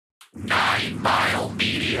9 Mile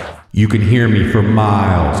Media. You can hear me for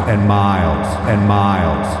miles and miles and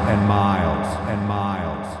miles and miles and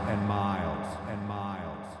miles and miles and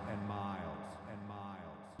miles and miles and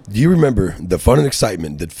miles. Do you remember the fun and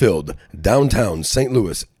excitement that filled downtown St.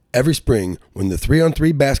 Louis every spring when the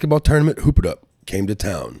 3-on-3 basketball tournament Hoop It Up came to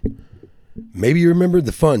town? Maybe you remember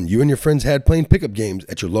the fun you and your friends had playing pickup games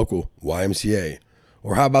at your local YMCA.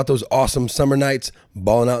 Or how about those awesome summer nights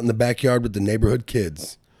balling out in the backyard with the neighborhood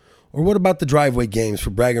kids? Or what about the driveway games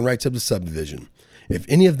for bragging rights of the subdivision? If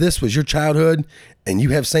any of this was your childhood and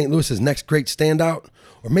you have St. Louis's next great standout,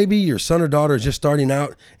 or maybe your son or daughter is just starting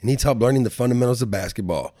out and needs help learning the fundamentals of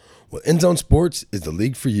basketball, well, End Zone Sports is the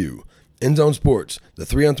league for you. End Zone Sports, the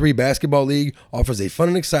 3-on-3 basketball league, offers a fun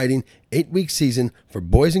and exciting 8-week season for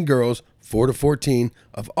boys and girls 4 to 14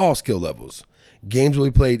 of all skill levels. Games will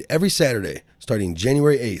be played every Saturday starting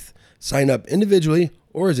January 8th. Sign up individually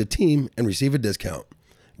or as a team and receive a discount.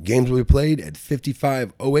 Games will be played at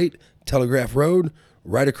 5508 Telegraph Road,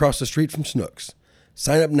 right across the street from Snooks.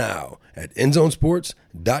 Sign up now at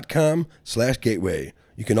endzonesports.com/gateway.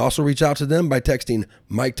 You can also reach out to them by texting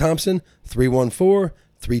Mike Thompson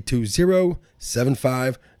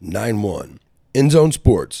 314-320-7591. End Zone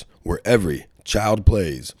Sports, where every child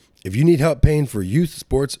plays. If you need help paying for youth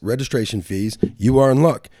sports registration fees, you are in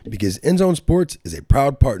luck because End Zone Sports is a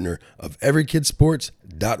proud partner of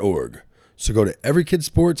everykidsports.org. So go to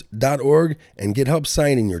everykidsports.org and get help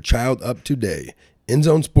signing your child up today. End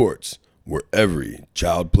Zone Sports, where every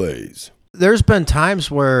child plays. There's been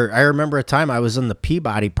times where I remember a time I was in the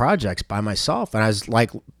Peabody projects by myself, and I was like,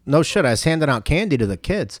 no shit, I was handing out candy to the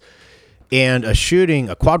kids, and a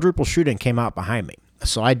quadruple shooting came out behind me.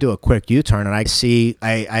 So I do a quick U-turn, and I see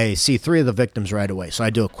 3 of the victims right away. So I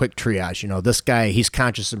do a quick triage. You know, this guy, he's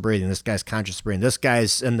conscious and breathing. This guy's conscious and breathing. This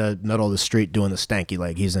guy's in the middle of the street doing the stanky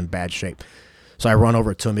leg. He's in bad shape. So I run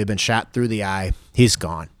over to him. He'd been shot through the eye. He's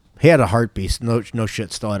gone. He had a heartbeat. No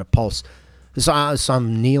shit, still had a pulse. So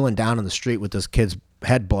I'm kneeling down in the street with this kid's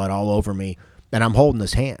head blood all over me, and I'm holding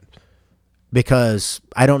his hand. Because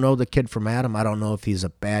I don't know the kid from Adam. I don't know if he's a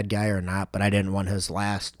bad guy or not, but I didn't want his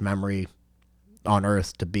last memory on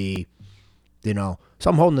earth to be, so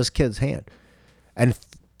I'm holding this kid's hand. And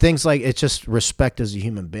things like, it's just respect as a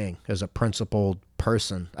human being, as a principled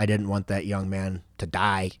person. I didn't want that young man to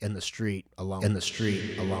die in the street, alone, in the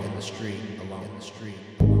street, alone, in the street, alone, in the street,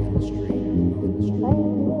 alone, in the street, alone, in the street.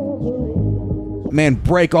 Man,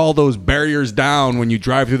 break all those barriers down when you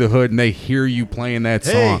drive through the hood and they hear you playing that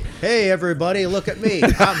song. Hey, everybody, look at me.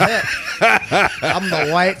 I'm hip. I'm the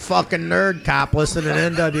white fucking nerd cop listening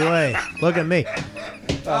to NWA. Look at me.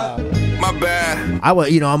 My bad.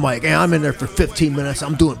 I'm like, hey, I'm in there for 15 minutes.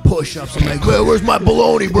 I'm doing push-ups. I'm like, well, where's my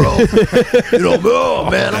baloney, bro? Oh,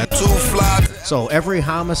 man. I'm too fly. So every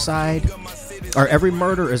homicide, or every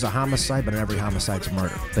murder is a homicide, but every homicide's a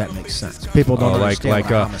murder. That makes sense. People don't understand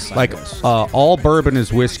what homicide is. All bourbon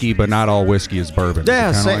is whiskey, but not all whiskey is bourbon.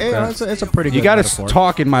 Yeah, it's a pretty good You got to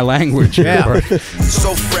talk in my language. Yeah.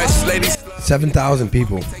 So fresh, ladies. 7,000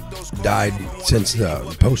 people died since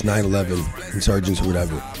post 9/11 insurgents or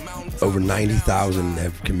whatever. Over 90,000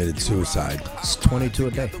 have committed suicide. It's 22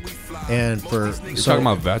 a day. And You're talking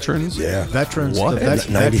about veterans? Yeah. Veterans. What?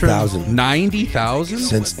 90,000. 90,000?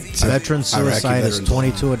 Since veteran suicide is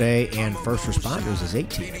 22 a day, and first responders is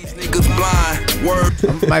 18 a day.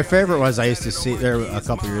 My favorite was, I used to see there a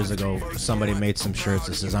couple years ago, somebody made some shirts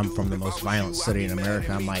that says, I'm from the most violent city in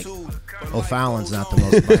America. I'm like, O'Fallon's not the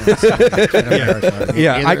most violent city in America.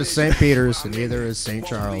 Neither is St. Peter's, and neither is St.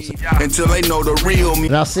 Charles. Until they know the real me.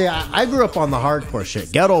 Now, see, I grew up on the hardcore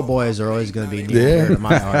shit. Ghetto Boys are always going to be near to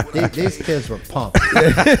my heart. These kids were pumped.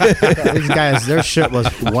 These guys, their shit was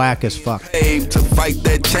whack as fuck. To fight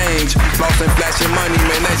that change, flossing, flashing money,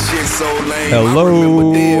 man, that shit so lame.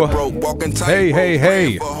 Hello.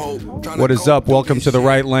 Hey. What is up? Welcome to the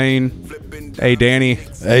right lane. Hey, Danny.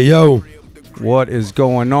 Hey, yo. What is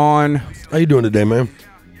going on? How you doing today, man?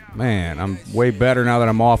 Man, I'm way better now that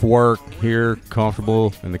I'm off work, here,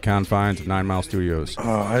 comfortable in the confines of 9 Mile Studios. Oh,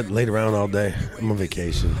 I laid around all day. I'm on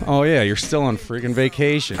vacation. Oh, yeah, you're still on freaking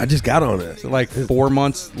vacation. I just got on it. Is it like 4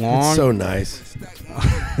 months long? It's so nice.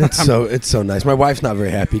 It's so nice. My wife's not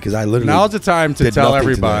very happy because I literally Now's the time to tell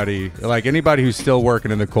everybody, like anybody who's still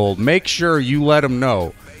working in the cold, make sure you let them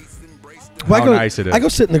know how nice it is. I go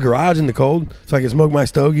sit in the garage in the cold so I can smoke my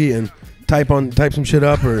stogie and type some shit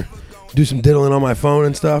up or do some diddling on my phone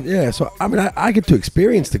and stuff. Yeah, so I mean, I get to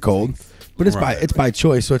experience the cold, but it's by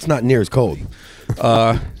choice, so it's not near as cold.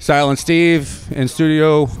 Silent Steve in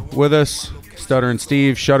studio with us. Stuttering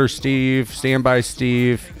Steve, Shutter Steve, Standby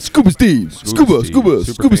Steve, Scuba Steve, Scuba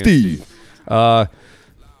Steve.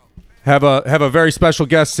 Have a very special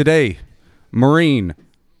guest today. Marine,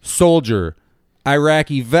 soldier,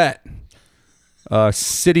 Iraqi vet,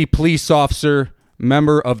 city police officer,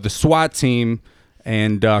 member of the SWAT team,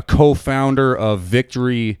 and co-founder of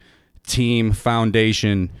Victory Team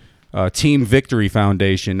Foundation, Team Victory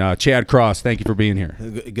Foundation. Chad Cross, thank you for being here.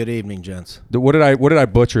 Good evening, gents. What did I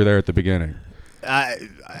butcher there at the beginning?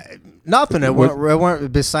 Nothing. It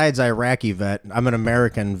weren't besides Iraqi vet. I'm an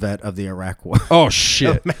American vet of the Iraq War. Oh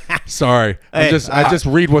shit! Sorry, I just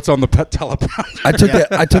read what's on the teleprompter.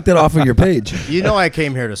 I took that off of your page. You know I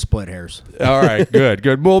came here to split hairs. All right,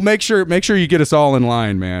 good. Well, make sure you get us all in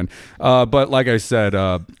line, man. But like I said,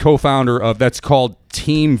 co-founder of that's called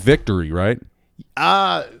Team Victory, right?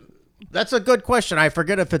 That's a good question. I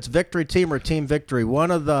forget if it's Victory Team or Team Victory. One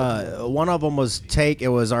of them was It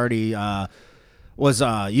was already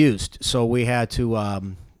used, so we had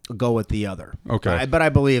to go with the other. Okay. But I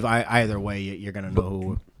believe either way, you're going to know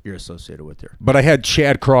who you're associated with here. But I had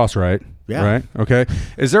Chad Cross, right? Yeah. Right. Okay.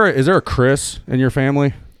 Is there a Chris in your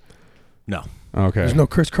family? No. Okay. There's no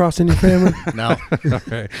crisscross in your family? No.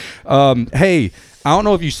 Okay. Hey, I don't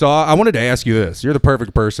know if you saw. I wanted to ask you this. You're the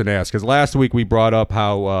perfect person to ask because last week we brought up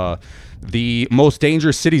how the most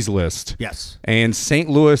dangerous cities list. Yes. And St.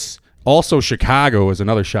 Louis, also Chicago, is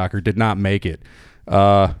another shocker, did not make it.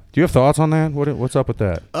 Do you have thoughts on that? What's up with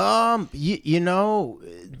that? You know,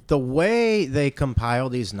 the way they compile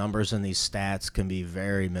these numbers and these stats can be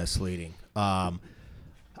very misleading.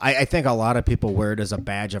 I think a lot of people wear it as a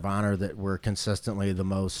badge of honor that we're consistently the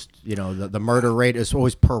most, the murder rate is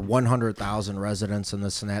always per 100,000 residents and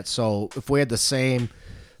this and that. So if we had the same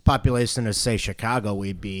population as, say, Chicago,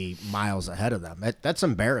 we'd be miles ahead of them. That's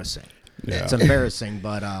embarrassing. Yeah. It's embarrassing,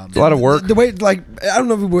 but it's a lot of work. The way, I don't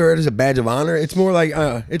know if we wear it as a badge of honor. It's more like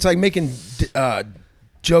it's like making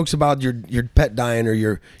jokes about your pet dying or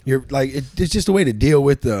your it's just a way to deal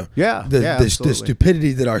with the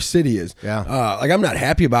stupidity that our city is. Yeah. I'm not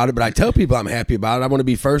happy about it, but I tell people I'm happy about it. I want to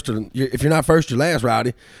be first. If you're not first, you're last,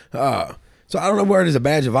 Rowdy. So I don't know where it is a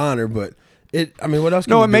badge of honor, but what else?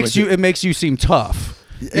 No, it makes you seem tough.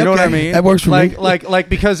 You know what I mean? That works for me.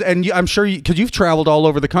 Because I'm sure because you've traveled all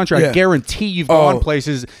over the country. I guarantee you've gone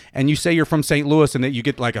places and you say you're from St. Louis and that you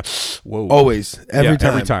get like a whoa. Always, every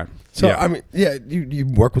time. So you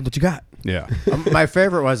work with what you got. Yeah. My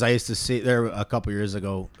favorite was I used to see there a couple years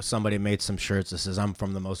ago. Somebody made some shirts that says "I'm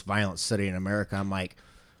from the most violent city in America." I'm like,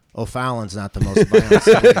 O'Fallon's not the most violent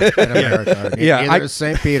city in America. Neither is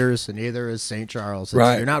St. Peter's and neither is St. Charles.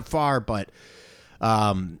 Right. You're not far, but.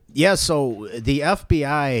 So the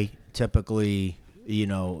FBI typically,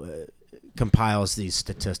 compiles these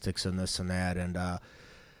statistics and this and that. And,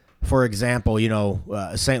 for example,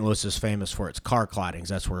 St. Louis is famous for its car clottings.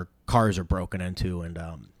 That's where cars are broken into and,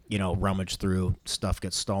 rummaged through, stuff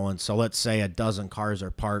gets stolen. So let's say a dozen cars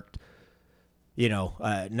are parked,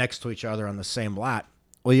 next to each other on the same lot.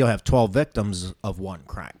 Well, you'll have 12 victims of one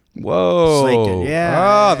crime. Whoa!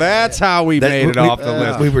 Yeah. Oh, that's how we made it off the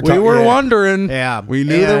list. We were wondering. Yeah. We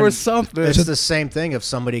knew there was something. It's the same thing. If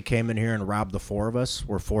somebody came in here and robbed the four of us,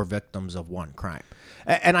 we're 4 victims of one crime,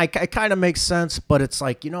 and it kind of makes sense. But it's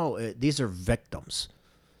like these are victims.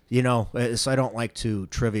 So I don't like to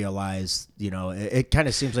trivialize. It kind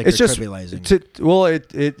of seems like it's you're just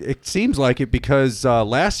trivializing. It seems like it because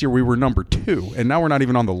last year we were number 2, and now we're not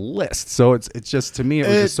even on the list. So it's just to me it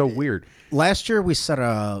was just so weird. Last year we set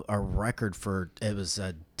a record it was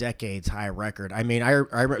a decades high record. I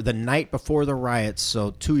remember the night before the riots.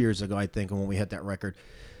 So 2 years ago, I think, when we hit that record,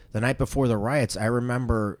 the night before the riots, I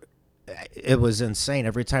remember. It was insane.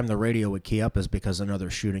 Every time the radio would key up is because another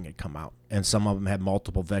shooting had come out, and some of them had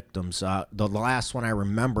multiple victims. The last one I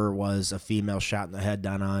remember was a female shot in the head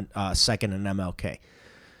down on 2nd and MLK,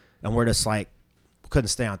 and we're just like couldn't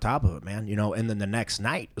stay on top of it, man. And then the next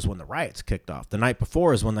night is when the riots kicked off. The night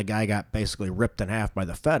before is when the guy got basically ripped in half by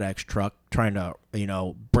the FedEx truck trying to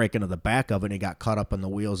break into the back of it. And he got caught up in the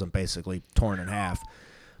wheels and basically torn in half.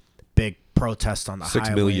 Big protest on the 6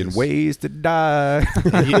 highways. million ways to die.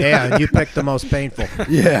 And you picked the most painful.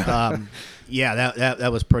 Yeah. That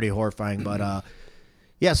was pretty horrifying. But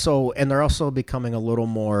so and they're also becoming a little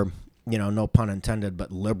more, no pun intended,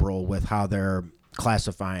 but liberal with how they're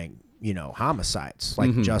classifying, homicides,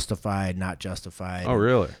 like justified, not justified. Oh,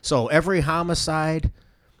 really? So every homicide.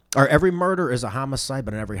 Or every murder is a homicide,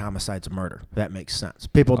 but every homicide's a murder. That makes sense.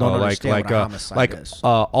 People don't understand what a homicide is.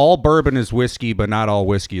 All bourbon is whiskey, but not all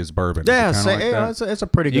whiskey is bourbon. Yeah, it's a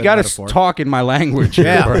pretty good metaphor. You got to talk in my language.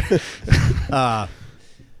 Yeah.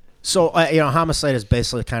 Homicide is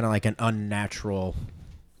basically kind of like an unnatural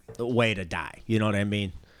way to die. You know what I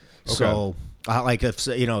mean? Okay. So,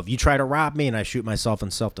 if you try to rob me and I shoot myself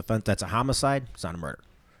in self-defense, that's a homicide. It's not a murder.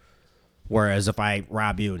 Whereas if I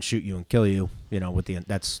rob you and shoot you and kill you,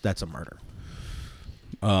 that's a murder.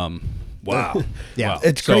 Wow. Yeah. Wow.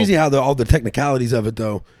 It's crazy how all the technicalities of it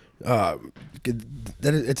though.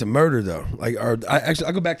 It's a murder though.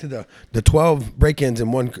 I'll go back to the 12 break-ins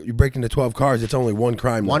and you break into 12 cars. It's only one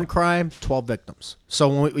crime. One crime, 12 victims.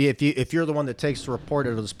 So if you're the one that takes the report,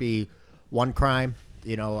 it'll just be one crime.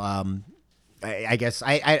 I guess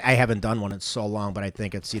I haven't done one in so long, but I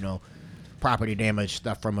think it's property damage,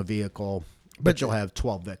 theft from a vehicle. But you'll have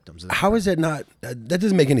 12 victims. How is that not? That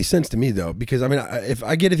doesn't make any sense to me though, because I mean,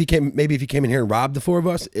 if he came in here and robbed the four of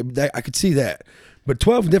us, I could see that. But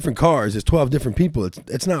 12 different cars is 12 different people.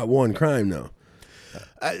 It's not one crime though.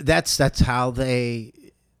 That's how they.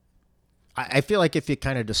 I feel like if you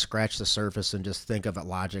kind of just scratch the surface and just think of it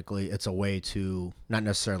logically, it's a way to not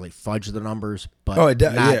necessarily fudge the numbers, but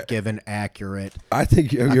not give an accurate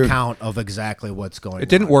account of exactly what's going on. It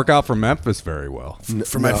didn't work out for Memphis very well.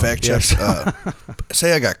 For my fact checks,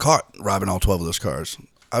 say I got caught robbing all 12 of those cars,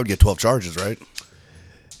 I would get 12 charges, right?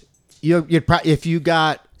 You'd probably,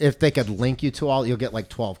 if they could link you to all, you'll get like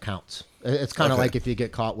 12 counts. It's kind of like if you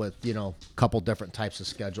get caught with, a couple different types of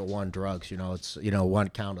Schedule I drugs. It's, one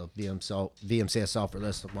count of VMCSL for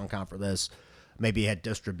this, one count for this. Maybe you had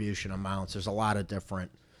distribution amounts. There's a lot of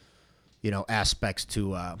different, aspects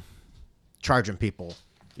to charging people,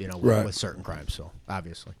 with certain crimes. So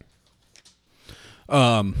obviously.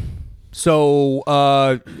 So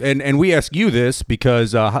and we ask you this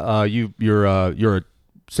because you're a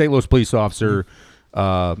St. Louis police officer,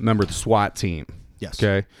 member of the SWAT team. Yes.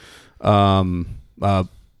 Okay. When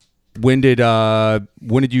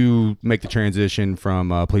did you make the transition from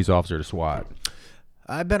police officer to SWAT?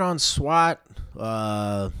 I've been on SWAT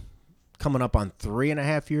coming up on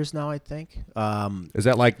 3.5 years now, I think. Is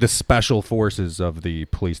that like the special forces of the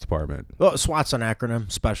police department? Well, SWAT's an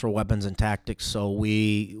acronym, Special Weapons and Tactics. So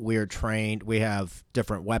we are trained. We have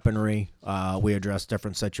different weaponry. We address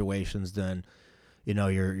different situations than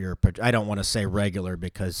your I don't want to say regular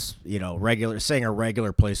because saying a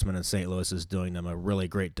regular policeman in St. Louis is doing them a really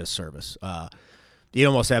great disservice. You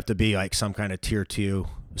almost have to be like some kind of tier 2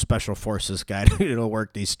 special forces guy to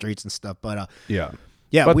work these streets and stuff. But yeah,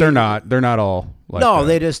 but they're not all like no,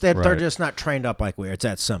 that. they're just not trained up like we are. It's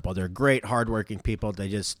that simple. They're great, hardworking people.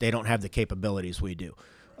 They don't have the capabilities we do.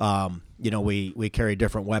 We carry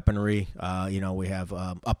different weaponry. We have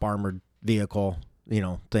up armored vehicle.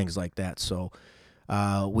 Things like that. So.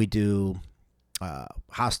 We do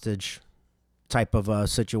hostage type of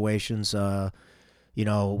situations.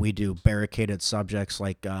 We do barricaded subjects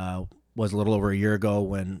like was a little over a year ago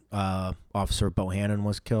when Officer Bohannon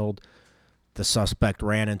was killed. The suspect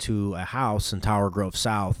ran into a house in Tower Grove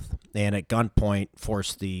South and at gunpoint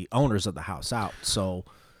forced the owners of the house out. So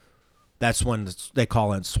that's when they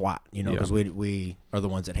call in SWAT, because we are the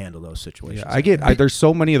ones that handle those situations. Yeah, there's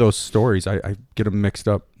so many of those stories. I get them mixed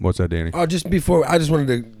up. What's that, Danny? Oh, I just wanted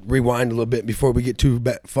to rewind a little bit before we get too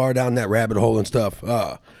far down that rabbit hole and stuff. I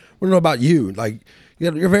want to know about you. Like,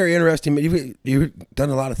 you're very interesting. You've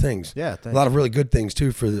done a lot of things. Yeah, thanks. A lot of really good things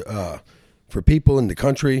too for people in the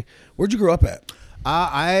country. Where'd you grow up at?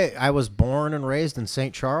 I was born and raised in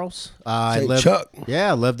St. Charles. I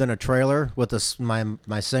lived in a trailer with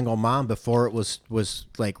my single mom before it was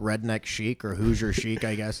like redneck chic or Hoosier chic,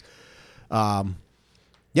 I guess. I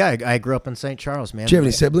grew up in St. Charles, man. Do you have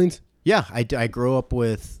any siblings? Yeah, I grew up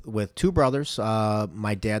with two brothers.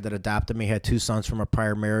 My dad that adopted me had two sons from a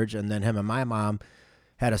prior marriage, and then him and my mom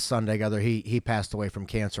had a son together. He passed away from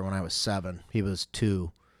cancer when I was 7. He was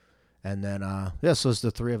 2. And then, so the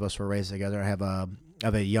three of us were raised together. I have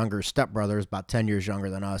a younger stepbrother, who's about 10 years younger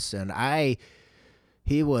than us. And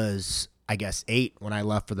he was, I guess, 8 when I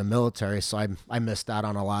left for the military. So I missed out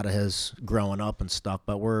on a lot of his growing up and stuff.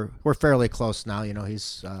 But we're fairly close now.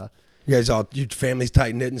 He's. You guys your family's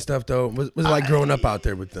tight knit and stuff, though. What's it like growing up out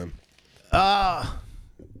there with them? Tight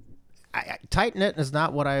knit is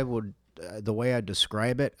not what I would. The way I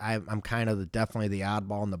describe it, I'm kind of definitely the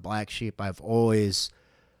oddball and the black sheep. I've always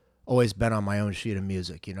been on my own sheet of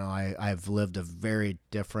music. I've lived a very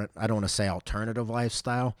different, I don't want to say alternative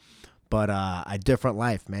lifestyle, but a different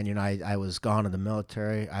life, man. I was gone in the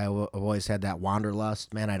military. I've always had that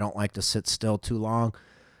wanderlust, man. I don't like to sit still too long.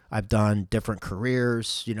 I've done different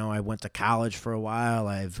careers. I went to college for a while.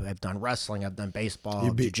 I've done wrestling. I've done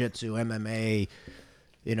baseball, jiu-jitsu, MMA.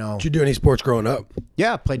 Did you do any sports growing up?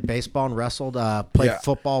 Yeah, played baseball and wrestled. Played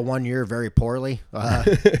football 1 year very poorly. I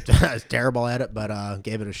was terrible at it, but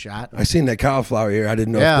gave it a shot. I seen that cauliflower ear. I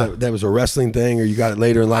didn't know if that was a wrestling thing or you got it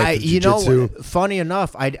later in life. Funny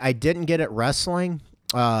enough, I didn't get it wrestling.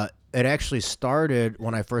 it actually started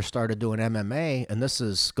when I first started doing MMA, and this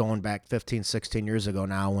is going back 15, 16 years ago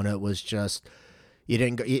now, when it was just, you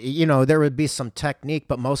didn't go, you know, there would be some technique,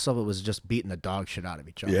 but most of it was just beating the dog shit out of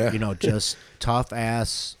each other. Yeah. You know, just tough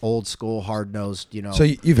ass, old school, hard nosed, you know. So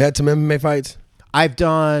you've had some MMA fights? I've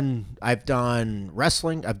done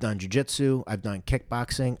wrestling, I've done jiu-jitsu, I've done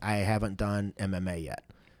kickboxing. I haven't done MMA yet.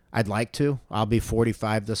 I'd like to. I'll be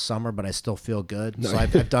 45 this summer, but I still feel good. So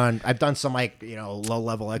I've done some, like, you know, low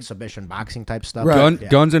level exhibition boxing type stuff. Right.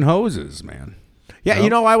 Guns and hoses, man. Yeah, you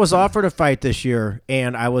know, I was offered a fight this year,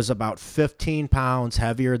 and I was about 15 pounds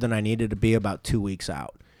heavier than I needed to be about 2 weeks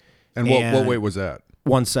out. And what weight was that?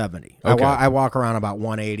 170. Okay. I walk around about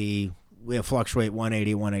 180. We fluctuate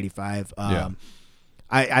 180, 185.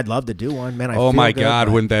 I'd love to do one, man. I Oh feel my good, God,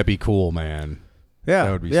 but- wouldn't that be cool, man? Yeah,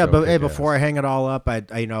 That would be yeah. so But hey, kick-ass. before I hang it all up,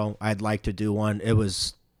 I'd like to do one. It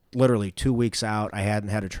was literally 2 weeks out. I hadn't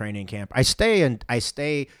had a training camp. I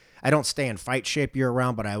don't stay in fight shape year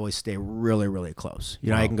round, but I always stay really, really close.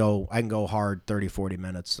 You know, I can go hard 30, 40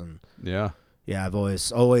 minutes, and yeah, I've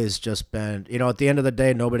always just been, you know, at the end of the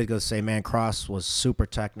day, nobody's going to say, man, Cross was super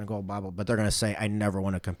technical, blah, blah, but they're going to say, I never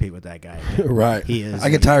want to compete with that guy again. Right. He is. I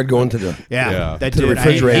get tired going to the. Yeah. That To the dude,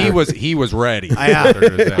 refrigerator. He was ready.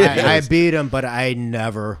 I beat him, but I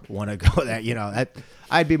never want to go that, you know,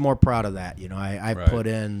 I'd be more proud of that. You know, I Right. put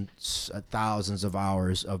in thousands of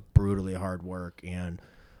hours of brutally hard work, and,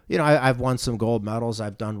 you know, I've won some gold medals.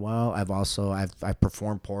 I've done well. I've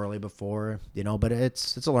performed poorly before, you know, but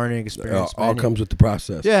it's a learning experience. All man. comes with the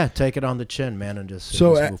process. Yeah, take it on the chin, man, and just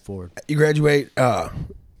move forward. You graduate, you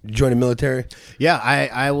join the military? Yeah,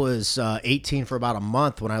 I was 18 for about a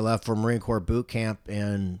month when I left for Marine Corps boot camp,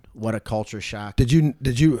 and what a culture shock. Did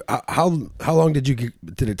you how long did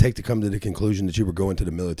it take to come to the conclusion that you were going to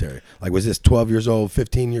the military? Like, was this 12 years old,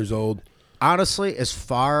 15 years old? Honestly, as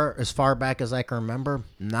far back as I can remember,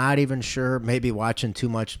 not even sure. Maybe watching too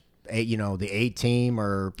much, you know, the A-Team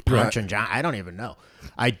or Punch and John. I don't even know.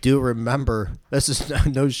 I do remember, this is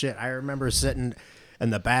no shit. I remember sitting in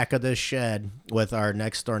the back of this shed with our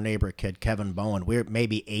next door neighbor kid, Kevin Bowen. We were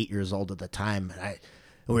maybe 8 years old at the time. And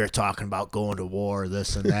we were talking about going to war,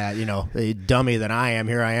 this and that. You know, a dummy that I am.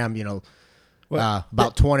 Here I am, you know.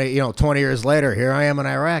 About 20 years later, here I am in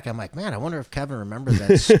Iraq. I'm like, man, I wonder if Kevin remembers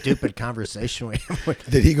that stupid conversation we had.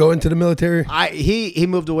 Did he go into the military? He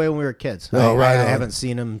moved away when we were kids. Oh, right I on. haven't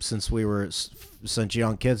seen him since we were since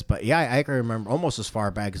young kids. But yeah, I can remember almost as far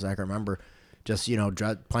back as I can remember. Just, you know,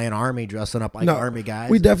 playing Army, dressing up like Army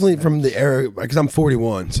guys. We definitely from the era, because I'm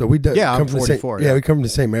 41, so we come I'm from 44. the same, we come from the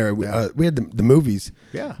same era. We had the movies.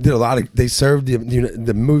 Yeah. Did a lot of. They served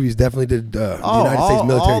the movies. Definitely did the United States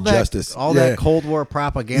military justice. All that Cold War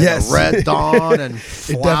propaganda, Yes. Red Dawn and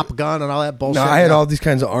flop gun and all that bullshit. No, I had all these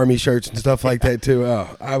kinds of Army shirts and stuff like that too.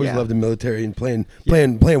 I always loved the military, and playing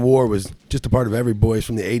war was just a part of every boy's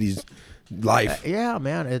from the '80s life. Yeah,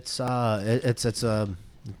 man, it's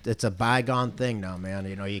a bygone thing now, man.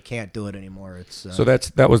 You know, you can't do it anymore. It's So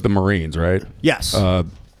that was the Marines, right? yes.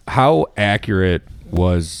 How accurate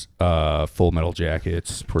was Full Metal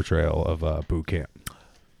Jacket's portrayal of boot camp?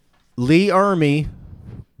 Lee Army,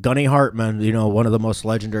 Gunny Hartman, you know, one of the most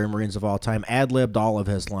legendary Marines of all time, ad-libbed all of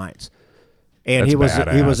his lines, and That's he was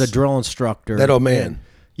badass. a drill instructor. That old man.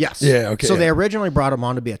 Yes. Yeah, okay, So yeah. they originally brought him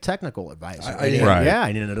on to be a technical advisor. Right. Yeah,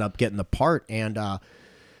 and he ended up getting the part. And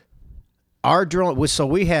our drill, so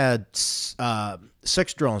we had 6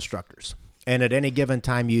 drill instructors, and at any given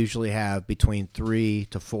time, you usually have between 3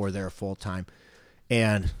 to 4 there full time,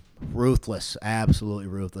 and ruthless, absolutely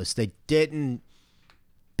ruthless. They didn't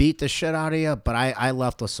beat the shit out of you, but I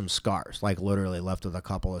left with some scars, like literally left with a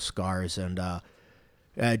couple of scars, and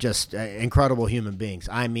just incredible human beings.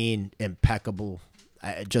 I mean, impeccable,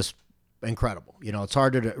 just incredible. You know, it's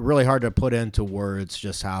really hard to put into words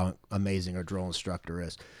just how amazing a drill instructor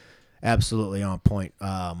is. Absolutely on point.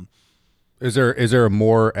 Is there a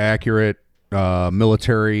more accurate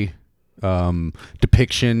military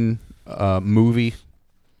depiction movie?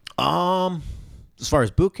 As far as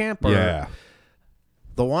boot camp, or Yeah.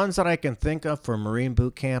 the ones that I can think of for Marine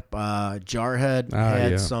boot camp, Jarhead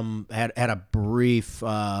had a brief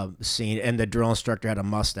scene, and the drill instructor had a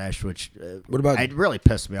mustache, which What about- it really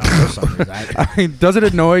pissed me off for some reason. I mean, does it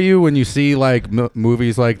annoy you when you see like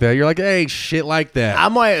movies like that? You're like, hey, shit like that.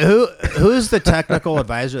 I'm like, who's the technical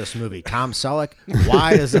advisor of this movie? Tom Selleck?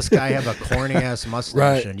 Why does this guy have a corny ass mustache?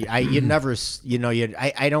 Right. And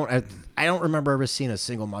I don't remember ever seeing a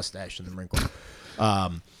single mustache in the Marine Corps.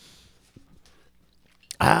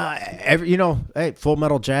 Hey, Full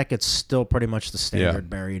Metal Jacket's still pretty much the standard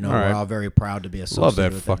bearer. You know, All right. we're all very proud to be associated Love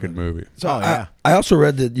that with fucking movie. So yeah. I also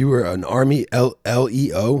read that you were an Army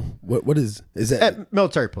LEO. What is that?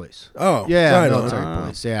 Military police. Oh, Yeah, right on. military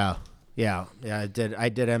police. Yeah. I did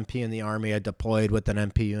MP in the Army. I deployed with an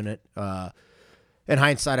MP unit. In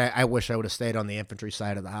hindsight, I wish I would have stayed on the infantry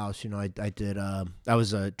side of the house. You know, I did. I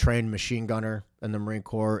was a trained machine gunner in the Marine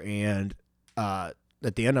Corps, and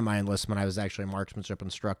at the end of my enlistment, I was actually a marksmanship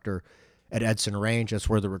instructor at Edson Range. That's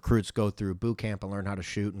where the recruits go through boot camp and learn how to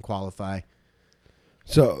shoot and qualify.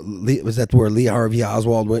 So was that where Lee Harvey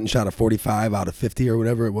Oswald went and shot a 45 out of 50 or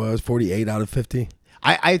whatever it was, 48 out of 50?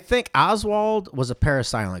 I think Oswald was a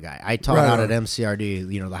parasilent guy. I taught Right out on. at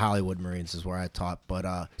MCRD. You know, the Hollywood Marines is where I taught. But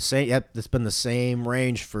it's been the same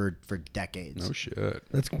range for decades. Oh shit.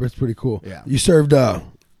 That's pretty cool. Yeah. You served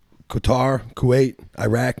Qatar, Kuwait,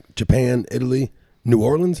 Iraq, Japan, Italy, New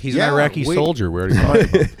Orleans. He's Yeah, an Iraqi we- soldier. We already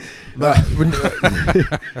talked about.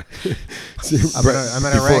 I'm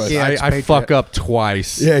an Iraqi I expatriate. fuck up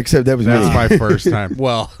twice. Yeah, except that was That's me. my first time.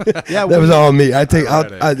 Well, Yeah, That was all me. I take.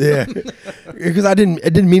 Alright. Yeah, because I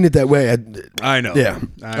didn't mean it that way. I know. Yeah.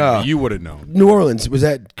 I know. You would have known. New Orleans was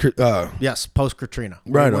that. yes, post Katrina.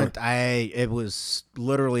 Right on. It was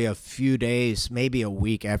literally a few days, maybe a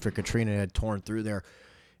week after Katrina had torn through there,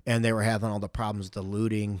 and they were having all the problems, the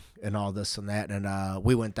looting and all this and that. And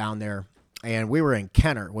we went down there, and we were in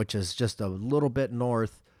Kenner, which is just a little bit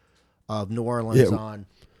north of New Orleans.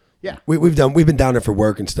 Yeah. We've been down there for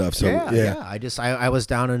work and stuff. So Yeah. I was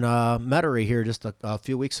down in Metairie here just a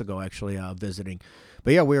few weeks ago, actually visiting.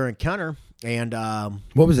 But yeah, we were in Kenner, and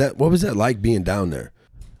What was that like being down there?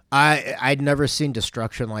 I'd never seen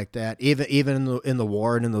destruction like that. Even in the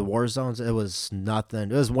war and in the war zones, it was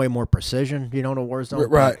nothing. It was way more precision, in a war zone.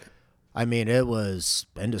 Right. I mean, it was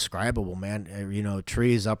indescribable, man. You know,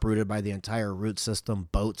 trees uprooted by the entire root system,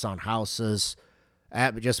 boats on houses,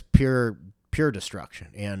 just pure destruction.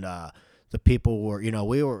 And the people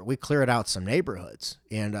were, we cleared out some neighborhoods,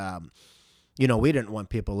 and we didn't want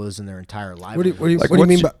people losing their entire lives. What do you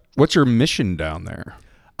mean by? What's your mission down there?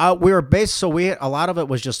 We were based, so a lot of it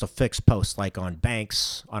was just a fixed post, like on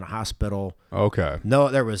banks, on a hospital. Okay. No,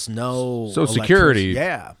 there was no. So security.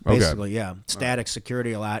 Yeah, Okay. basically, yeah, static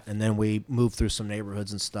security a lot, and then we moved through some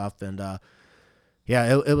neighborhoods and stuff, and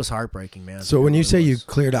it was heartbreaking, man. So when It you really say you was.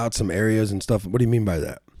 cleared out some areas and stuff, what do you mean by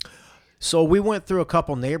that? So we went through a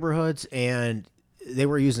couple neighborhoods, and they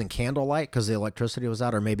were using candlelight because the electricity was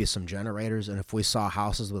out, or maybe some generators. And if we saw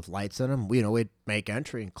houses with lights in them, we'd make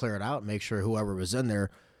entry and clear it out, and make sure whoever was in there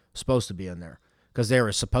was supposed to be in there, because they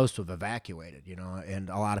were supposed to have evacuated, and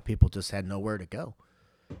a lot of people just had nowhere to go,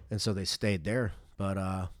 and so they stayed there. But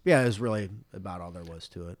it was really about all there was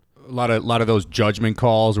to it. A lot of those judgment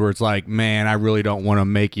calls where it's like, man, I really don't want to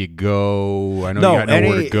make you go. I know you got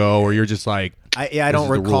nowhere to go, or you're just like, I this don't is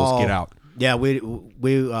the recall. rules, get out. Yeah,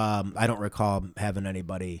 I don't recall having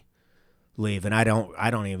anybody leave, and I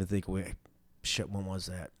don't even think when was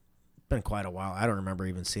that? Been quite a while. I don't remember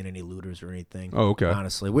even seeing any looters or anything. Oh, okay.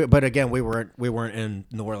 Honestly, but again, we weren't in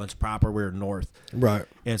New Orleans proper. We were north, Right.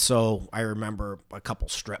 and so I remember a couple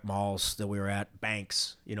strip malls that we were at,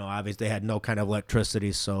 banks. Obviously they had no kind of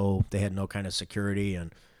electricity, so they had no kind of security,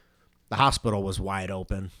 and the hospital was wide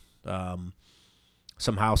open.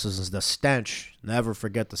 Some houses, the stench. Never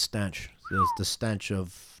forget the stench. It's the stench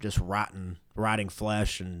of just rotting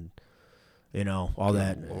flesh, and all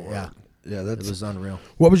that. Yeah. Yeah, It was unreal.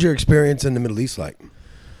 What was your experience in the Middle East like?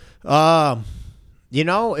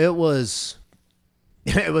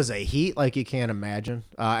 It was a heat like you can't imagine.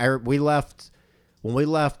 When we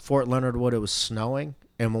left Fort Leonard Wood, it was snowing,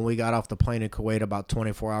 and when we got off the plane in Kuwait about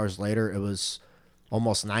 24 hours later, it was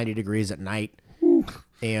almost 90 degrees at night.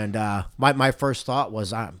 And my first thought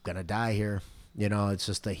was, I'm gonna die here. It's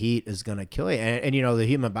just the heat is gonna kill you, and the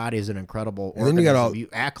human body is an incredible And then you got organism. You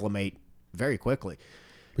acclimate very quickly.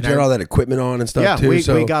 But you had all that equipment on and stuff too.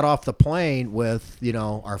 We got off the plane with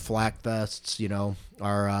our flak vests,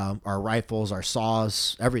 our rifles, our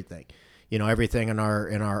saws, everything, everything in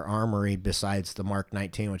our armory besides the Mark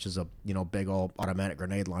 19, which is a big old automatic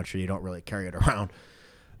grenade launcher. You don't really carry it around.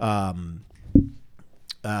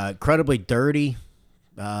 Incredibly dirty,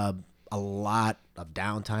 a lot of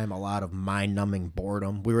downtime, a lot of mind-numbing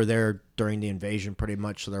boredom. We were there during the invasion pretty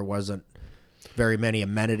much, so there wasn't very many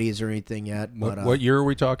amenities or anything yet. But What year are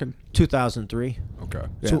we talking? 2003. Okay.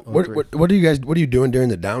 So Yeah, what are you doing during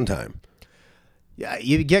the downtime? Yeah,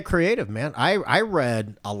 you get creative, man. I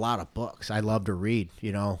read a lot of books. I love to read.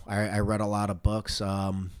 I read a lot of books.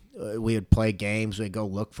 we would play games. We'd go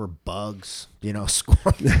look for bugs,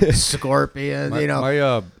 scorpions.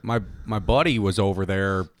 My buddy was over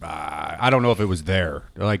there. I don't know if it was there.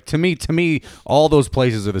 Like to me, all those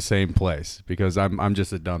places are the same place because I'm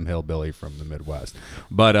just a dumb hillbilly from the Midwest.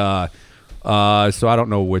 But so I don't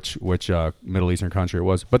know which Middle Eastern country it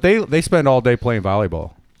was. But they spend all day playing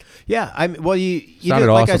volleyball. Yeah, I mean, well, you Sounded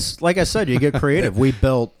do, awesome. like I said, you get creative. We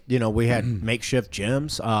built, we had makeshift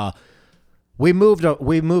gyms. We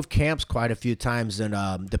moved camps quite a few times,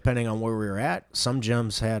 and depending on where we were at, some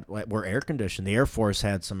gyms were air conditioned. The Air Force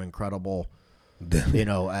had some incredible,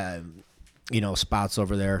 spots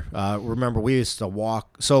over there. Remember, we used to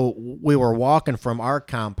walk. So we were walking from our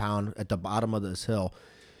compound at the bottom of this hill,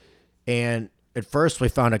 and at first we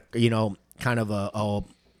found kind of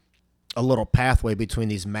a little pathway between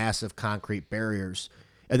these massive concrete barriers.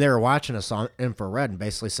 And they were watching us on infrared and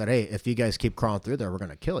basically said, hey, if you guys keep crawling through there, we're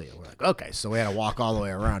going to kill you. We're like, okay. So we had to walk all the way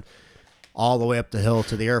around, all the way up the hill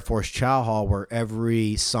to the Air Force Chow Hall, where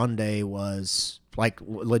every Sunday was like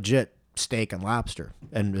legit steak and lobster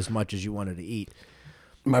and as much as you wanted to eat.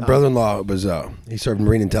 My brother-in-law was he served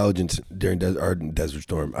Marine intelligence during Desert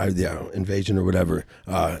Storm, invasion or whatever.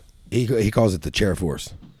 He calls it the chair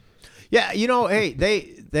force. Yeah, hey,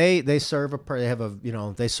 they serve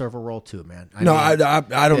they serve a role too, man.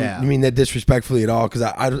 I don't mean that disrespectfully at all, because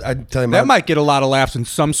I tell him that might get a lot of laughs in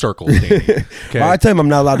some circles. Okay. Well, I tell him I'm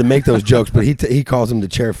not allowed to make those jokes, but he calls them the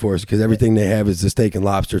chair force because everything they have is the steak and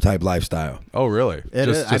lobster type lifestyle. Oh, really?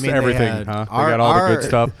 Just they everything, had huh? They got all the good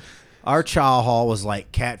stuff. Our chow hall was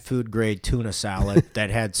like cat food grade tuna salad that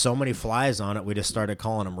had so many flies on it, we just started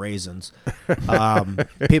calling them raisins.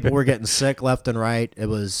 People were getting sick left and right. It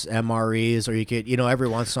was MREs, or you could, every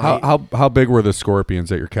once in a while. How big were the scorpions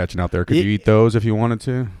that you're catching out there? Could you eat those if you wanted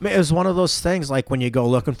to? It was one of those things, like when you go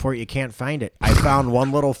looking for it, you can't find it. I found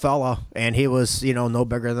one little fella, and he was, no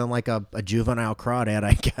bigger than like a juvenile crawdad,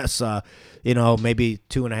 I guess. Maybe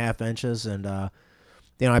 2.5 inches, and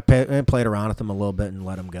I played around with him a little bit and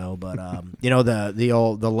let him go. But,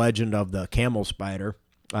 the legend of the camel spider,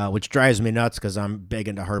 which drives me nuts because I'm big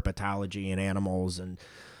into herpetology and animals and,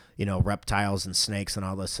 reptiles and snakes and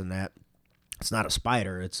all this and that. It's not a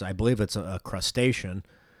spider. I believe it's a crustacean.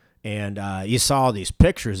 And you saw all these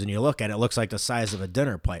pictures and you look at it, it looks like the size of a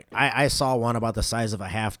dinner plate. I saw one about the size of a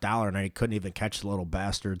 $50 and I couldn't even catch the little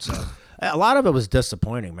bastard. So a lot of it was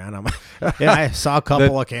disappointing, man. I saw a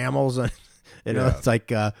couple of camels and... it's like,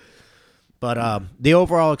 but the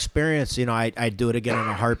overall experience, I'd do it again in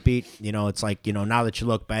a heartbeat. It's like, now that you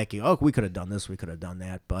look back, we could have done this, we could have done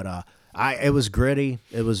that. But it was gritty,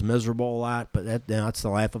 it was miserable a lot. But that's the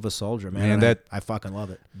life of a soldier, man. And I fucking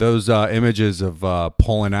love it. Those images of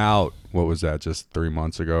pulling out, what was that? Just 3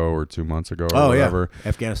 months ago or 2 months ago? Or whatever. Yeah,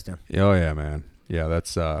 Afghanistan. Oh yeah, man. Yeah,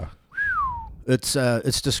 that's.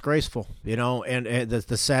 It's disgraceful, And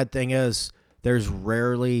the sad thing is, there's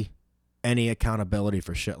rarely any accountability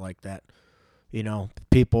for shit like that.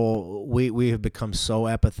 People, we have become so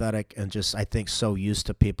apathetic and just, I think, so used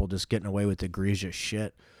to people just getting away with egregious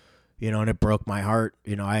shit, and it broke my heart,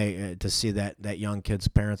 to see that young kid's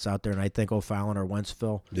parents out there, and I think O'Fallon or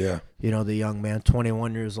Wentzville, the young man,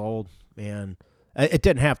 21 years old, and it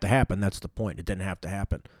didn't have to happen. That's the point. It didn't have to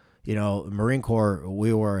happen. Marine Corps,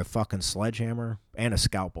 we were a fucking sledgehammer and a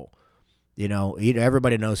scalpel.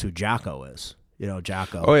 Everybody knows who Jocko is.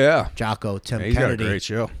 Jocko. Oh, yeah. Jocko, Tim He's Kennedy. Got a great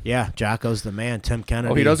show. Yeah, Jocko's the man, Tim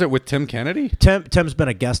Kennedy. Oh, he does it with Tim Kennedy? Tim's been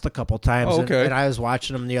a guest a couple times. Oh, okay. And I was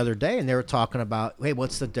watching him the other day, and they were talking about, hey,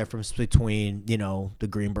 what's the difference between, the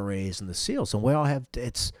Green Berets and the SEALs? And we all have,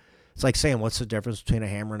 it's like saying, what's the difference between a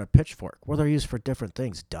hammer and a pitchfork? Well, they're used for different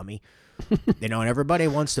things, dummy. And everybody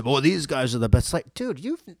wants to, these guys are the best. Like, dude,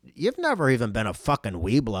 you've never even been a fucking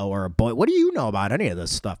weeblo or a boy. What do you know about any of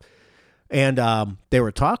this stuff? And they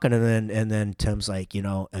were talking, and then Tim's like,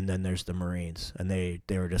 and then there's the Marines, and they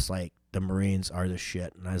were just like, the Marines are the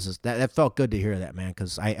shit. And I was just, that felt good to hear that, man,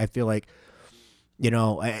 because I feel like, you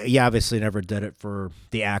obviously never did it for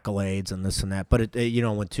the accolades and this and that, but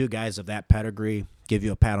when two guys of that pedigree give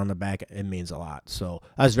you a pat on the back, it means a lot. So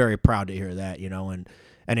I was very proud to hear that, and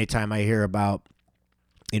anytime I hear about,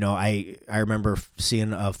 I remember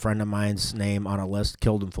seeing a friend of mine's name on a list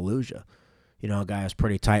killed in Fallujah. A guy I was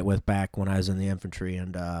pretty tight with back when I was in the infantry.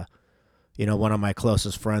 And, one of my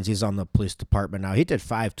closest friends, he's on the police department now. He did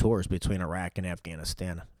 5 tours between Iraq and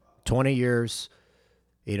Afghanistan. 20 years,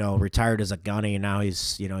 retired as a gunny, and now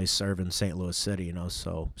he's serving St. Louis City,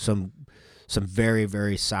 So some very,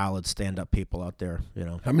 very solid stand-up people out there,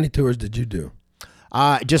 How many tours did you do?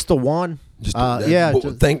 Just the one.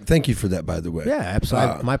 Thank you for that, by the way. Yeah,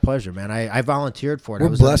 absolutely. My pleasure, man. I volunteered for it.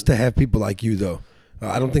 We're blessed to have people like you, though.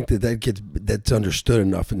 I don't think that's understood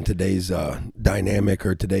enough in today's dynamic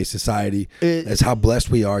or today's society as how blessed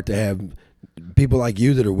we are to have people like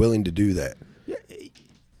you that are willing to do that.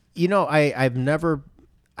 You know, I've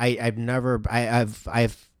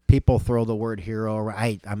people throw the word hero.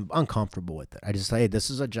 I'm uncomfortable with it. I just say, hey, this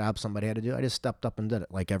is a job somebody had to do. I just stepped up and did it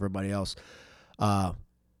like everybody else. But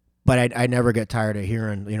I never get tired of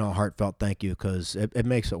hearing, you know, a heartfelt thank you, because it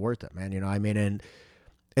makes it worth it, man. You know, I mean, and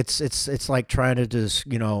it's like trying to just,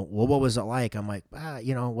 you know, well, what was it like? I'm like,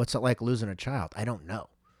 you know, what's it like losing a child? I don't know.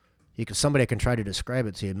 Somebody can try to describe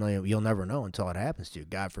it to you. You'll never know until it happens to you.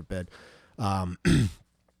 God forbid. But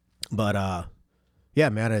yeah,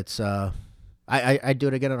 man, it's I do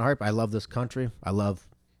it again in a heartbeat. I love this country. I love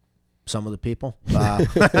some of the people,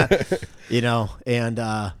 you know, and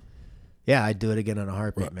yeah, I do it again in a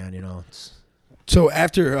heartbeat, right. Man. You know, it's so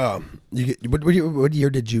after what year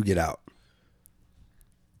did you get out?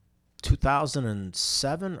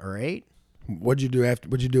 2007 or 8. What'd you do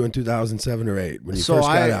in 2007 or 8 when you first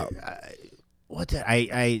got out?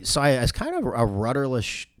 I was kind of a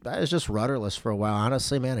rudderless. I was just rudderless for a while.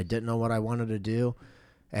 Honestly, man, I didn't know what I wanted to do.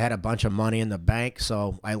 I had a bunch of money in the bank,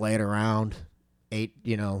 so I laid around, ate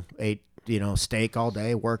steak all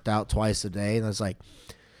day, worked out twice a day, and I was like,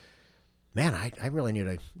 man, I really need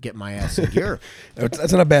to get my ass in gear.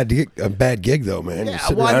 That's not a bad gig though, man. Yeah, You're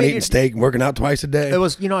sitting around eating steak and working out twice a day. It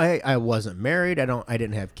was, you know, I wasn't married. I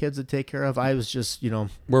didn't have kids to take care of. I was just, you know.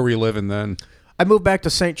 Where were you living then? I moved back to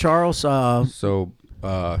St. Charles. So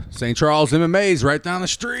St. Charles MMA's right down the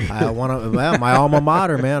street. My alma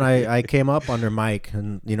mater, man. I came up under Mike,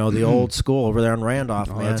 and you know the old school over there in Randolph.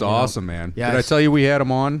 Man, that's awesome, man. Yeah, did I tell you we had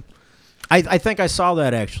him on? I think I saw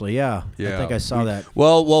that actually. Yeah. I think I saw that.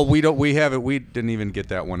 Well, we didn't even get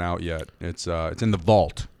that one out yet. It's in the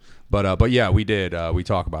vault. But yeah, we did. We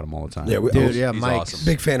talk about him all the time. Yeah, he's Mike. Awesome.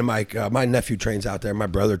 Big fan of Mike. My nephew trains out there. My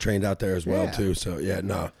brother trained out there as well too. So yeah,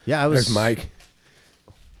 no. Yeah, there's Mike.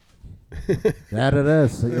 That it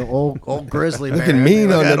is. Old grizzly bear. Looking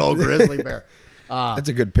mean on that old grizzly bear. That's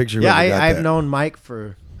a good picture. Yeah, I've known Mike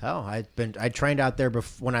for I trained out there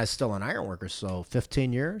when I was still an ironworker, so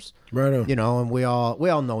 15 years. Right on. You know, and we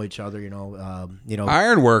all know each other. You know,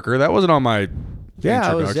 ironworker. That wasn't on my.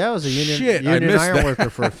 Yeah, I was a union ironworker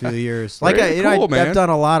for a few years. Like I've done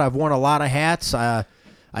a lot. I've worn a lot of hats.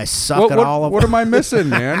 I suck at all of them. What am I missing,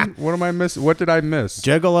 man? What am I missing? What did I miss?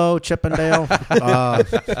 Gigolo, Chippendale.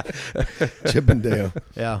 Chippendale.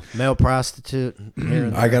 Yeah, male prostitute.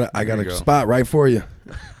 I got a spot right for you.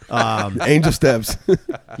 Angel Steps.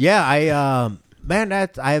 Yeah,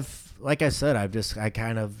 like I said, I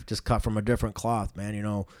kind of just cut from a different cloth, man. You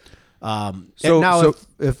know.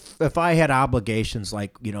 If I had obligations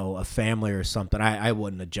like, you know, a family or something, I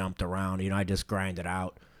wouldn't have jumped around. You know, I just grinded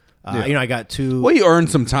out. You know, I got Well, you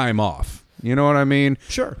earned some time off. You know what I mean?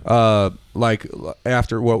 Sure. Like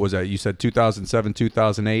after, what was that? You said 2007,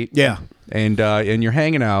 2008? Yeah. And you're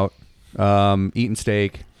hanging out, eating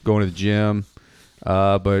steak, going to the gym,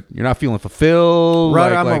 but you're not feeling fulfilled.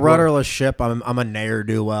 I'm a rudderless ship. I'm a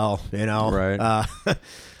ne'er-do-well, you know? Right.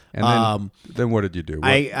 And then what did you do?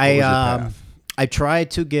 What was your path? I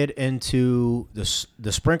tried to get into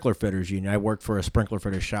the sprinkler fitters union. I worked for a sprinkler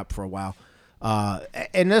fitter shop for a while.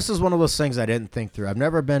 And this is one of those things I didn't think through. I've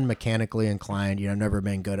never been mechanically inclined. You know, I've never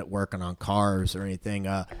been good at working on cars or anything.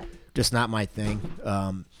 Just not my thing.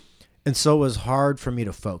 And so it was hard for me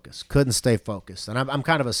to focus. Couldn't stay focused. And I'm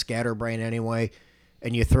kind of a scatterbrain anyway.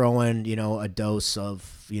 And you throw in, you know, a dose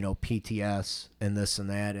of, you know, PTS and this and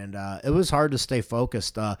that. And it was hard to stay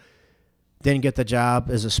focused. Didn't get the job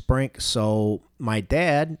as a sprink. So my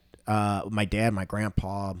dad, my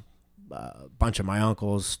grandpa, a bunch of my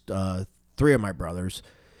uncles, 3 of my brothers,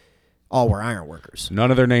 all were iron workers. None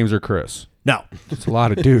of their names are Chris. No. It's a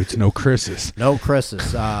lot of dudes. No Chris's. No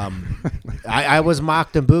Chris's. I was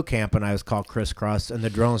mocked in boot camp, and I was called Criss Cross, and the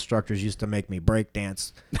drill instructors used to make me break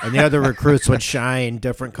dance, and the other recruits would shine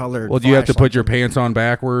different colored. Well, do you have to put your pants on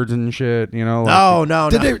backwards and shit? You know? No.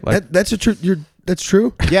 That's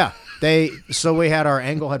true? Yeah. So we had our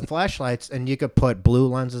angle head flashlights, and you could put blue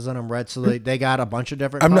lenses in them, red. So they got a bunch of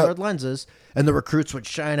different colored lenses, and the recruits would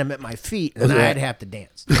shine them at my feet, and I'd have to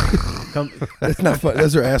dance. That's not fun.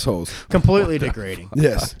 Those are assholes. Completely degrading.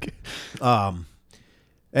 Yes.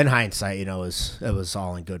 In hindsight, you know, it was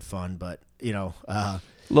all in good fun, but you know, a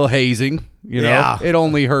little hazing. You know, yeah. It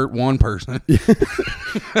only hurt one person.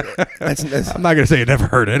 That's I'm not gonna say it never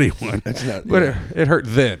hurt anyone. That's not. But it hurt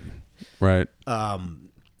then, right?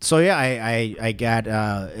 So yeah, I got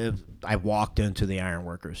I walked into the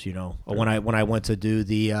ironworkers. You know, when I went to do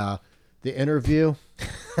the The interview.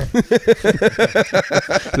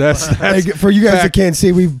 That's Hey, for you guys that can't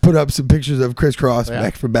see, we put up some pictures of Crisscross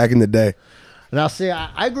back in the day. Now, see,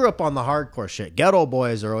 I grew up on the hardcore shit. Ghetto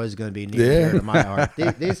Boys are always going to be near and dear to my heart.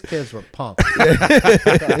 These kids were punks.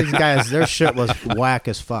 These guys, their shit was whack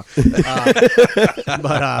as fuck.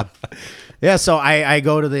 Yeah, so I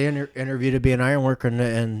go to the interview to be an iron worker,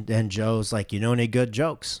 and Joe's like, you know any good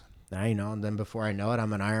jokes? And then before I know it,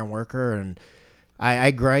 I'm an iron worker, and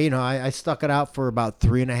I stuck it out for about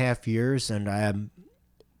 3.5 years, and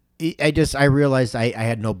I realized I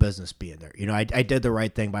had no business being there. I did the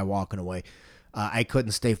right thing by walking away. I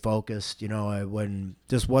couldn't stay focused, when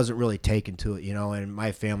just wasn't really taken to it, and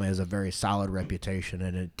my family has a very solid reputation,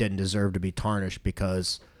 and it didn't deserve to be tarnished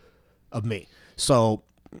because of me. So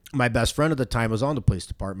my best friend at the time was on the police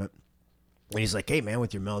department, and he's like, hey, man,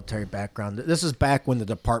 with your military background, this is back when the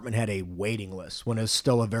department had a waiting list, when it was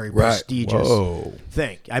still a very prestigious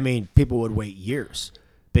thing. I mean, people would wait years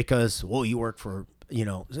because, you work for,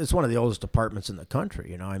 it's one of the oldest departments in the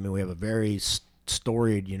country, I mean, we have a very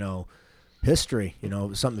storied, history,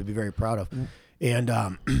 something to be very proud of. And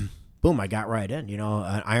boom, I got right in.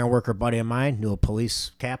 An iron worker buddy of mine knew a police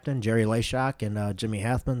captain, Jerry Layshock, and Jimmy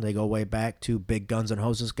Hathman. They go way back, two big guns and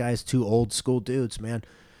hoses guys, two old school dudes, man.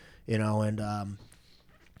 And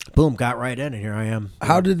boom, got right in, and here I am.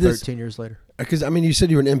 How did this 13 years later? Because I mean, you said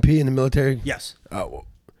you were an MP in the military. Yes.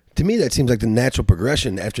 To me, that seems like the natural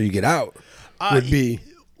progression after you get out would be.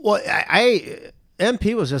 Well,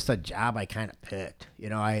 MP was just a job I kind of picked.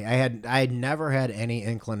 I never had any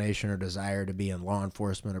inclination or desire to be in law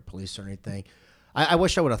enforcement or police or anything. I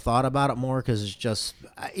wish I would have thought about it more because it's just,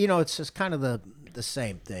 it's just kind of the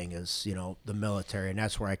same thing as, the military. And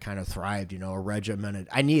that's where I kind of thrived, a regimented.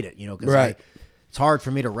 I need it, because it's hard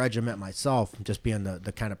for me to regiment myself just being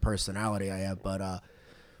the kind of personality I have. But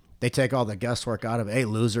they take all the guesswork out of it. Hey,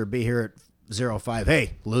 loser, be here at 05.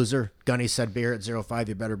 Hey, loser, Gunny said be here at 05.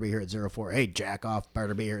 You better be here at 04. Hey, jack off,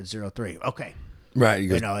 better be here at 03. Okay. Right.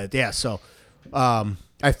 Yeah. So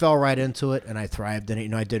I fell right into it, and I thrived in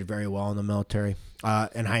it. I did very well in the military.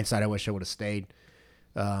 In hindsight, I wish I would have stayed.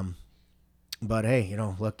 But hey,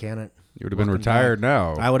 look, can it? You would have been retired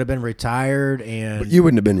now. I would have been retired, and But you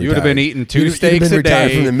wouldn't have been retired. You would have been eating two You'd steaks have been a retired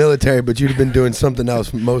day. from the military, but you'd have been doing something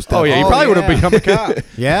else most Oh, of yeah, you the probably would have become a cop.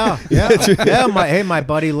 Yeah. My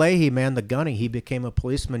buddy Leahy, man, the gunny, he became a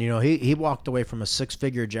policeman. He walked away from a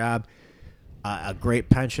 6-figure job, a great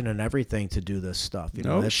pension and everything to do this stuff.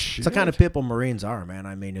 It's the kind of people Marines are, man.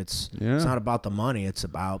 I mean, it's not about the money. It's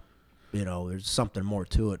about, there's something more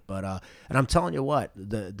to it. But and I'm telling you what,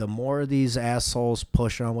 the more these assholes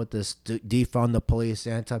push on with this defund the police,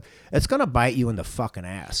 it's gonna bite you in the fucking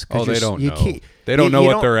ass. Oh, they don't know. They don't know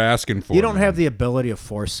what they're asking for. You don't have the ability of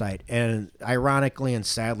foresight, and ironically and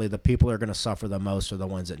sadly, the people that are gonna suffer the most are the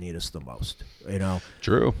ones that need us the most.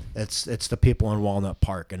 True. It's the people in Walnut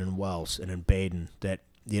Park and in Wells and in Baden that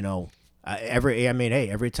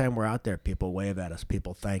every time we're out there, people wave at us,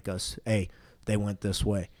 people thank us. Hey, they went this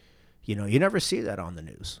way. You never see that on the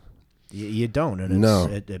news. You don't,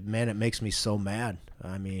 and it makes me so mad.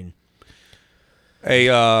 I mean, hey,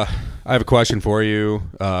 I have a question for you,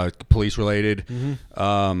 police related.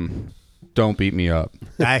 Mm-hmm. Don't beat me up.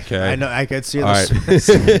 I know. I could see All this.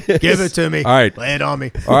 Give it to me. All right, lay it on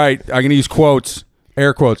me. All right, I'm gonna use quotes,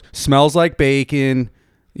 air quotes. Smells like bacon.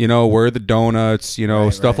 Where are the donuts?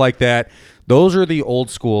 Stuff like that. Those are the old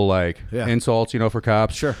school insults. For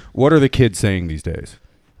cops. Sure. What are the kids saying these days?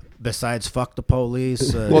 Besides fuck the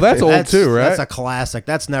police. Well, that's old too, right? That's a classic.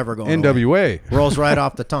 That's never going NWA. away. Rolls right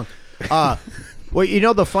off the tongue. Well,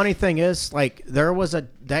 the funny thing is,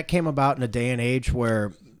 that came about in a day and age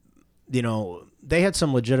where, they had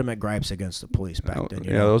some legitimate gripes against the police back then.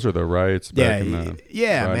 Those are the riots back in the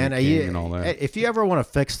man. and all that. If you ever want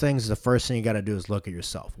to fix things, the first thing you got to do is look at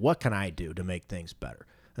yourself. What can I do to make things better?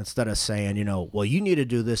 Instead of saying, well, you need to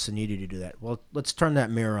do this and you need to do that. Well, let's turn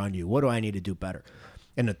that mirror on you. What do I need to do better?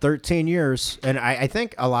 In the 13 years, and I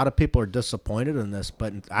think a lot of people are disappointed in this,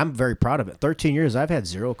 but I'm very proud of it. 13 years, I've had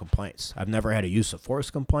 0 complaints. I've never had a use of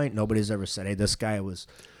force complaint. Nobody's ever said, hey, this guy was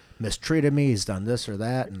mistreated me. He's done this or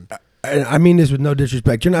that. And I mean this with no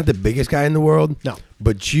disrespect. You're not the biggest guy in the world. No.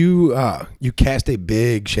 But you cast a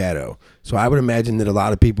big shadow. So I would imagine that a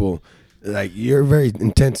lot of people, you're a very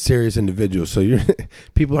intense, serious individual. So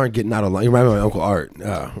people aren't getting out of line. You remind me of my Uncle Art.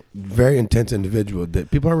 Very intense individual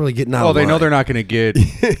that people aren't really getting out of line. Well, they know they're not going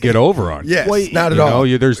to get over on. Yes, not at all.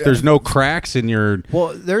 There's no cracks in your...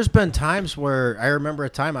 Well, there's been times where I remember a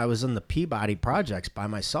time I was in the Peabody projects by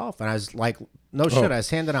myself, and I was like, I was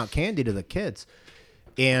handing out candy to the kids,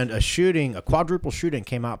 and a quadruple shooting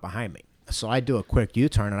came out behind me. So I do a quick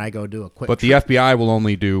U-turn and I go do a quick. But the FBI will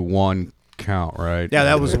only do one count, right? Yeah,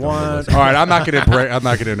 that was one. All right, I'm not going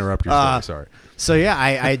to interrupt your story. Sorry. So yeah,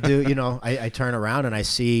 I do. I turn around and I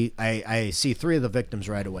see 3 of the victims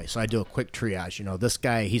right away. So I do a quick triage. This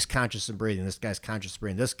guy, he's conscious and breathing. This guy's conscious and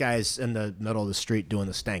breathing. This guy's in the middle of the street doing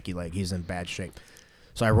the stanky leg. He's in bad shape.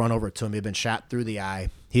 So I run over to him. He'd been shot through the eye.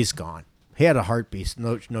 He's gone. He had a heartbeat.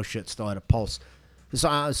 No shit. Still had a pulse. So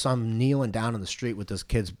I'm kneeling down in the street with this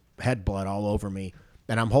kid's head blood all over me,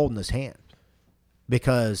 and I'm holding his hand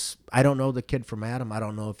because I don't know the kid from Adam. I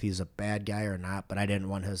don't know if he's a bad guy or not, but I didn't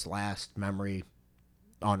want his last memory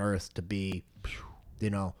on earth to be,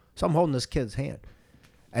 so I'm holding this kid's hand.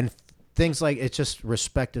 And things like, it's just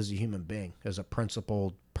respect as a human being, as a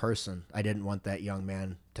principled person. I didn't want that young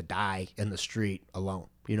man to die in the street alone.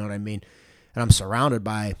 You know what I mean? And I'm surrounded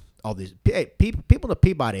by all these people in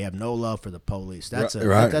Peabody have no love for the police. That's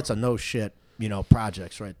a no shit,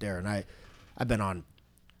 projects right there. And I've been on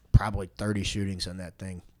probably 30 shootings in that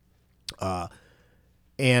thing.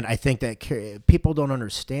 And I think that people don't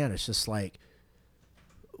understand. It's just like,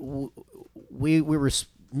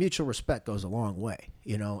 mutual respect goes a long way,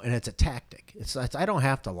 and it's a tactic. It's I don't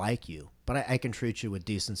have to like you, but I can treat you with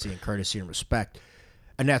decency and courtesy and respect.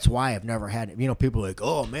 And that's why I've never had, people are like,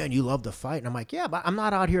 oh man, you love to fight. And I'm like, yeah, but I'm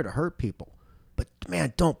not out here to hurt people. But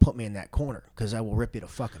man, don't put me in that corner because I will rip you to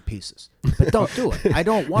fucking pieces. But don't do it. I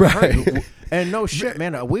don't want to hurt you. And no shit,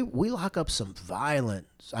 man. We lock up some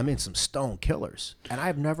some stone killers, and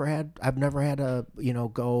I've never had to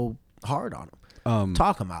go hard on them.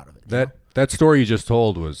 Talk them out of it. That story you just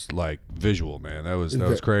told was like visual, man. That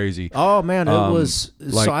was crazy. Oh man, it was.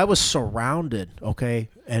 So I was surrounded, okay,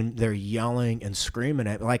 and they're yelling and screaming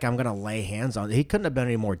at me like I'm gonna lay hands on. He couldn't have been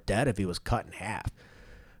any more dead if he was cut in half,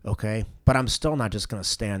 okay. But I'm still not just gonna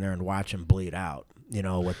stand there and watch him bleed out,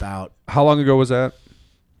 without. How long ago was that?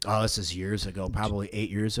 Oh, this is years ago, probably 8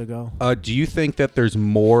 years ago. Do you think that there's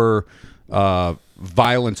more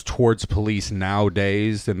violence towards police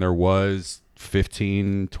nowadays than there was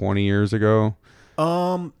 15, 20 years ago?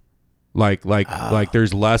 Like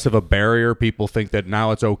there's less of a barrier. People think that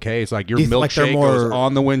now it's okay. It's like your milkshake goes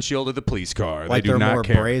on the windshield of the police car. Like they do not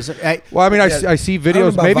care. Brazen. I see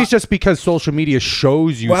videos. Maybe it's just because social media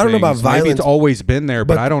shows you I don't know about things. violence. Maybe it's always been there,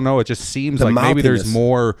 but I don't know. It just seems like maybe there's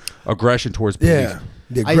more aggression towards police. Yeah,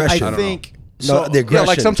 the aggression. I think. No, the aggression. Yeah,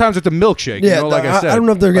 like sometimes it's a milkshake. Yeah, like I said. I don't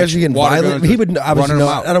know if they're actually getting violent. He would obviously know.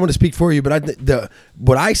 I I don't want to speak for you, but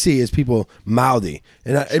what I see is people mouthy,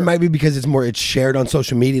 and it might be because it's shared on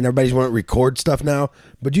social media and everybody's want to record stuff now.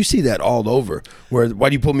 But you see that all over. Where why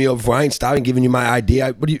do you pull me over for? I ain't stopping giving you my ID.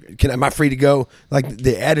 Am I free to go? Like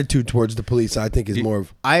the attitude towards the police, I think, is more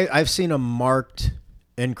of. I've seen a marked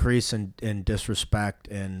increase in disrespect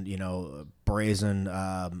and brazen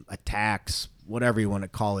attacks, whatever you want to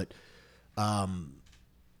call it.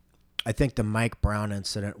 I think the Mike Brown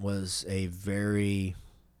incident was a very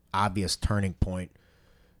obvious turning point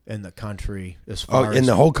in the country as far as in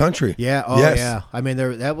the whole country. Yeah. Oh, yes. Yeah. I mean,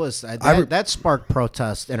 that sparked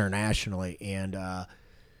protests internationally, and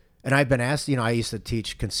I've been asked. I used to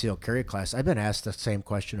teach concealed carry class. I've been asked the same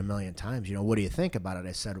question a million times. What do you think about it?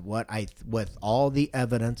 I said, with all the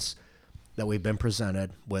evidence that we've been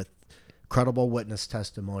presented with. Credible witness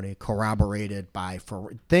testimony corroborated by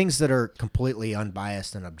for things that are completely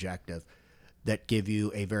unbiased and objective that give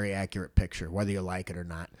you a very accurate picture, whether you like it or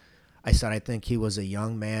not. I said, I think he was a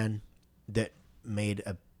young man that made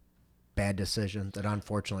a bad decision that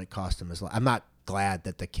unfortunately cost him his life. I'm not glad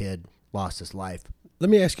that the kid lost his life. Let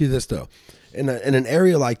me ask you this, though. In an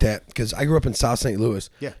area like that, because I grew up in South St. Louis,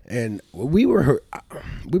 and we were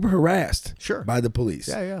harassed by the police.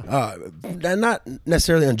 Not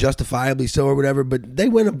necessarily unjustifiably so or whatever, but they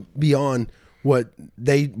went beyond what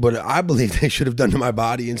I believe they should have done to my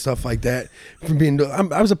body and stuff like that.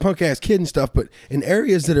 I was a punk ass kid and stuff, but in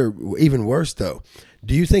areas that are even worse, though,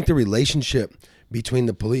 do you think the relationship between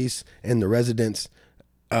the police and the residents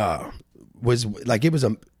was like it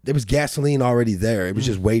was gasoline already there. It was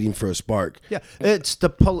just waiting for a spark. Yeah, it's the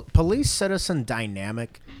police-citizen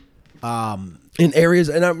dynamic. In areas,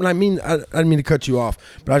 and I didn't mean to cut you off,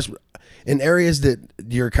 but in areas that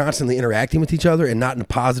you're constantly interacting with each other and not in a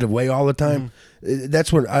positive way all the time.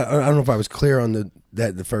 That's what I don't know if I was clear on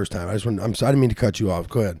that the first time. I didn't mean to cut you off.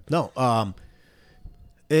 Go ahead. No,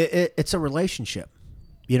 it's a relationship.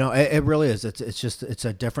 It really is. It's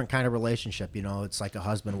a different kind of relationship. It's like a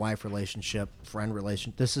husband-wife relationship, friend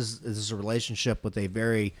relationship. This is a relationship with a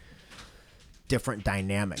very different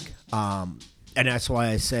dynamic. And that's why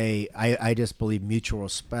I say I just believe mutual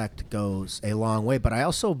respect goes a long way. But I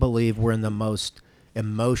also believe we're in the most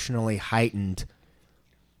emotionally heightened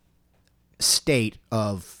state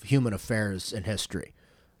of human affairs in history.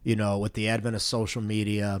 You know, with the advent of social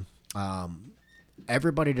media,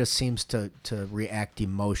 everybody just seems to react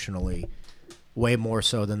emotionally way more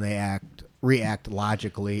so than they react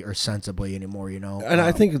logically or sensibly anymore, you know. And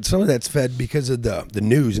I think some of that's fed because of the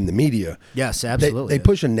news and the media. Yes, absolutely. They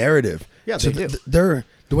push a narrative. Yeah, so they do. They're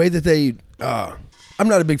the way that they. I'm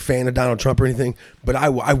not a big fan of Donald Trump or anything, but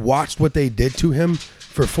I watched what they did to him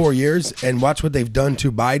for 4 years and watch what they've done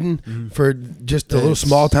to Biden for just the little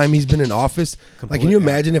small time he's been in office. Like, can you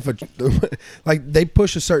imagine if like they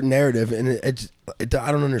push a certain narrative and I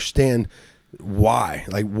don't understand why.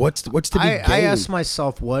 Like, what's to be gained? I ask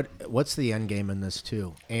myself what's the end game in this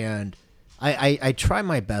too, and I try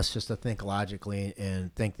my best just to think logically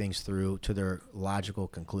and think things through to their logical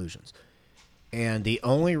conclusions. And the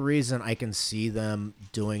only reason I can see them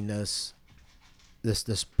doing this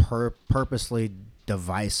purposely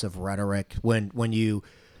divisive rhetoric when you,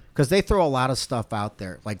 because they throw a lot of stuff out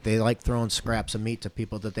there, like they like throwing scraps of meat to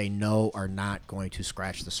people that they know are not going to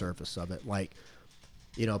scratch the surface of it, like,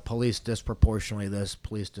 you know, police disproportionately this,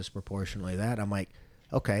 police disproportionately that. I'm like,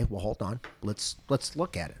 okay, well, hold on, let's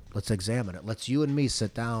look at it, let's examine it, let's you and me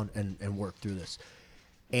sit down and work through this.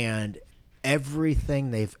 And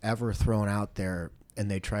everything they've ever thrown out there and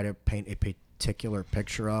they try to paint a particular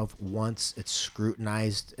picture of, once it's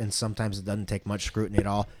scrutinized, and sometimes it doesn't take much scrutiny at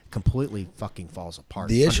all, completely fucking falls apart.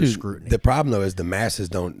 The issue, scrutiny. the problem though, is the masses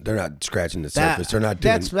they're not scratching the surface. They're not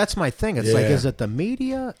doing. That's my thing. It's like, is it the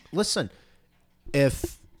media? Listen,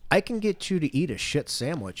 if I can get you to eat a shit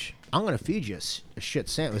sandwich, I'm going to feed you a shit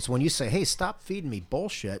sandwich. When you say, hey, stop feeding me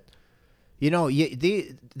bullshit, you know,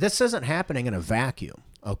 this isn't happening in a vacuum,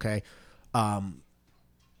 okay? I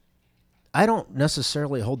don't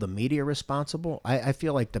necessarily hold the media responsible. I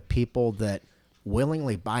feel like the people that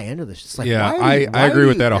willingly buy into this, it's like, I agree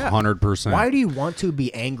with that 100%. Why do you want to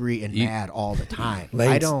be angry and mad all the time?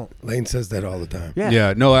 Lane says that all the time.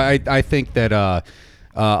 Yeah. No, I think that a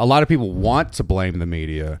lot of people want to blame the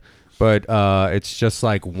media, but it's just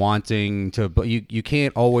like wanting to. You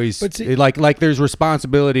can't always like there's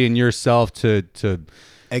responsibility in yourself to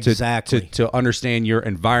exactly to understand your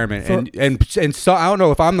environment and so I don't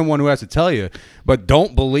know if I'm the one who has to tell you, but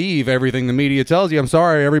don't believe everything the media tells you. I'm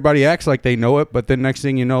sorry, everybody acts like they know it, but then next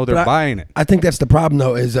thing you know, they're buying it. I think that's the problem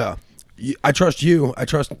though. Is I trust you. I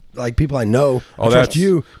trust like people I know. I trust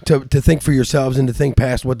you to think for yourselves and to think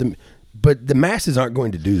past but the masses aren't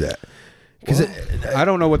going to do that. Because I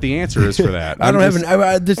don't know what the answer is for that.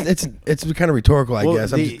 It's kind of rhetorical, I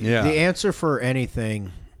guess. The answer for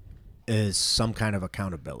anything is some kind of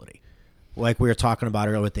accountability. Like we were talking about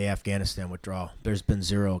earlier with the Afghanistan withdrawal, there's been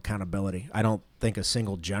zero accountability. I don't think a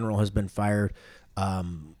single general has been fired.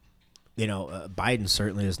 Biden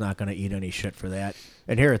certainly is not going to eat any shit for that.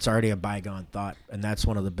 And here it's already a bygone thought, and that's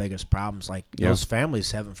one of the biggest problems. Like those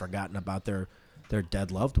families haven't forgotten about their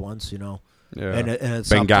dead loved ones, you know. Yeah. And it's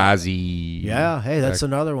Benghazi. Yeah, hey, that's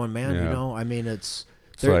another one, man. Yeah. You know, I mean,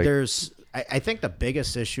 I think the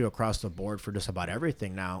biggest issue across the board for just about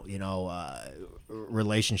everything now, you know,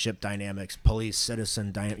 relationship dynamics, police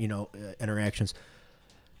citizen, interactions.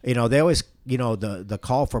 You know, they always, you know, the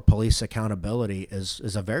call for police accountability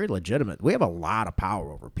is a very legitimate. We have a lot of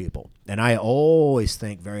power over people, and I always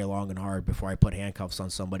think very long and hard before I put handcuffs on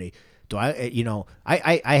somebody.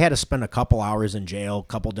 I had to spend a couple hours in jail, a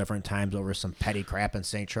couple different times over some petty crap in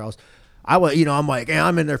St. Charles. I'm like, hey,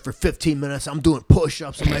 I'm in there for 15 minutes. I'm doing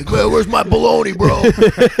push-ups. I'm like, well, where's my bologna, bro?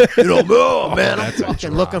 Man, I'm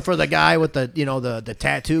fucking looking for the guy with the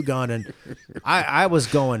tattoo gun, and I was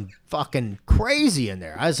going fucking crazy in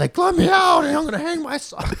there. I was like, let me out, and I'm gonna hang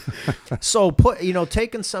myself. So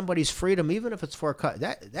taking somebody's freedom, even if it's for a cut,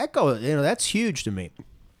 that's huge to me.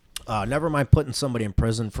 Never mind putting somebody in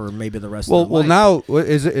prison for maybe the rest of their life. Now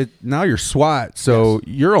is it now you're SWAT, so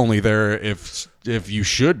you're only there if you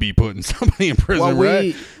should be putting somebody in prison,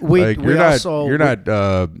 right? You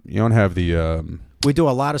don't have the. We do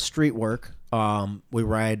a lot of street work. We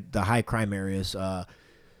ride the high crime areas. And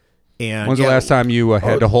when's the last time you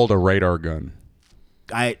had to hold a radar gun?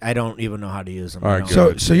 I don't even know how to use them. All right,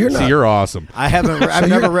 so you're not. See, you're awesome. I've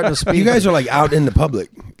never written a speed. You guys are like out in the public,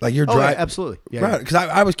 like you're driving. Yeah, absolutely. Yeah, right. Because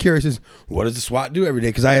I was curious, what does the SWAT do every day?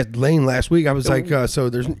 Because I had Lane last week. I was like, so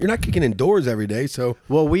you're not kicking in doors every day. So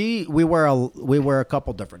well, we wear a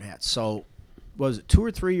couple different hats. So was it 2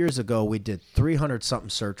 or 3 years ago we did 300 something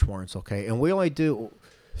search warrants? Okay, and we only do.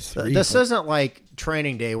 This isn't like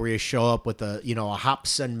training day where you show up with a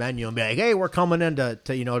Hobson menu and be like, hey, we're coming in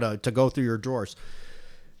to go through your drawers.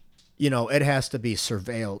 It has to be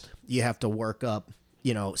surveilled. You have to work up,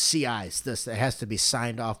 CIs. It has to be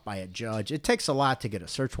signed off by a judge. It takes a lot to get a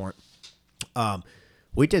search warrant.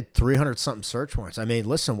 we did 300 something search warrants. I mean,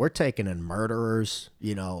 listen, we're taking in murderers,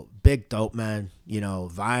 big dope men,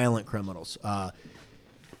 violent criminals.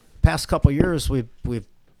 Past couple years, we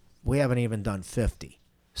haven't even done 50.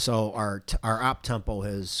 So our op tempo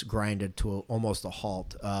has grinded to almost a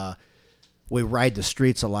halt. We ride the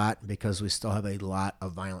streets a lot because we still have a lot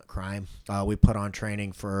of violent crime. We put on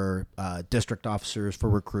training for district officers, for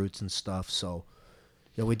recruits and stuff. So,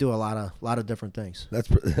 we do a lot of different things. That's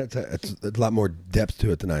a lot more depth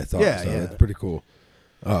to it than I thought. Yeah, so yeah. That's pretty cool.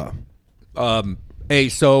 Hey,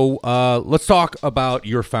 so let's talk about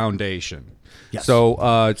your foundation. Yes. So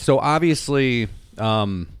obviously,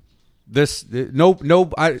 from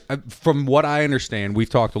what I understand, we've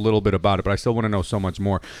talked a little bit about it, but I still want to know so much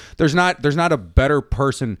more. There's not a better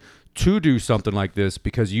person to do something like this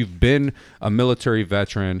because you've been a military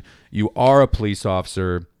veteran, you are a police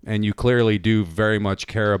officer, and you clearly do very much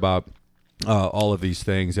care about all of these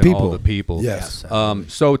things and all the people. Yes.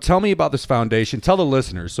 So tell me about this foundation. Tell the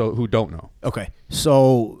listeners who don't know. Okay.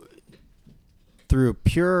 So through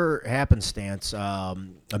pure happenstance, a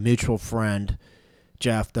mutual friend,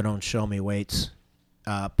 Jeff, that owns Show Me Weights,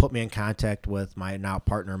 put me in contact with my now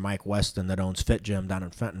partner, Mike Weston, that owns Fit Gym down in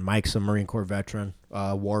Fenton. Mike's a Marine Corps veteran,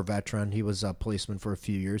 war veteran. He was a policeman for a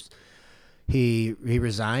few years. He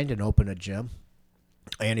resigned and opened a gym.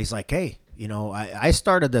 And he's like, hey, I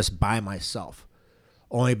started this by myself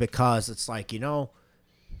only because it's like,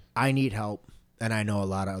 I need help. And I know a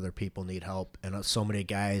lot of other people need help. And so many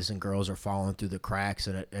guys and girls are falling through the cracks.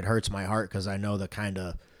 And it hurts my heart because I know the kind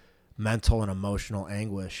of mental and emotional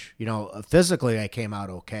anguish. Physically I came out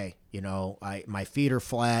okay. My feet are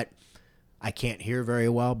flat. I can't hear very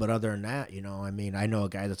well, but other than that, I know a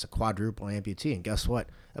guy that's a quadruple amputee, and guess what?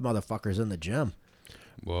 That motherfucker's in the gym.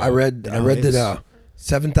 Whoa. I read that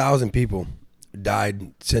 7,000 people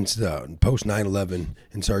died since the post 9/11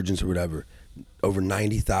 insurgents or whatever. Over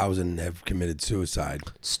 90,000 have committed suicide.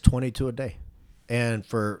 It's 22 a day. And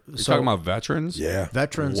for You're talking about veterans? Yeah.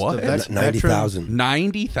 veterans, What? 90,000.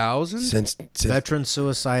 90,000? Since veteran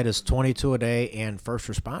suicide is 22 a day, and first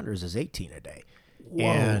responders is 18 a day.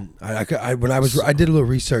 And I did a little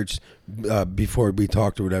research before we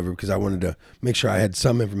talked or whatever because I wanted to make sure I had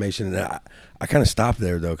some information, and I kind of stopped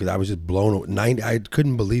there though because I was just blown away. 90. I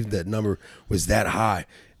couldn't believe that number was that high,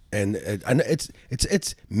 and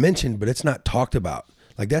it's mentioned, but it's not talked about.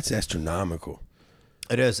 Like that's astronomical.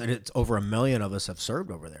 it is, and it's over 1 million of us have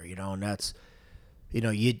served over there. And that's,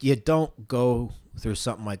 you don't go through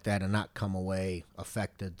something like that and not come away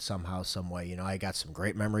affected somehow, some way. I got some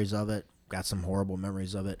great memories of it. Got some horrible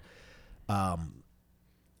memories of it.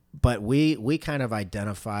 But we kind of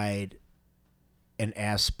identified an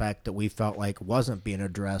aspect that we felt like wasn't being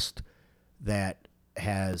addressed that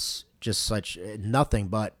has just such nothing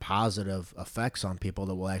but positive effects on people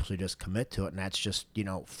that will actually just commit to it. And that's just,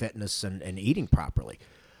 fitness and eating properly.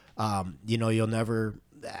 You'll never,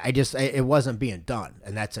 it wasn't being done,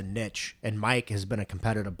 and that's a niche. And Mike has been a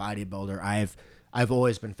competitive bodybuilder. I've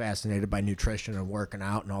always been fascinated by nutrition and working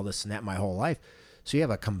out and all this and that my whole life. So you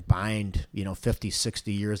have a combined, 50,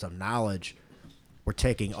 60 years of knowledge. We're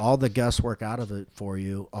taking all the guesswork out of it for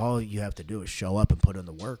you. All you have to do is show up and put in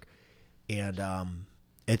the work. And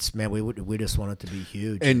we just want it to be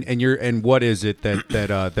huge. And what is it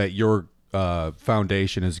that your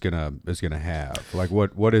foundation is gonna have? Like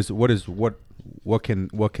what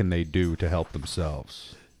can they do to help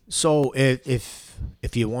themselves? So if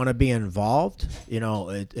you want to be involved,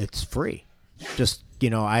 it's free. Just,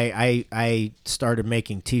 I started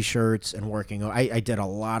making T-shirts and working. I did a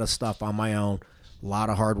lot of stuff on my own, a lot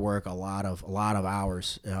of hard work, a lot of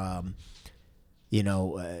hours.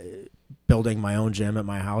 Building my own gym at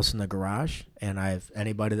my house in the garage, and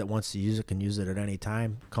anybody that wants to use it can use it at any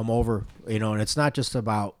time. Come over, and it's not just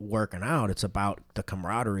about working out; it's about the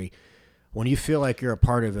camaraderie. When you feel like you're a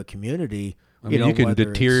part of a community. You can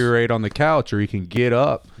deteriorate on the couch, or you can get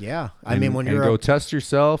up. Yeah, when you're go test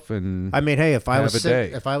yourself, and hey, if I was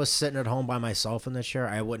day. Sitting at home by myself in the chair,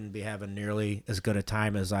 I wouldn't be having nearly as good a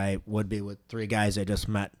time as I would be with 3 guys I just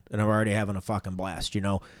met, and I'm already having a fucking blast.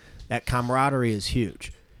 That camaraderie is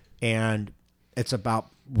huge, and it's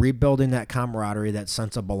about rebuilding that camaraderie, that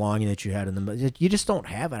sense of belonging that you had in the. You just don't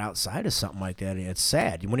have it outside of something like that. And it's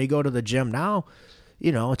sad when you go to the gym now.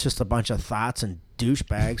 It's just a bunch of thoughts and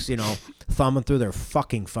douchebags, thumbing through their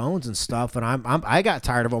fucking phones and stuff. And I got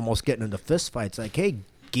tired of almost getting into fist fights. Like, hey,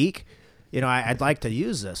 geek, I'd like to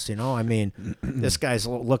use this. This guy's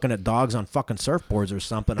looking at dogs on fucking surfboards or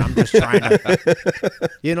something. I'm just trying to,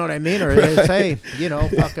 you know what I mean? Or it's, hey,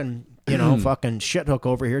 fucking shit hook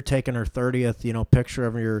over here taking her 30th, picture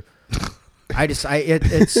of your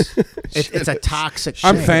It's a toxic shit.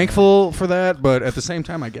 I'm thankful for that, but at the same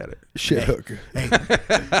time, I get it. Shit hook.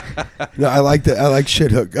 No, I like that. I like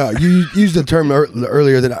shit hook. You used the term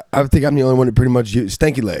earlier that I think I'm the only one that pretty much used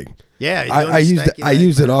stanky leg. Yeah, I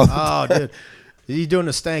use it all. Oh, dude, you doing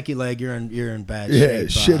a stanky leg? You're in bad Yeah, shape.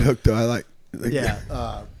 shit hook though. I like.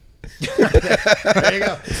 Yeah. There you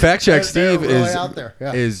go. Fact check Steve really out there.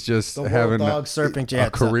 Yeah. is just The having dog surfing a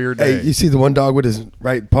jets. career day. Hey, you see the one dog with his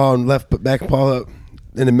right paw and left back paw up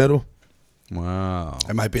in the middle? Wow.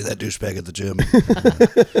 I might be that douchebag at the gym.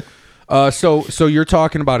 So you're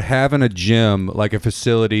talking about having a gym, like a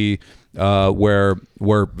facility where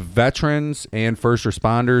veterans and first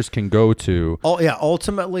responders can go to. Oh yeah,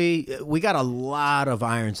 ultimately we got a lot of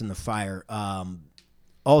irons in the fire.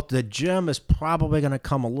 The gym is probably going to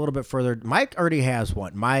come a little bit further. Mike already has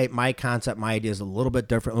one. My concept, my idea is a little bit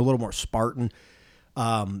different, a little more Spartan.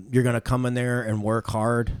 You're going to come in there and work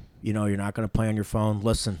hard. You know, you're not going to play on your phone.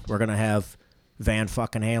 Listen, we're going to have Van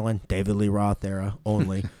fucking Halen, David Lee Roth era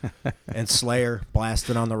only, and Slayer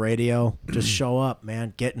blasted on the radio. Just show up,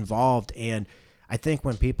 man. Get involved. And I think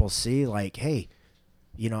when people see, like, hey,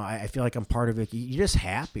 you know, I feel like I'm part of it, you're just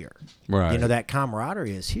happier. Right. You know, that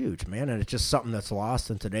camaraderie is huge, man. And it's just something that's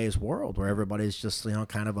lost in today's world where everybody's just, you know,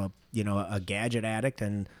 kind of a gadget addict.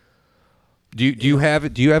 And Do you have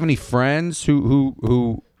any friends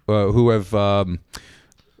who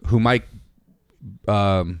might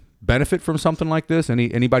benefit from something like this?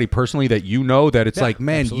 Anybody personally that you know that it's like,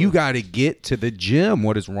 man, absolutely. you got to get to the gym.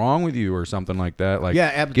 What is wrong with you, or something like that? Like,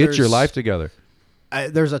 get your there's- life together.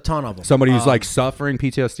 there's a ton of them. Somebody who's like suffering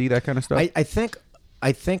PTSD, that kind of stuff.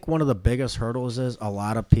 I think one of the biggest hurdles is a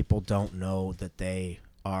lot of people don't know that they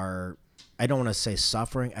are. I don't want to say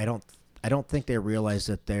suffering. I don't think they realize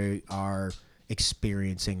that they are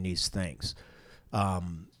experiencing these things.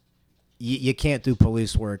 You can't do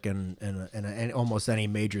police work in almost any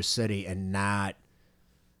major city and not.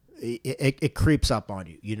 It creeps up on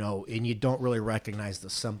you, you know, and you don't really recognize the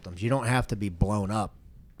symptoms. You don't have to be blown up,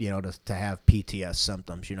 you know, to have PTS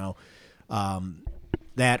symptoms, you know.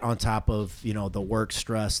 That on top of, you know, the work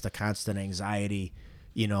stress, the constant anxiety,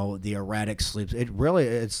 you know, the erratic sleeps.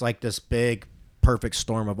 It's like this big perfect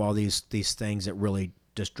storm of all these things that really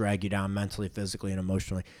just drag you down mentally, physically, and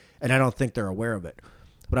emotionally. And I don't think they're aware of it.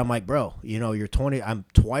 But I'm like, bro, you know, you're 20. I'm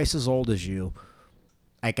twice as old as you.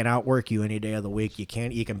 I can outwork you any day of the week. You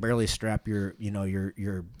can barely strap your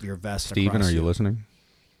vest. Steven, across are you listening?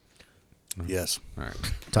 Yes. All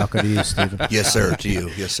right. Talking to you, Steven. Yes, sir, to you.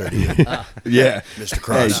 Yes, sir, to you. Yeah. Mr. Hey,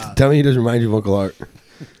 Cross. tell me he doesn't remind you of Uncle Art.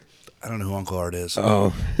 I don't know who Uncle Art is.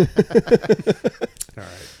 Oh.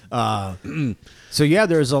 So yeah,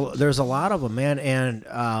 there's a lot of them, man, and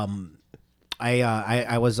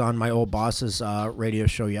I was on my old boss's radio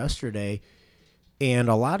show yesterday, and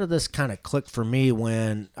a lot of this kind of clicked for me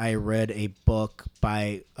when I read a book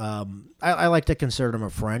by I like to consider him a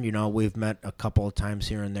friend. You know, we've met a couple of times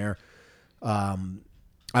here and there.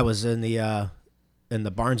 I was in the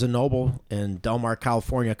Barnes and Noble in Del Mar,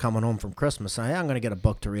 California, coming home from Christmas. And I'm going to get a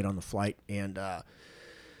book to read on the flight, and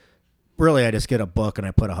really, I just get a book and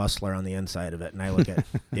I put a Hustler on the inside of it, and I look at,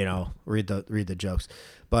 you know, read the jokes.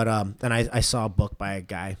 But then I saw a book by a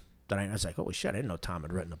guy that I was like, holy shit, I didn't know Tom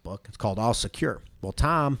had written a book. It's called All Secure. Well,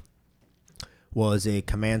 Tom was a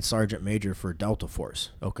command sergeant major for Delta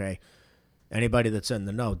Force. Okay, anybody that's in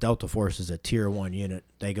the know, Delta Force is a tier 1 unit.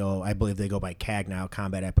 I believe they go by CAG now,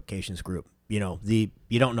 Combat Applications Group. You know, you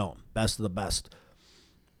don't know them, best of the best.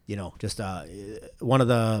 You know, just one of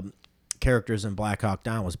the characters in Black Hawk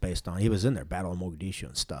Down was based on. He was in there, Battle of Mogadishu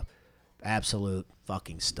and stuff. Absolute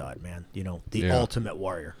fucking stud, man. You know, the ultimate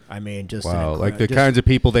warrior. I mean, just Wow, like the kinds of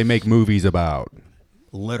people they make movies about.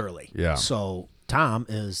 Literally. Yeah. So Tom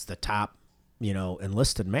is the top, you know,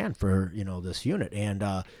 enlisted man for, you know, this unit, and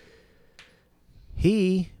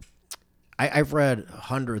I've read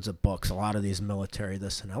hundreds of books, a lot of these military,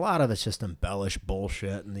 and a lot of it's just embellished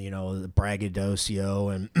bullshit, and, you know, the braggadocio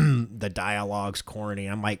and the dialogue's corny.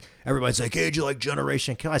 I'm like, everybody's like, hey, did you like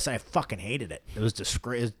Generation Kill? I said, I fucking hated it. It was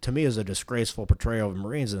to me, it was a disgraceful portrayal of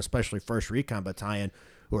Marines, and especially 1st Recon Battalion,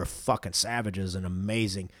 who are fucking savages and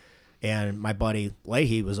amazing. And my buddy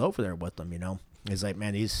Leahy was over there with them, you know. He's like,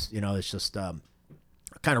 man, these, you know, it's just kind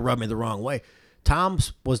of rubbed me the wrong way.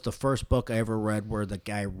 Tom's was the first book I ever read where the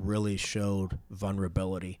guy really showed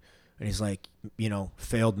vulnerability. And he's like, you know,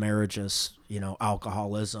 failed marriages, you know,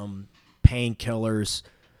 alcoholism, painkillers.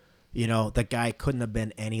 You know, the guy couldn't have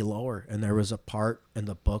been any lower. And there was a part in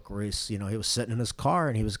the book where he was sitting in his car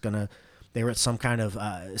and they were at some kind of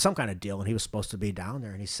deal, and he was supposed to be down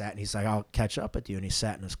there, and he sat and he's like, I'll catch up with you. And he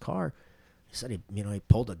sat in his car. He said he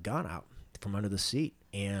pulled a gun out from under the seat,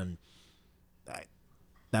 and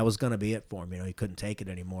that was going to be it for him. He couldn't take it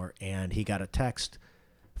anymore. And he got a text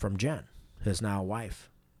from Jen, his now wife.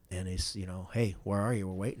 And he's, hey, where are you?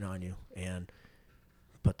 We're waiting on you. And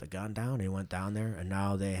put the gun down. He went down there, and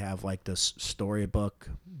now they have like this storybook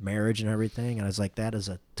marriage and everything. And I was like, that is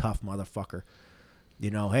a tough motherfucker.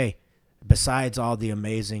 Hey, besides all the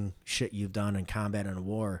amazing shit you've done in combat and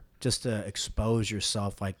war, just to expose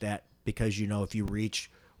yourself like that, because if you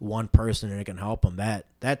reach one person and it can help them,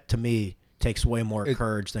 that to me takes way more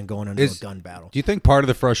courage than going into a gun battle. Do you think part of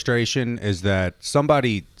the frustration is that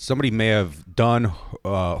somebody may have done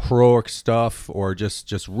heroic stuff or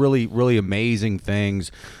just really, really amazing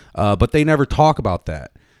things, but they never talk about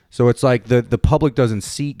that? So it's like the public doesn't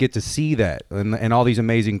get to see that and all these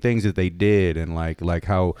amazing things that they did, and like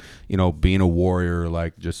how being a warrior,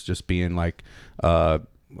 like just being like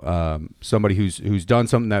somebody who's done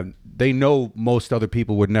something that they know most other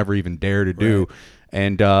people would never even dare to do. Right.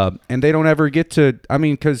 And they don't ever get to,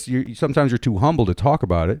 because sometimes you're too humble to talk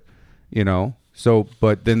about it, So,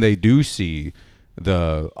 but then they do see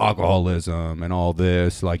the alcoholism and all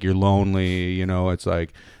this, like you're lonely, it's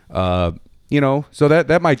like, so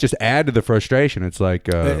that might just add to the frustration. It's like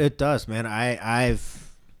it does, man.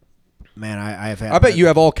 I've had. I bet you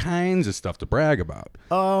have all kinds of stuff to brag about.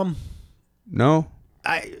 No.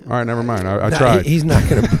 All right, never mind. I tried. He's not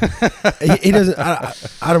gonna. he doesn't.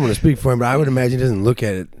 I don't want to speak for him, but I would imagine he doesn't look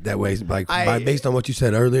at it that way. Based on what you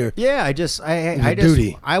said earlier. Yeah,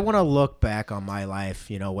 I want to look back on my life,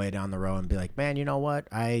 way down the road, and be like, man, you know what?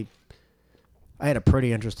 I had a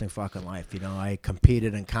pretty interesting fucking life. I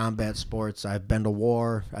competed in combat sports. I've been to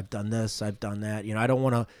war. I've done this. I've done that. I don't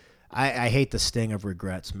want to. I hate the sting of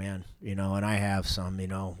regrets, man, and I have some,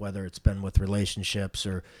 whether it's been with relationships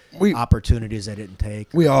or opportunities I didn't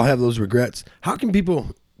take. We all have those regrets. How can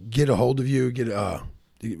people get a hold of you,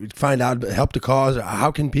 find out, help the cause?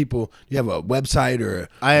 How can people, you have a website or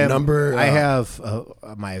a number? I have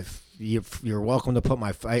you're welcome to put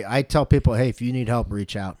I tell people, hey, if you need help,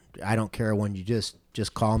 reach out. I don't care when you just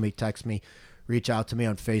call me, text me. Reach out to me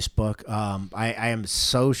on Facebook. I am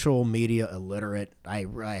social media illiterate. I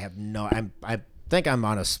have I think I'm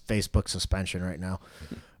on a Facebook suspension right now.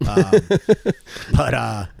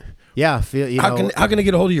 Yeah. How can I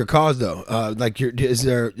get a hold of your cause though? Are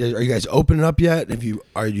you guys opening up yet?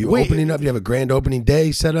 Are you opening up? Do you have a grand opening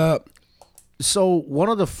day set up? So one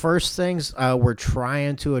of the first things we're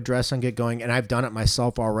trying to address and get going, and I've done it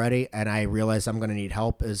myself already, and I realize I'm going to need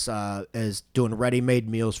help, is doing ready-made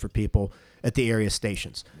meals for people at the area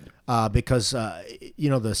stations, because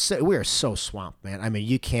we are so swamped, man.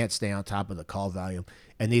 You can't stay on top of the call volume,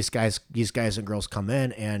 and these guys and girls come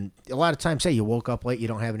in, and a lot of times, say you woke up late, you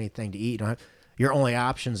don't have anything to eat, your only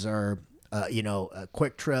options are, a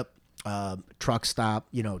quick trip, truck stop,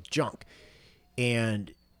 junk,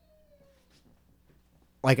 and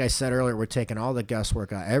like I said earlier, we're taking all the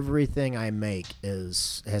guesswork out. Everything I make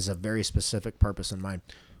has a very specific purpose in mind.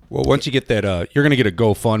 Well, once you get that, you're going to get a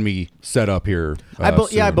GoFundMe set up here. I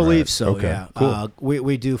believe so. Okay, yeah, cool.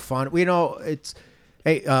 We do fund. It's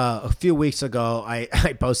a few weeks ago, I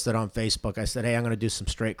posted on Facebook. I said, hey, I'm going to do some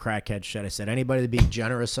straight crackhead shit. I said, anybody to be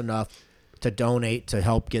generous enough to donate to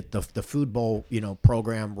help get the food bowl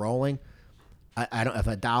program rolling. I don't have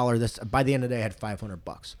 $1. This by the end of the day, I had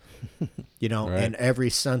 $500. Right. And every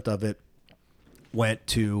cent of it went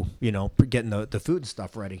to getting the food and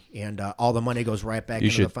stuff ready, and all the money goes right back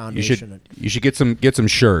into the foundation. You should get some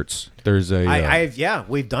shirts. There's a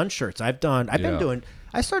we've done shirts. I started doing.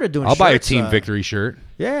 I'll shirts, buy a Team Victory shirt.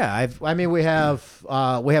 Yeah, we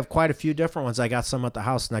have quite a few different ones. I got some at the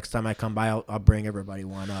house. Next time I come by, I'll bring everybody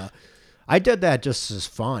one. I did that just as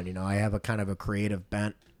fun. I have a kind of a creative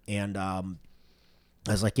bent, and I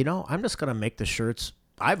was like, I'm just gonna make the shirts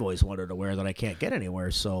I've always wanted to wear that I can't get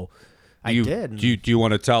anywhere. So I did. Do you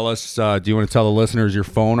want to tell us? Do you want to tell the listeners your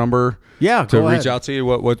phone number? Yeah, to reach out to you.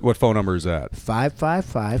 What phone number is that?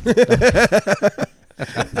 555.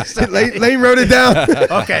 Lane wrote it down.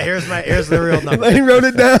 Okay, here's the real number. Lane wrote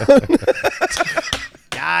it down.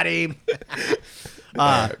 Got him.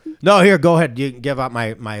 No, here, go ahead. You can give out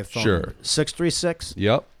my phone. Sure. Number. 636.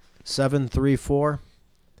 Yep. 734.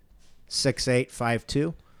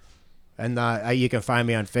 6852. And you can find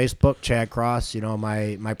me on Facebook, Chad Cross.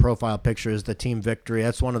 My profile picture is the Team Victory.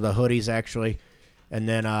 That's one of the hoodies, actually. And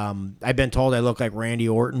then I've been told I look like Randy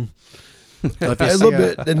Orton. So a little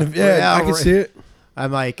bit. Yeah, I can see it.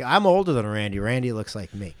 I'm like, I'm older than Randy. Randy looks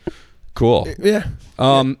like me. Cool. Yeah.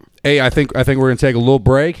 Hey, I think we're gonna take a little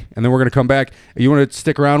break, and then we're gonna come back. You want to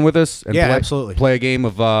stick around with us? And absolutely. Play a game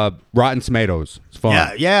of Rotten Tomatoes. It's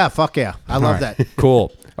fun. Yeah. Fuck yeah. I love that.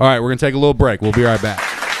 Cool. All right, we're gonna take a little break. We'll be right back.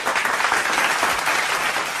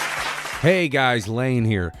 Hey guys, Lane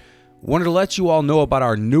here. Wanted to let you all know about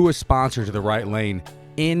our newest sponsor to the Right Lane,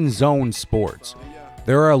 In Zone Sports.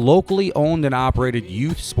 They're a locally owned and operated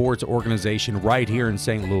youth sports organization right here in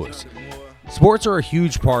St. Louis. Sports are a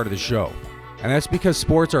huge part of the show, and that's because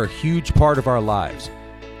sports are a huge part of our lives.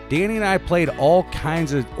 Danny and I played all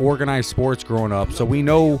kinds of organized sports growing up, so we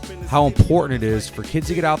know how important it is for kids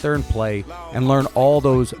to get out there and play and learn all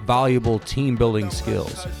those valuable team-building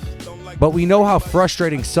skills. But we know how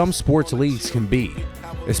frustrating some sports leagues can be,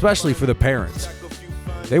 especially for the parents.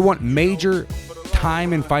 They want major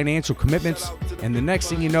time and financial commitments, and the next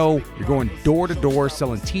thing you know, you're going door to door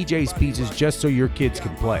selling TJ's pizzas just so your kids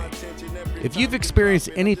can play. If you've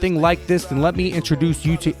experienced anything like this, then let me introduce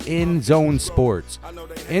you to In Zone Sports.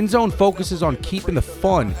 In Zone focuses on keeping the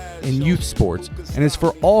fun in youth sports and is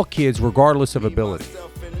for all kids regardless of ability.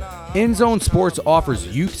 In Zone Sports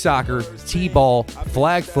offers youth soccer, t-ball,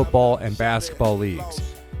 flag football, and basketball leagues.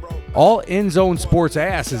 All In Zone Sports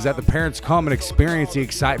asks is that the parents come and experience the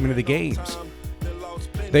excitement of the games.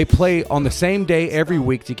 They play on the same day every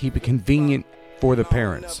week to keep it convenient for the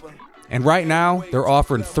parents. And right now, they're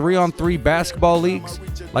offering 3-on-3 basketball leagues,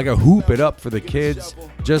 like a hoop it up for the kids,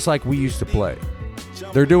 just like we used to play.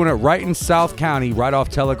 They're doing it right in South County, right off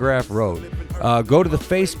Telegraph Road. Go to the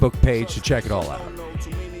Facebook page to check it all out.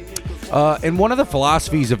 And one of the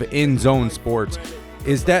philosophies of In Zone Sports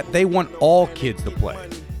is that they want all kids to play,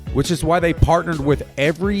 which is why they partnered with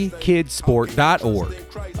everykidsport.org,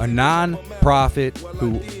 a non-profit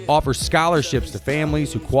who offers scholarships to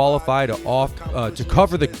families who qualify to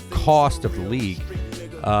cover the cost of the league.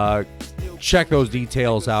 Check those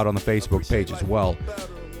details out on the Facebook page as well.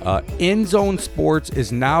 In Zone Sports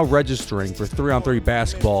is now registering for 3-on-3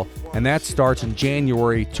 basketball, and that starts in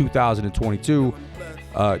January 2022.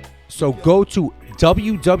 So go to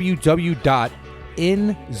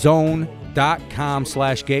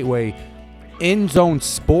www.inzone.com/gateway,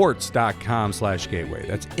 inzonesports.com/gateway.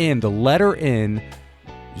 That's in the letter N,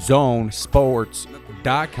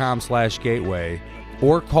 zonesports.com/gateway,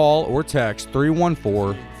 or call or text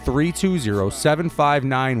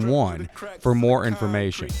 314-320-7591 for more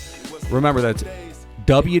information. Remember, that's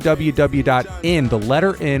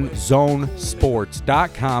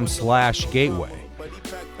www.inzonesports.com/gateway.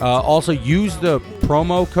 Also, use the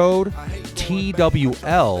promo code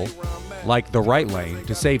TWL, like the Right Lane,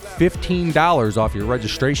 to save $15 off your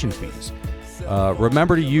registration fees.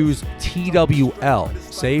 Remember to use TWL.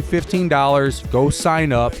 Save $15. Go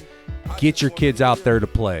sign up. Get your kids out there to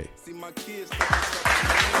play.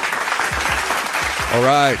 All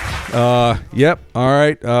right. Yep. All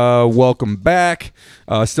right. Welcome back.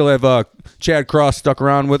 Still have Chad Cross stuck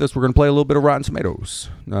around with us. We're going to play a little bit of Rotten Tomatoes.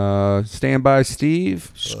 Stand by,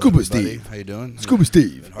 Steve. Scuba Steve. How you doing? Scuba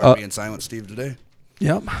Steve. Hard being silent, Steve, today.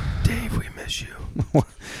 Yep. Dave, we miss you.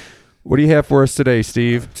 What do you have for us today,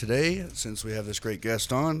 Steve? Today, since we have this great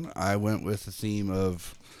guest on, I went with the theme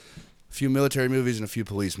of a few military movies and a few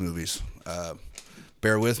police movies.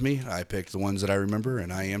 Bear with me. I picked the ones that I remember,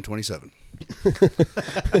 and I am 27.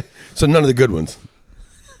 So none of the good ones.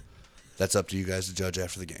 That's up to you guys to judge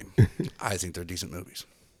after the game. I think they're decent movies.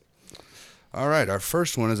 All right, our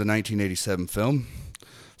first one is a 1987 film.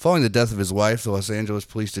 Following the death of his wife, the Los Angeles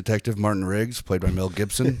police detective Martin Riggs, played by Mel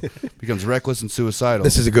Gibson, becomes reckless and suicidal.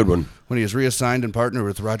 This is a good one. When he is reassigned and partnered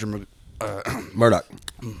with Roger Murdoch.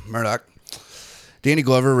 Danny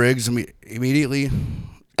Glover, Riggs immediately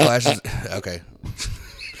clashes. Okay.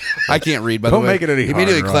 I can't read, by the way. Don't make it any harder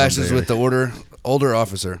Immediately on him, clashes Danny. with the older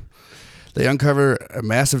officer. They uncover a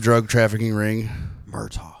massive drug trafficking ring.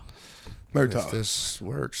 Murtaugh. If this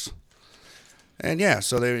works. And yeah,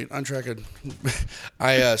 so they untracked.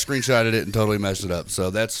 I screenshotted it and totally messed it up.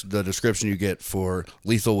 So that's the description you get for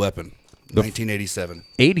Lethal Weapon, 1987.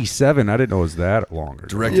 87? I didn't know it was that long ago.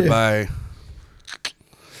 Directed by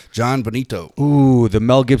John Benito. Ooh, the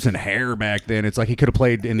Mel Gibson hair back then. It's like he could have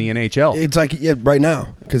played in the NHL. It's like right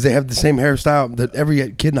now because they have the same hairstyle. That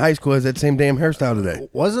every kid in high school has that same damn hairstyle today.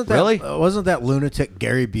 Wasn't that lunatic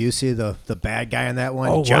Gary Busey the bad guy in that one?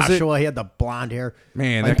 Oh, was it? Joshua, he had the blonde hair.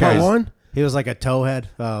 Man, Like that part guy's... one? He was like a towhead,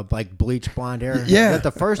 like bleach blonde hair. Yeah. Is that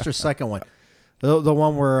the first or second one? The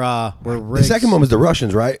one where The Riggs, second one was the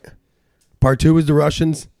Russians, right? Part 2 was the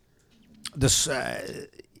Russians.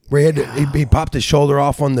 Where he popped his shoulder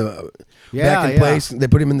off on the back in place. They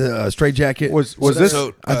put him in the straitjacket. Was this...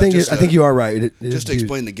 So, I think I think you are right. Just to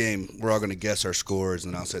explain the game, we're all going to guess our scores,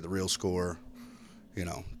 and then I'll say the real score. You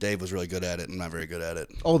know, Dave was really good at it, and I'm not very good at it.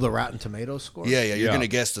 Oh, the Rotten Tomatoes score? Yeah, you're going to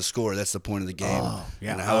guess the score. That's the point of the game. Oh,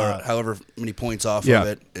 yeah. And however many points off Yeah. of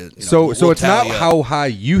it. So we'll it's not tally up. how high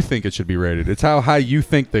you think it should be rated. It's how high you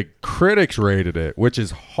think the critics rated it, which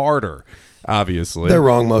is harder. Obviously, They're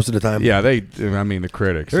wrong most of the time. Yeah, I mean, the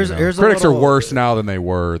critics. Here's a critics little- are worse now than they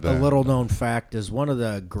were A then. little known fact is one of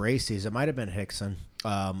the Gracies, it might have been Hickson,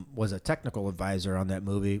 was a technical advisor on that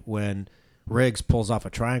movie when Riggs pulls off a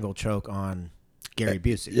triangle choke on Gary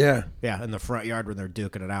Busey. Yeah. Yeah, in the front yard when they're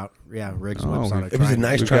duking it out. Yeah, Riggs whips on a It was a triangle.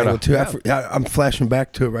 nice We've triangle got too. I'm flashing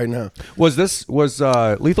back to it right now. Was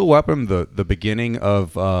Lethal Weapon the beginning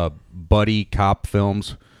of buddy cop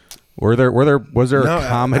films? Was there No, a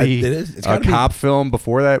comedy it is. It's a gotta be. cop film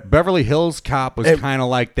before that? Beverly Hills Cop was kind of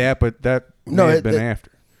like that, but that may have been after.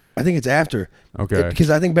 I think it's after. Okay. Because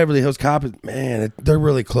I think Beverly Hills Cop is, they're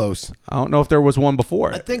really close. I don't know if there was one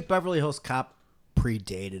before. I think Beverly Hills Cop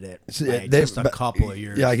predated it by They- just a couple of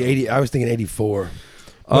years. Yeah, like 80. I was thinking 84.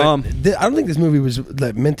 But I don't think this movie was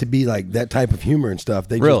meant to be like that type of humor and stuff.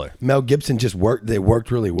 Really? Mel Gibson just worked. They worked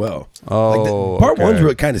really well. Oh, part okay. one's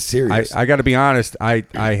really kind of serious. I got to be honest. I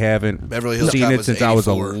haven't Beverly Hills seen Cop it was since I was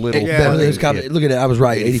a 84. little. Beverly Hills Cop. Yeah. Look at it. I was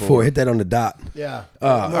right. 84. Hit that on the dot. Yeah.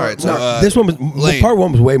 All right, so No, this one was Lane. part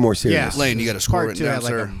one was way more serious. Lane, you got a score Part written two down, had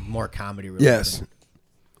like sir? a more comedy related. Yes.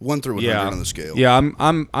 1 through 100 on the scale. Yeah, I'm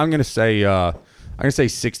gonna say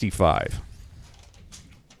 65.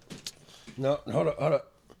 No, hold up.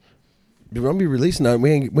 We're gonna be releasing that. We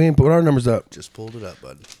ain't put our numbers up. Just pulled it up,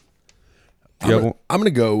 bud. Yeah, I'm gonna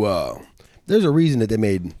go. There's a reason that they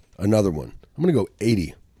made another one. I'm gonna go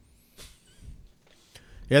 80.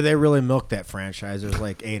 Yeah, they really milked that franchise. There's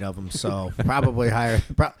like 8 of them, so probably higher.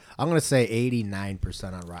 I'm going to say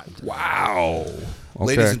 89% on Rotten Tomatoes. wow. Okay.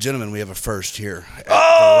 Ladies and gentlemen, we have a first here.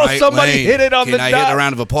 Oh, Right somebody lane. hit it on Can the I dot. get a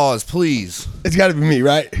round of applause, please? It's got to be me,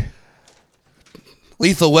 right?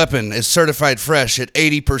 Lethal Weapon is certified fresh at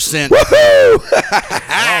 80%.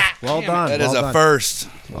 Well done. That is well a done. first.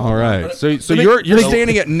 All right. So me- you're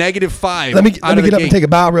standing at -5. Let me out of get the up and gate. take a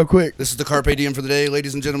bow real quick. This is the Carpe Diem for the day.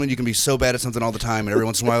 Ladies and gentlemen, you can be so bad at something all the time, and every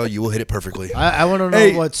once in a while, you will hit it perfectly. I want to know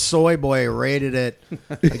Hey. what Soy Boy rated it.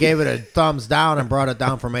 I gave it a thumbs down and brought it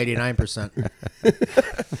down from 89%.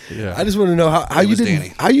 Yeah. I just want to know how It you was didn't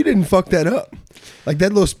Danny. how you didn't fuck that up. Like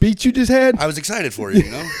that little speech you just had. I was excited for you,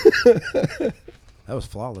 you know? That was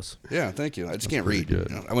flawless. Yeah, thank you. I just can't read. good.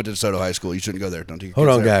 You know, I went to DeSoto High School. You shouldn't go there. Don't you? Hold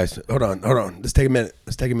on, kids guys. Hold on. Let's take a minute.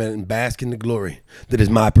 And bask in the glory that is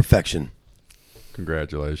my perfection.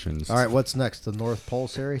 Congratulations. All right, what's next? The North Pole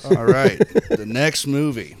series? there. All right. The next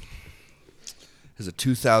movie is a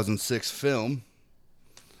 2006 film.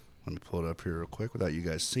 Let me pull it up here real quick without you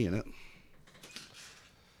guys seeing it.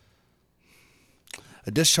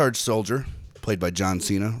 A discharged soldier, played by John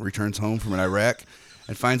Cena, returns home from Iraq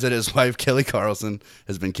and finds that his wife, Kelly Carlson,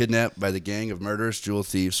 has been kidnapped by the gang of murderous jewel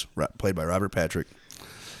thieves, played by Robert Patrick.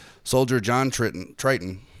 Soldier John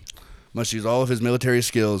Triton must use all of his military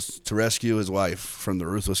skills to rescue his wife from the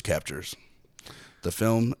ruthless captors. The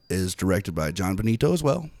film is directed by John Benito as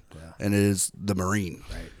well, and it is The Marine.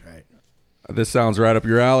 Right. This sounds right up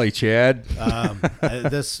your alley, Chad.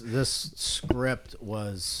 This script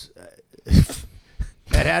was...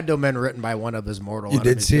 It had to have been written by one of his mortal You did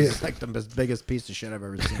enemies. see it? It's like the biggest piece of shit I've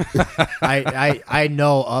ever seen. I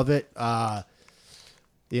know of it.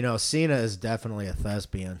 Cena is definitely a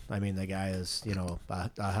thespian. I mean, the guy is,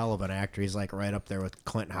 a hell of an actor. He's like right up there with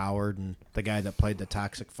Clint Howard and the guy that played the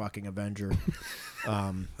toxic fucking Avenger.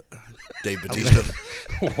 Dave Bautista.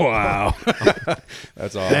 Wow.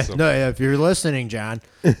 That's awesome. No, if you're listening, John,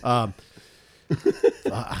 I'm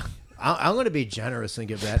going to be generous and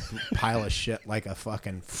give that pile of shit like a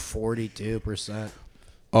fucking 42%.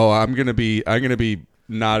 Oh, I'm gonna be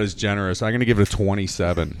not as generous. I'm gonna give it a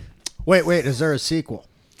 27. Wait, is there a sequel?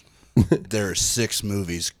 There are 6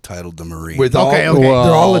 movies titled The Marine. With Okay. all, Well,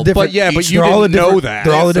 they're all a different. but yeah, but you they're all a didn't know different- that.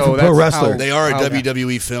 They're all a So different pro that's how- wrestler. They are a Okay.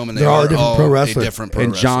 WWE film, and they They're all are a different all pro a wrestler. different pro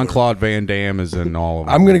And wrestler. Jean Claude Van Damme is in all of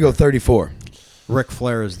them. I'm gonna go 34. Ric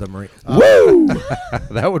Flair is the Marine. Woo!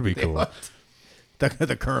 That would be cool.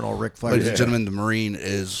 The Colonel Ric Flair. Ladies and gentlemen, The Marine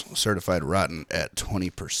is certified rotten at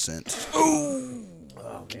 20%.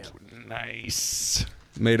 Nice.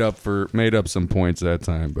 Made up some points that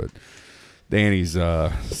time, but Danny's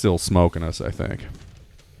still smoking us, I think.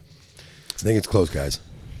 I think it's close, guys.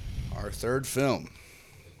 Our third film.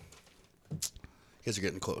 You guys are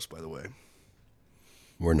getting close, by the way.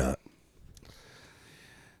 We're not.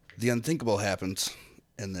 The unthinkable happens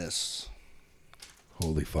in this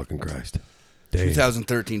Holy fucking Christ.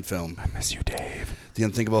 2013 film. I miss you, Dave. The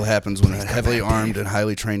unthinkable happens when a heavily armed and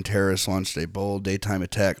highly trained terrorist launched a bold daytime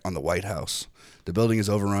attack on the White House. The building is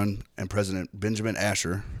overrun, and President Benjamin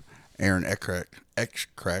Asher, Aaron Eckhart, and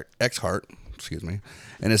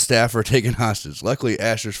his staff are taken hostage. Luckily,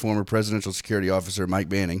 Asher's former presidential security officer, Mike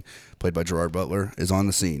Banning, played by Gerard Butler, is on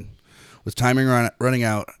the scene. With timing running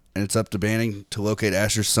out, and it's up to Banning to locate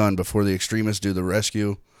Asher's son before the extremists do the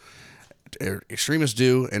rescue. Extremists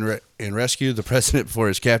do and rescue the president before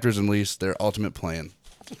his captors unleash their ultimate plan.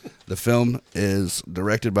 The film is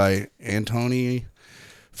directed by Antoni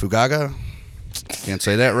Fugaga. Can't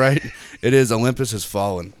say that right. It is Olympus Has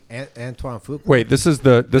Fallen. Antoine Fuqua. Wait, this is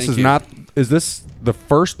not. Is this the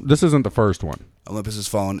first? This isn't the first one. Olympus Has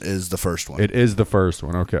Fallen is the first one. It is the first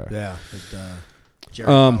one. Okay. Yeah. Jerry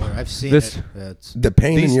Butler. I've seen this- it. It's, The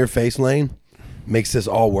pain in your face, Lane, makes this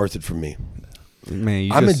all worth it for me.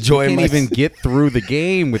 Man, I'm enjoying you can't even get through the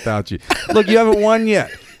game without you. Look, you haven't won yet.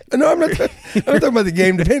 No, I'm not talking about the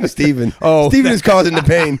game. The pain is Steven. Oh. Steven is causing the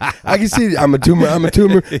pain. I can see it. I'm a tumor. I'm a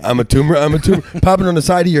tumor. I'm a tumor. I'm a tumor. Popping on the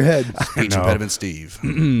side of your head. Speech impediment Steve.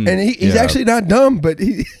 And he's Yeah. actually not dumb, but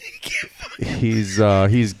He's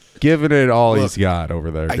giving it all he's got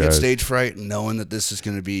over there, I guys. get stage fright knowing that this is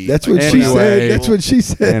going to be. that's what she Anyway. said. That's what she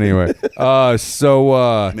said. Anyway,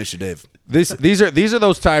 so Miss you, Dave. these are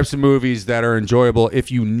those types of movies that are enjoyable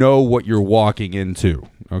if you know what you're walking into.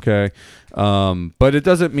 Okay, but it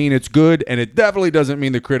doesn't mean it's good, and it definitely doesn't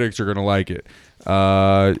mean the critics are going to like it.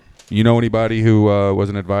 You know anybody who was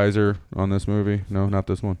an advisor on this movie? No, not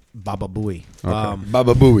this one. Baba Booey.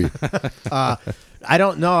 Baba Booey. I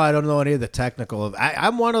don't know. I don't know any of the technical.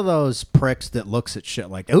 I'm one of those pricks that looks at shit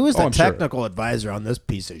like, who is the I'm sure. technical advisor on this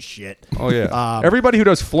piece of shit? Oh yeah. Everybody who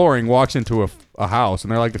does flooring walks into a house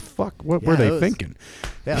and they're like, "The fuck? What were Yeah, they it was- thinking?"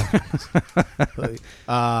 Yeah.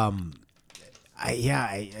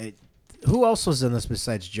 Who else was in this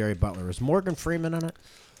besides Jerry Butler? Was Morgan Freeman in it?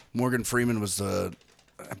 Morgan Freeman was I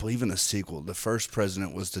believe in the sequel. The first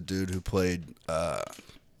president was the dude who played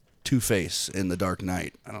Two-Face in The Dark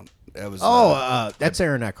Knight. That was. That's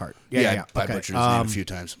Aaron Eckhart. Yeah. I Okay. butchered his name a few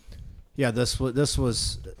times. Yeah, this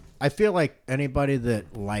was. I feel like anybody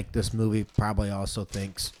that liked this movie probably also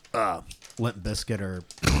thinks Limp Bizkit or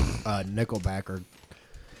Nickelback or.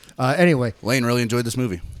 Anyway, Lane really enjoyed this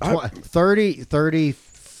movie.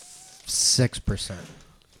 36%.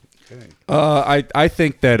 I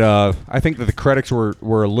think that the critics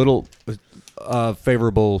were a little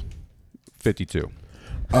favorable. 52.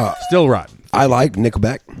 Still rotten. I like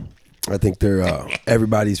Nickelback. I think they're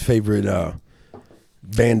everybody's favorite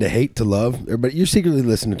band to hate to love. Everybody, you're secretly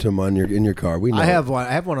listening to them in your car. We know. I have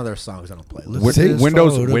one of their songs on a playlist.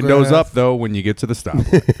 Windows up though when you get to the stop.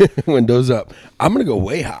 Windows up. I'm gonna go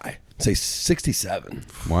way high. Say 67.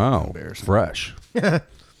 Wow, fresh.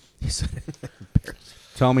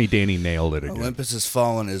 Tell me Danny nailed it again. Olympus Has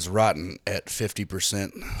Fallen is rotten at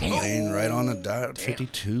 50%. Lane right on the dot,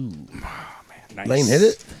 52. Nice. Lane hit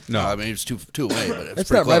it. No, I mean it's two away, but it's That's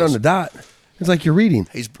pretty not right close. on the dot. It's like you're reading.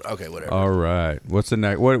 He's okay. Whatever. All right. What's the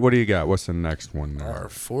next? What do you got? What's the next one? There? Our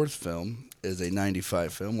fourth film is a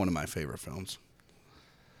 95 film, one of my favorite films.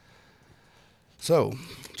 So,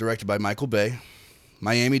 directed by Michael Bay.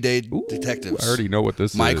 Miami-Dade detectives. I already know what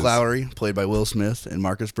this Mike is. Lowry, played by Will Smith, and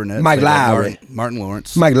Marcus Burnett. Mike played by Lowry. Martin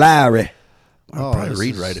Lawrence. Mike Lowry. I'll probably this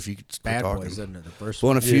read is right if you could stop Bad talking. Boys, isn't it? The first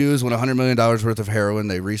Blown one. a fuse when $100 million worth of heroin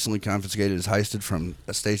they recently confiscated is heisted from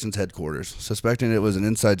a station's headquarters. Suspecting it was an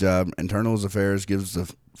inside job, Internal Affairs gives them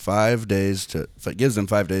 5 days to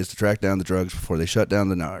track down the drugs before they shut down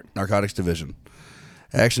the narcotics division.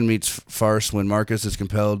 Action meets farce when Marcus is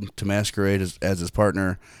compelled to masquerade as his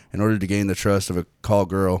partner in order to gain the trust of a call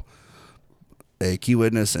girl, a key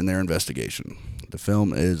witness in their investigation. The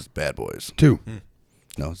film is Bad Boys. 2.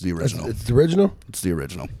 No, it's the original. It's the original. It's the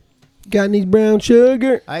original. Got any brown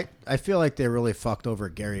sugar? I feel like they really fucked over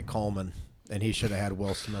Gary Coleman, and he should have had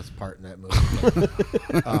Will Smith's part in that movie.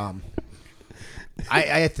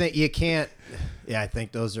 I think you can't. Yeah, I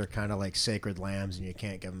think those are kind of like sacred lambs, and you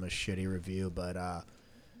can't give them a shitty review. But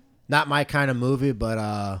not my kind of movie. But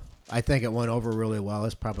I think it went over really well.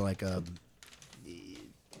 It's probably like a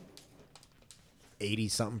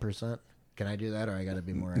 80-something%. Can I do that, or I got to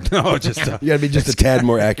be more? No, just You gotta be just a tad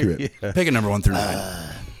more accurate. Pick a number 1 through 9.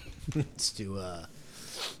 Let's do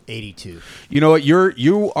 82. You know what?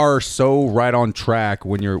 You are so right on track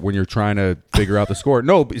when you're trying to figure out the score.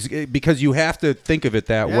 No, because you have to think of it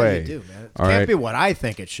that Yeah, way. you do, man. It All can't right. be what I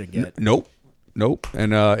think it should get. Nope.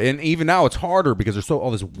 And even now it's harder because there's all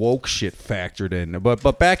this woke shit factored in.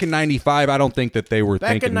 But back in '95, I don't think that they were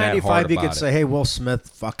Back thinking in that hard '95, you about could it. say, "Hey, Will Smith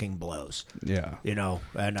fucking blows." Yeah. You know,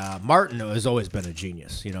 and Martin has always been a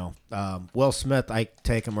genius. You know, Will Smith, I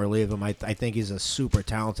take him or leave him. I think he's a super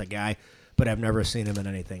talented guy, but I've never seen him in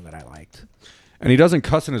anything that I liked. And he doesn't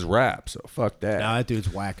cuss in his rap, so fuck that. No, that dude's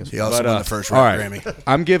whack as He fuck. also won the first all rap right. Grammy.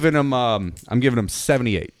 I'm giving him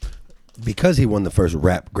 78. Because he won the first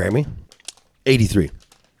rap Grammy. 83.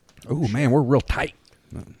 Oh man, we're real tight.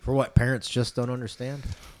 For what parents just don't understand.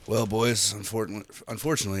 Well, boys,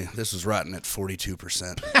 unfortunately, this was rotten at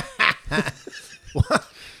 42%.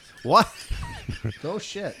 What? No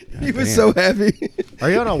shit. He was so happy.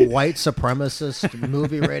 Are you on a white supremacist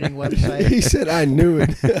movie rating website? He said, I knew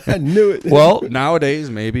it. I knew it. Well, nowadays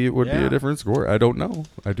maybe it would be Yeah. a different score. I don't know.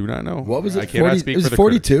 I do not know. What was it? I cannot 40, speak it was for the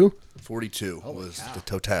 42? 42 was the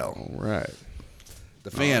total. critic. Right.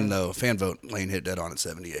 The fan vote, Lane hit dead on at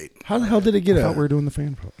 78. How the hell did it get I thought we a? were doing the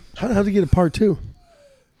fan vote. How the hell did it get a part 2?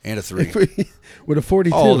 And a 3. With a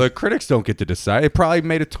 42. Oh, the critics don't get to decide. It probably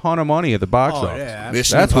made a ton of money at the box office. yeah.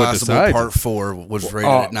 Mission That's what Impossible decides Part 4 was rated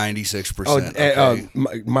at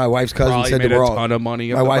 96%. My wife's cousin Probably said made that we're a all. ton of money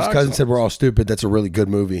at My the wife's box cousin office. said we're all stupid. That's a really good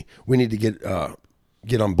movie. We need to get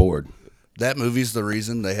on board. That movie's the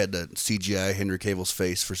reason they had to CGI Henry Cavill's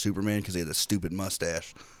face for Superman because he had a stupid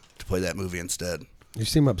mustache to play that movie instead. You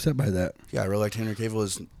seem upset by that. Yeah, I really liked Henry Cavill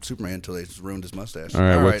as Superman until they ruined his mustache. All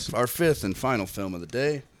right, Our fifth and final film of the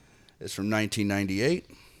day is from 1998.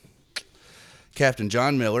 Captain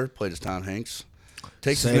John Miller, played as Tom Hanks,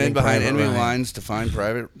 takes his men Saving behind Private enemy Ryan. lines to find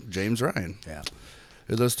Private James Ryan. Yeah.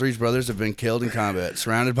 Those three brothers have been killed in combat.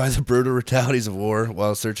 Surrounded by the brutal realities of war,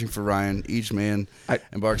 while searching for Ryan, each man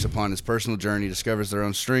embarks upon his personal journey, discovers their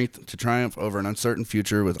own strength to triumph over an uncertain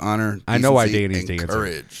future with honor, I know why decency, Danny's and dancing.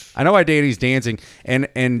 courage. I know why Danny's dancing.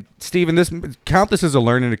 And Steven, count this as a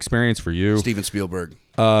learning experience for you. Steven Spielberg.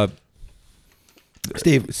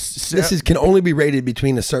 Steve, this can only be rated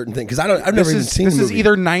between a certain thing because I've never even seen the This movie. is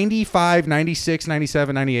either 95, 96,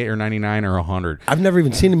 97, 98, or 99, or 100. I've never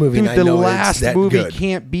even seen the movie. Dude, and I the know last it's that movie good.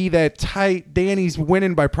 can't be that tight. Danny's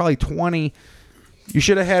winning by probably 20. You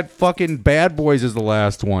should have had fucking Bad Boys as the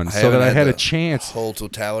last one so that I had a chance. Whole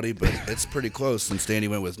totality, but it's pretty close since Danny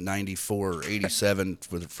went with 94 or 87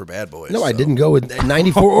 for Bad Boys. No, I so didn't go with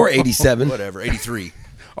 94 or 87. Whatever, 83.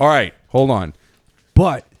 All right, hold on.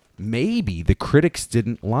 But maybe the critics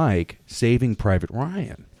didn't like Saving Private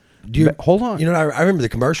Ryan. Hold on. You know, I remember the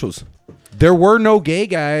commercials. There were no gay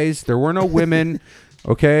guys. There were no women.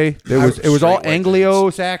 Okay, it was all Straight white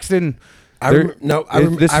Anglo-Saxon. I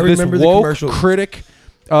remember This the woke commercials. critic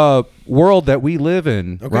world that we live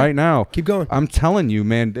in right now. Keep going. I'm telling you,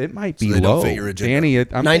 man, it might be So they don't low. fit your agenda. Danny,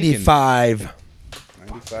 I'm 95.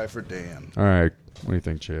 95 for Dan. All right, what do you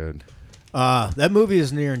think, Chad? That movie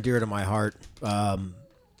is near and dear to my heart. I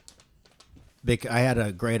had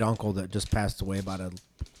a great uncle that just passed away about a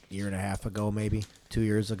year and a half ago, maybe 2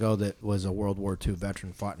 years ago, that was a World War II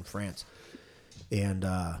veteran, fought in France. And,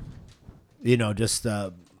 just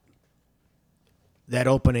that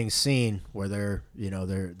opening scene where they're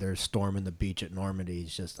storming the beach at Normandy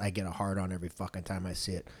is just, I get a hard on every fucking time I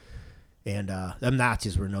see it. And them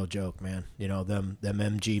Nazis were no joke, man. Them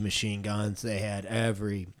MG machine guns, they had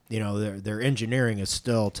every, their engineering is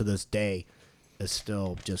still, to this day, is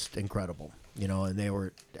still just incredible. And they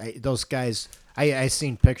were, those guys, I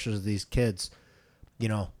seen pictures of these kids,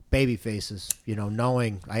 baby faces,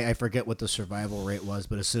 knowing, I forget what the survival rate was,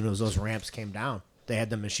 but as soon as those ramps came down, they had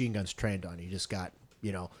the machine guns trained on you. Just got,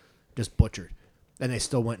 just butchered. And they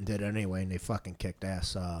still went and did it anyway, and they fucking kicked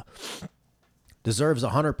ass. Deserves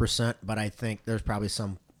 100%, but I think there's probably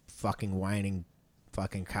some fucking whining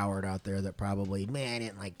fucking coward out there that probably, man, I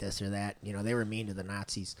didn't like this or that. They were mean to the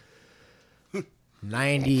Nazis.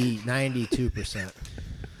 92%.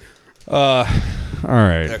 All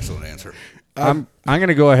right. Excellent answer. I'm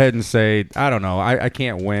gonna go ahead and say I don't know. I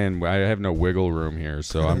can't win. I have no wiggle room here,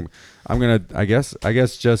 so I'm gonna I guess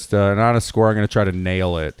just an honest score. I'm gonna try to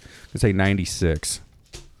nail it. I'm gonna say 96.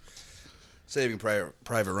 Saving Private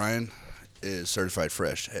Ryan is certified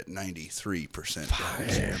fresh at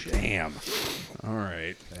 93%. Damn. All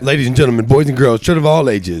right. Ladies and gentlemen, boys and girls, children of all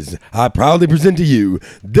ages, I proudly present to you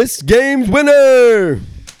this game's winner.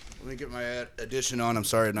 Let me get my addition on. I'm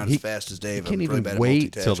sorry, not as fast as Dave. Can't I'm really even bad at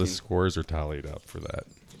wait till the multitasking. scores are tallied up for that.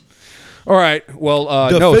 All right. Well, no,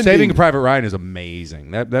 Defending- Saving Private Ryan is amazing.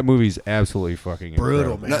 That movie's absolutely fucking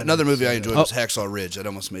Brutal, incredible. man. Another movie I enjoyed was Hacksaw Ridge. That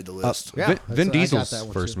almost made the list. Yeah, Vin I got Diesel's that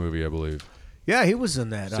one first too. movie, I believe. Yeah, he was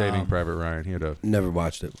in that. Saving Private Ryan. He had a Never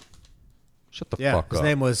watched it. shut the Yeah, fuck his up.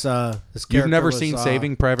 name was. His You've character never was, seen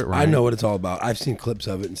Saving Private Ryan? I know what it's all about. I've seen clips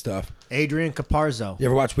of it and stuff. Adrian Caparzo. You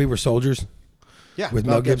ever watch We Were Soldiers Yeah, with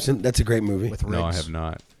Mel Gibson? That's a great movie. with Riggs. No, I have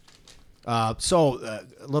not. A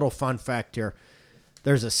little fun fact here.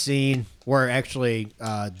 There's a scene where actually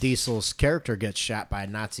Diesel's character gets shot by a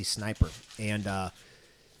Nazi sniper. And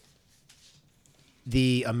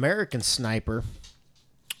the American sniper,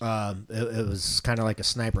 it was kind of like a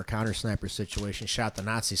sniper, counter-sniper situation, shot the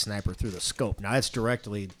Nazi sniper through the scope. Now, it's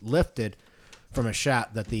directly lifted from a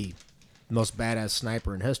shot that the most badass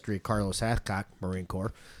sniper in history, Carlos Hathcock, Marine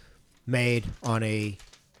Corps, made on a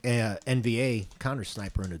NVA counter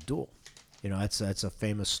sniper in a duel. That's a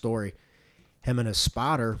famous story. Him and his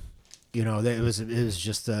spotter, it was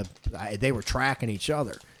just they were tracking each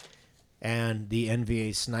other, and the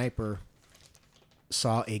NVA sniper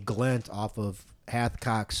saw a glint off of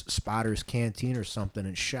Hathcock's spotter's canteen or something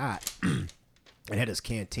and shot and hit his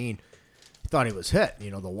canteen. He thought he was hit.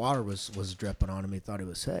 The water was dripping on him. He thought he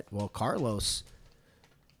was hit. Well, Carlos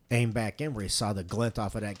aimed back in where he saw the glint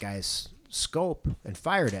off of that guy's scope and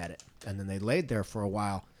fired at it. And then they laid there for a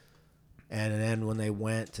while. And then when they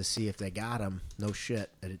went to see if they got him, no shit,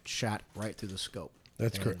 it shot right through the scope.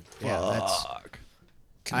 That's correct. Yeah, that's.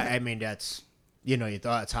 I mean, that's. You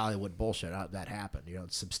thought it's Hollywood bullshit. That happened.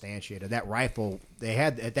 It's substantiated. That rifle,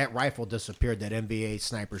 that rifle disappeared. That NVA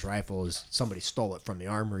sniper's rifle somebody stole it from the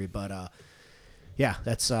armory. But yeah,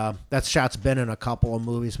 that shot's been in a couple of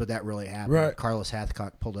movies, but that really happened. Right. Carlos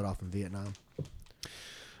Hathcock pulled it off in Vietnam.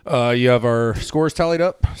 You have our scores tallied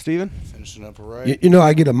up, Steven? Finishing up right.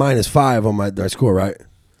 I get a -5 on my score, right?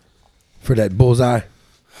 For that bullseye.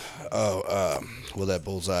 Well, that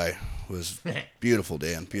bullseye was beautiful,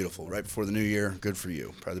 Dan. Beautiful. Right before the new year. Good for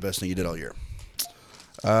you. Probably the best thing you did all year.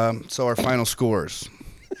 So our final scores.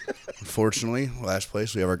 Unfortunately, last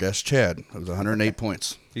place we have our guest Chad. It was 108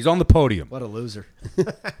 points. He's on the podium. What a loser.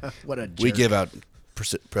 What a jerk. We give out.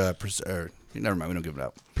 Never mind. We don't give it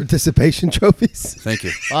out. Participation trophies. Thank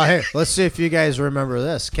you. Oh, hey, let's see if you guys remember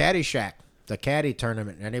this. Caddyshack, the caddy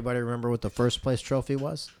tournament. Anybody remember what the first place trophy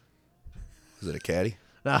was? Is it a caddy?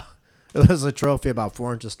 No, it was a trophy about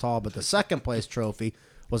 4 inches tall, but the second place trophy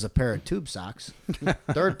was a pair of tube socks.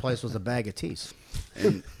 Third place was a bag of teas.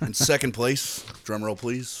 And in second place, drum roll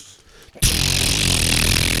please.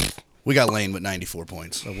 We got Lane with 94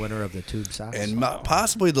 points. The winner of the tube socks. And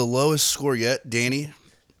possibly the lowest score yet, Danny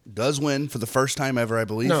does win for the first time ever, I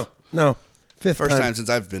believe. No. Fifth First time since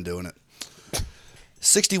I've been doing it.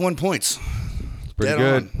 61 points. Pretty Dead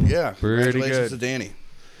good. on. Yeah. Pretty Congratulations good. to Danny.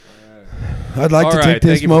 I'd like All to right, take this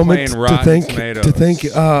thank you for moment playing to Rotten think.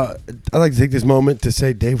 Tomatoes. I'd like to take this moment to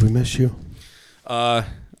say, Dave, we miss you. All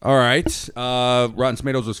right. Rotten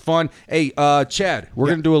Tomatoes was fun. Hey, Chad, we're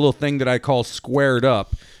going to do a little thing that I call squared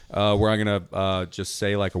up, where I'm going to just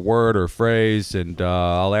say like a word or a phrase, and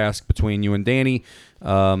I'll ask between you and Danny.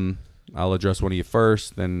 I'll address one of you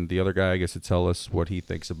first, then the other guy gets to tell us what he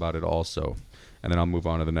thinks about it also, and then I'll move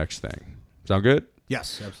on to the next thing. Sound good?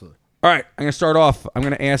 Yes, absolutely. All right, I'm going to start off. I'm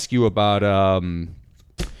going to ask you about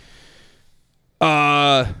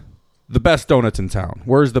the best donuts in town.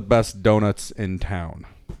 Where's the best donuts in town?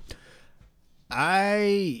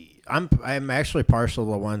 I'm actually partial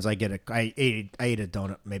to the ones I get. I eat a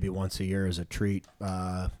donut maybe once a year as a treat.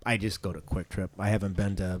 I just go to Quick Trip. I haven't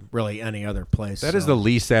been to really any other place. That is the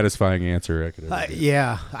least satisfying answer I could ever do.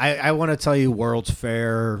 Yeah, I want to tell you World's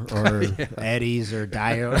Fair or Eddie's or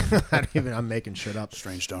Dio. I'm making shit up.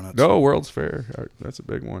 Strange Donuts. No, World's Fair. That's a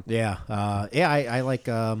big one. Yeah, I like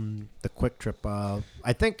the Quick Trip.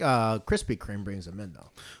 I think Krispy Kreme brings them in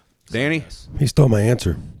though. Danny? He stole my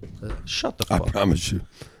answer. Shut the I fuck up. promise you.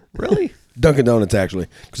 Really? Dunkin' Donuts, actually,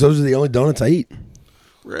 because those are the only donuts I eat.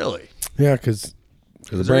 Really? Yeah, because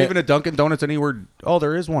Is there even a Dunkin' Donuts anywhere? Oh,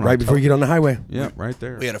 there is one. right before you get on the highway. Yeah, right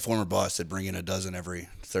there. We had a former boss that bring in a dozen every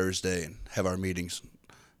Thursday and have our meetings.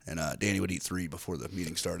 And Danny would eat 3 before the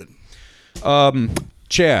meeting started.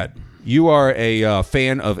 Chad, you are a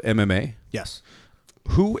fan of MMA. Yes.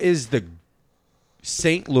 Who is the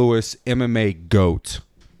St. Louis MMA GOAT?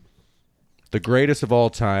 The greatest of all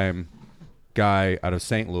time guy out of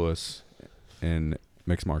St. Louis in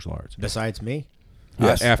mixed martial arts. Besides me.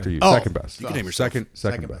 Yes. After you, Oh. second best. You can name yourself.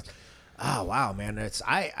 Second best. Oh wow, man! It's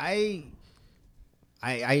I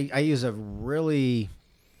use a really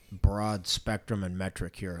broad spectrum and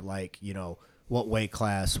metric here. Like what weight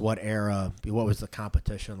class, what era, what was the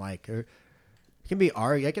competition like? It can be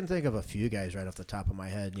I can think of a few guys right off the top of my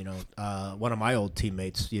head. One of my old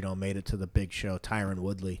teammates, made it to the big show, Tyron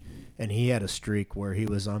Woodley, and he had a streak where he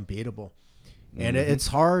was unbeatable. And it's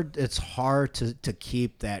hard to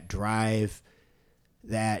keep that drive,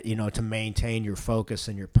 that to maintain your focus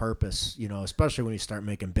and your purpose, especially when you start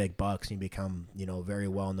making big bucks and you become very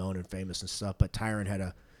well known and famous and stuff. But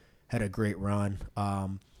Tyron had a great run.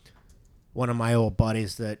 One of my old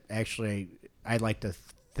buddies that actually I'd like to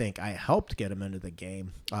think I helped get him into the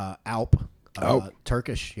game, Alp.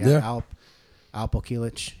 Turkish, Alp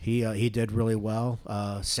Okilic. He did really well.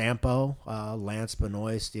 Sampo, Lance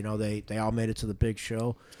Benoist, they all made it to the big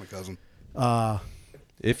show. My cousin.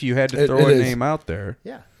 If you had to throw a name out there.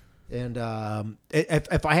 Yeah. And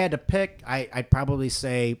if I had to pick, I'd probably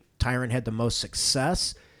say Tyron had the most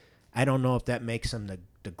success. I don't know if that makes him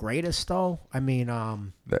the greatest though. I mean,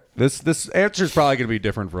 This answer is probably going to be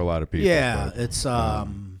different for a lot of people. yeah, but- it's I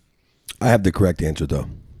have the correct answer though.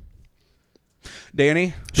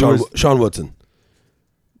 Danny? Sean Woodson.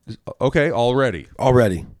 Okay, already.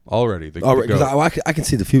 Already. Because I can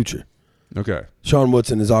see the future. Okay. Sean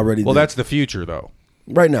Woodson is already. Well, that's the future, though.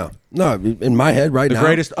 right now. No, in my head, right The now.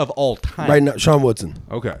 greatest of all time. Right now, Sean Woodson.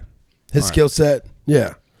 Okay. His skill set.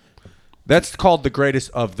 Yeah. That's called the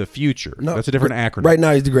greatest of the future. No, That's a different acronym. Right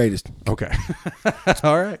now, he's the greatest. Okay.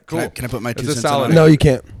 All right. Cool. Can I put my 2 That's a cents solid on it? No, you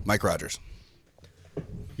can't. Mike Rogers.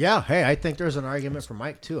 yeah. Hey, I think there's an argument for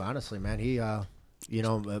Mike too. Honestly, man, he,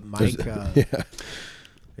 Mike,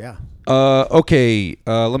 yeah. Okay.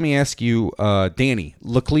 Let me ask you, Danny,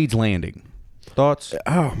 Laclede's Landing. Thoughts?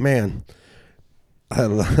 Oh man, I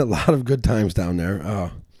had a lot of good times down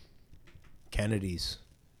there. Kennedy's,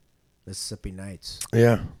 Mississippi Nights.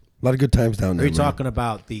 Yeah, a lot of good times down Are there. you man. talking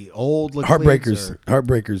about the old Laclede's Heartbreakers? or-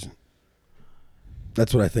 Heartbreakers.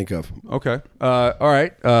 That's what I think of. Okay. All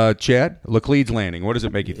right. Chad, Laclede's Landing. What does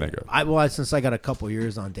it make you think of? Since I got a couple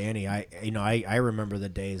years on Danny, I remember the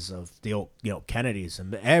days of the old, Kennedy's,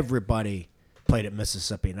 and everybody played at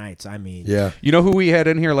Mississippi Nights. I mean, Yeah. You know who we had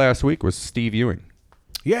in here last week was Steve Ewing.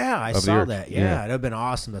 yeah, I the saw year. that. Yeah. Yeah, it'd have been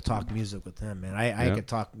awesome to talk music with him, man. I Yeah. could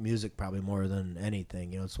talk music probably more than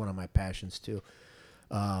anything. It's one of my passions too.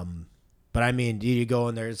 But I mean, you go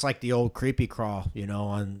in there, it's like the old creepy crawl,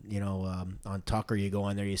 on Tucker. You go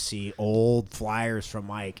in there, you see old flyers from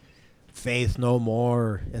like Faith No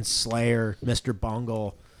More and Slayer, Mr.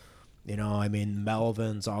 Bungle,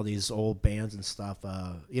 Melvins, all these old bands and stuff.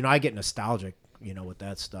 I get nostalgic, with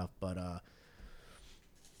that stuff. But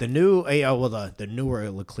the new, the newer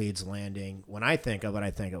Laclede's Landing. When I think of it, I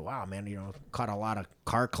think of, wow, man, caught a lot of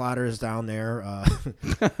car clotters down there.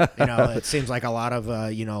 It seems like a lot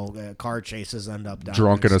of car chases end up down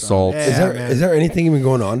Drunken there and stuff. assaults. Yeah, Is there anything even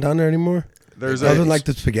going on down there anymore? There's Other than like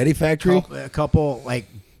the spaghetti factory. a couple like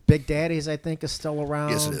Big Daddies, I think, is still around.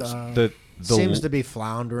 Yes, it is. the Seems to be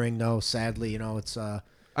floundering though. Sadly, it's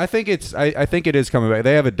I think I think it is coming back.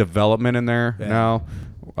 They have a development in there now.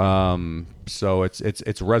 So it's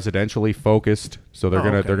residentially focused. So they're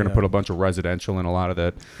gonna put a bunch of residential in a lot of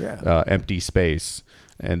that empty space,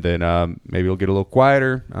 and then maybe it'll get a little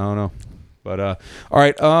quieter. I don't know, but all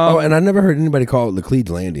right. And I never heard anybody call it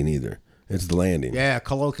Laclede's Landing either. It's the landing. yeah.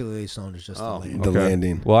 Colloquially known as just the landing. The Okay.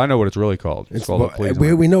 landing. Well, I know what it's really called. It's called Laclede's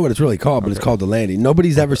Landing. We know what it's really called, but it's called the landing.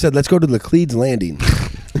 Nobody's ever said, let's go to Laclede's Landing.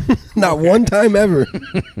 Not one time ever.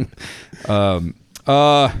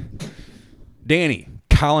 Danny,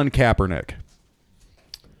 Colin Kaepernick.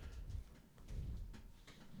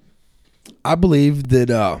 I believe that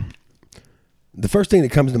the first thing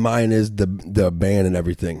that comes to mind is the ban and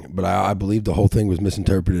everything, but I believe the whole thing was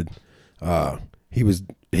misinterpreted.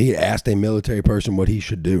 He asked a military person what he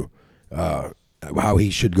should do, how he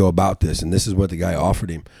should go about this, and this is what the guy offered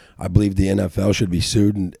him. I believe the NFL should be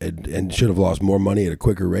sued and should have lost more money at a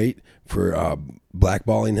quicker rate for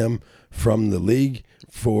blackballing him from the league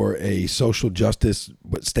for a social justice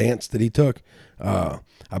stance that he took. I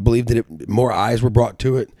believe that more eyes were brought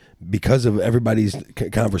to it because of everybody's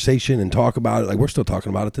conversation and talk about it. Like we're still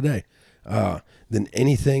talking about it today. Than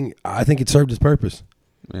anything, I think it served its purpose.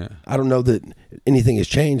 Yeah. I don't know that anything has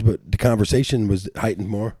changed, but the conversation was heightened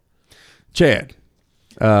more. Chad,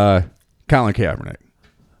 Colin Kaepernick.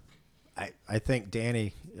 I think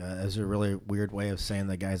Danny is a really weird way of saying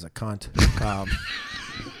the guy's a cunt.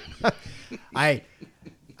 I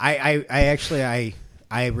actually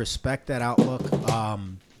respect that outlook.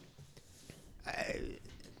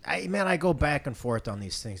 I go back and forth on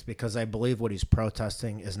these things because I believe what he's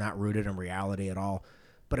protesting is not rooted in reality at all.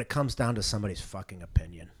 But it comes down to somebody's fucking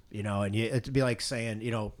opinion, and it'd be like saying,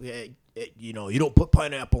 you don't put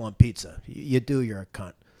pineapple on pizza. You do, you're a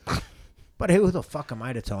cunt. But who the fuck am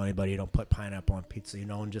I to tell anybody you don't put pineapple on pizza,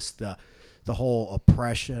 and just the whole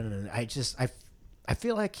oppression. And I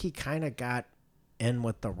feel like he kind of got in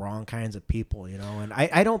with the wrong kinds of people, and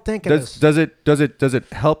I don't think Does it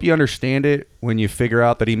help you understand it when you figure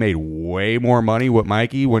out that he made way more money with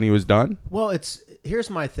Mikey when he was done? Well,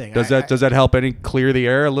 here's my thing. Does that help any clear the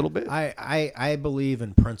air a little bit? I believe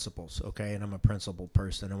in principles, okay, and I'm a principled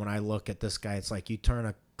person. And when I look at this guy, it's like you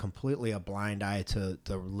turn completely a blind eye to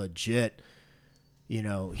the legit,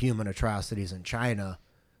 human atrocities in China,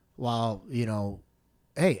 while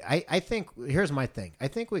hey, I think here's my thing. I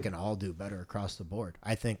think we can all do better across the board.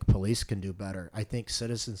 I think police can do better. I think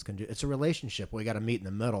citizens can do. It's a relationship. We got to meet in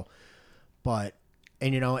the middle, but.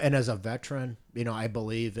 And, and as a veteran, I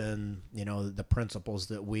believe in, the principles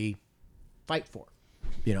that we fight for,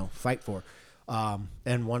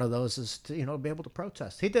 And one of those is to, be able to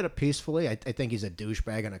protest. He did it peacefully. I think he's a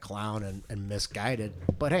douchebag and a clown and misguided.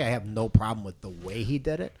 But hey, I have no problem with the way he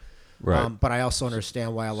did it. Right. But I also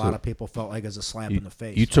understand why a lot of people felt like it was a slap in the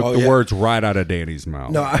face. You took the words right out of Danny's mouth.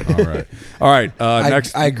 No, all right.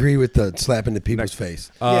 Next, I agree with the slap into people's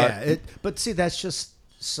face. But see, that's just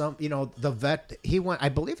some. The vet. He went. I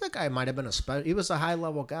believe that guy might have been he was a high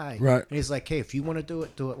level guy. Right. And he's like, hey, if you want to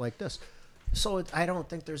do it like this. So I don't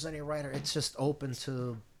think there's any right or it's just open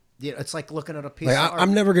to. It's like looking at a piece. Like, of art.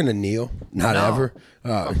 I'm never gonna kneel. Not No. ever.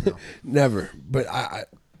 No. Never. But I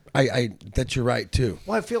that you're right too.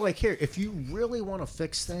 Well, I feel like here, if you really want to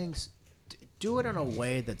fix things, do it in a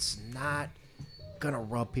way that's not gonna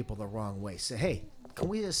rub people the wrong way. Say, hey, can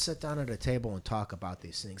we just sit down at a table and talk about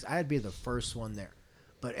these things? I'd be the first one there.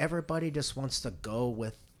 But everybody just wants to go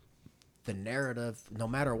with the narrative, no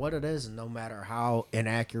matter what it is, and no matter how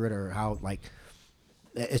inaccurate or how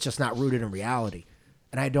it's just not rooted in reality.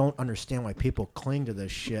 And I don't understand why people cling to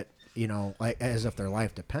this shit. Like as if their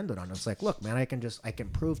life depended on it. It's like, look, man, I can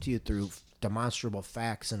prove to you through demonstrable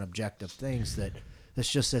facts and objective things that this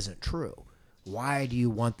just isn't true. Why do you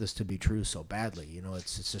want this to be true so badly?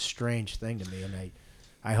 It's a strange thing to me, and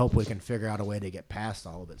I hope we can figure out a way to get past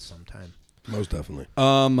all of it sometime. Most definitely.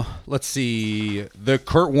 let's see. The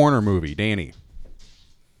Kurt Warner movie, Danny,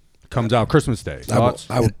 comes out Christmas Day. Thoughts?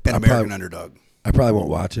 An American Underdog. I probably won't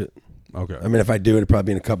watch it. Okay. I mean, if I do, it'll probably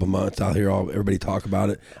be in a couple months. I'll hear everybody talk about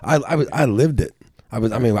it. I lived it. I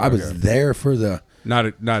was there for the.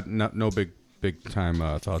 No big time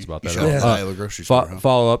thoughts about that. You shot the Iowa grocery store. Huh?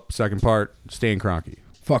 Follow up, second part. Stan Kroenke.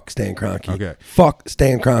 Fuck Stan Kroenke. Okay. Fuck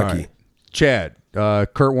Stan All Kroenke. right. Chad,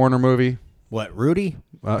 Kurt Warner movie. What, Rudy?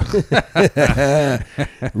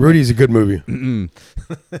 Rudy's a good movie.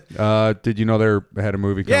 Did you know they had a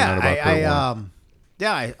movie coming out about Kurt Warner?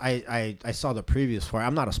 I saw the previews for it.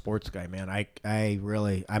 I'm not a sports guy, man. I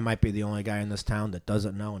might be the only guy in this town that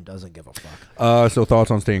doesn't know and doesn't give a fuck. So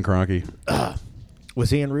thoughts on Stan Kroenke? Was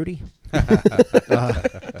he in Rudy?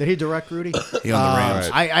 Did he direct Rudy? He on the Rams.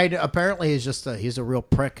 I apparently he's a real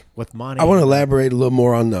prick with money. I want to elaborate a little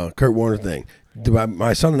more on the Kurt Warner thing.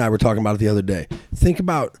 My son and I were talking about it the other day. Think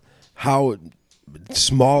about how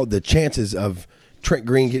small the chances of Trent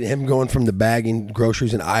Green getting him going from the bagging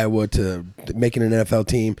groceries in Iowa to making an NFL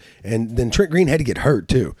team, and then Trent Green had to get hurt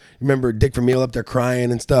too. Remember Dick Vermeil up there crying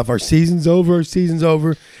and stuff. Our season's over,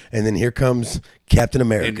 and then here comes Captain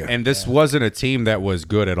America. And this wasn't a team that was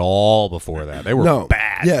good at all before that. They were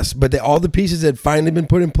bad. Yes, but all the pieces had finally been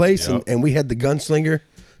put in place, and we had the gunslinger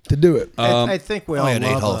to do it. I think we all had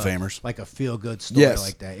 8 love Hall of Famers. like a feel good story Yes.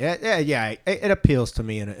 like that. Yeah. It appeals to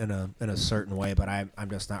me in a certain way, but I'm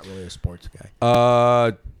just not really a sports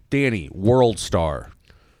guy. Danny, World Star.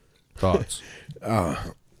 Thoughts?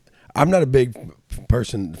 I'm not a big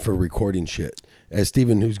person for recording shit. As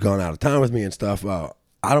Steven, who's gone out of town with me and stuff, I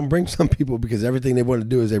don't bring some people because everything they want to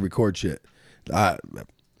do is they record shit. Yeah.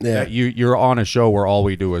 You're on a show where all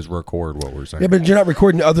we do is record what we're saying. Yeah, but you're not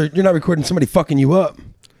recording somebody fucking you up.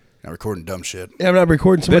 Not recording dumb shit. Yeah, I'm not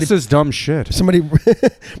recording somebody. This is dumb shit. Somebody, but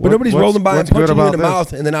nobody's rolling by and what's good punching me in the about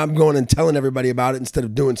mouth, and then I'm going and telling everybody about it instead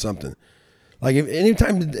of doing something. Like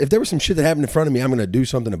if there was some shit that happened in front of me, I'm going to do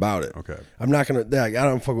something about it. Okay. I'm not going to. I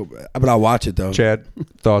don't fuck with, but I'll watch it though. Chad,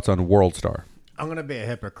 thoughts on World Star? I'm gonna be a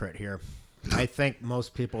hypocrite here. I think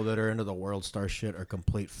most people that are into the World Star shit are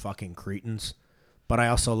complete fucking cretins. But I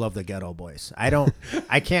also love the Ghetto Boys.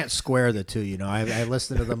 I can't square the two. I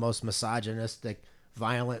listen to the most misogynistic,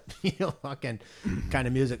 violent, fucking kind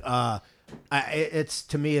of music. It's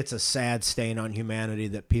to me, it's a sad stain on humanity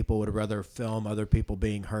that people would rather film other people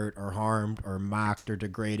being hurt or harmed or mocked or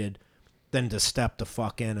degraded than to step the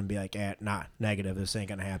fuck in and be like, nah, negative. This ain't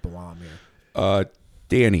gonna happen while I'm here.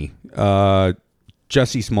 Danny,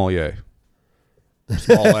 Jesse Smollett.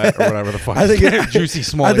 Smollett or whatever the fuck. I think Juicy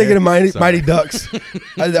Smollett. I think of Mighty Ducks.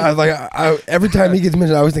 Every time he gets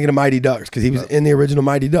mentioned, I always think of Mighty Ducks because he was in the original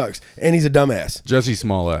Mighty Ducks, and he's a dumbass. Jesse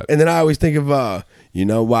Smollett. And then I always think of,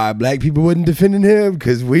 why black people wasn't defending him?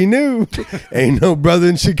 Because we knew ain't no brother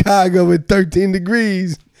in Chicago with 13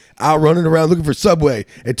 degrees out running around looking for Subway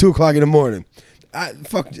at 2 o'clock in the morning.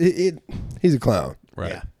 He's a clown.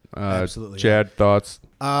 Right. Yeah, absolutely. Chad, thoughts?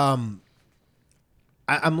 I'm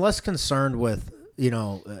less concerned with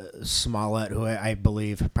Smollett, who I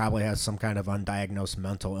believe probably has some kind of undiagnosed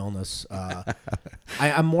mental illness.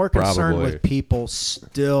 I'm more concerned Probably. with people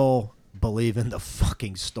still believing the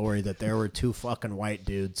fucking story that there were 2 fucking white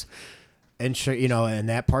dudes in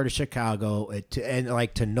that part of Chicago,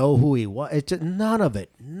 to know who he was. None of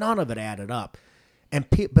it added up. And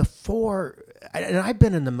and I've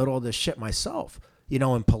been in the middle of this shit myself,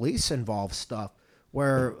 in police involved stuff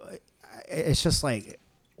where it's just like,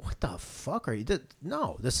 what the fuck are you?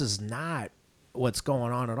 No, this is not what's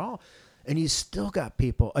going on at all. And he's still got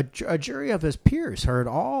people. A jury of his peers heard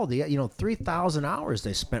all the 3,000 hours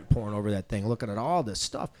they spent pouring over that thing, looking at all this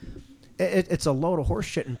stuff. It's a load of horse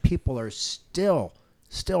shit, and people are still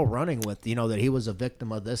running with that he was a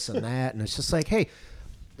victim of this and that, and it's just like, hey,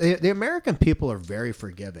 the American people are very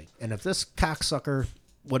forgiving, and if this cocksucker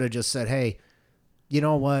would have just said, hey, you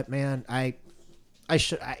know what, man,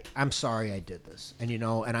 I'm sorry I did this, and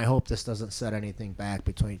and I hope this doesn't set anything back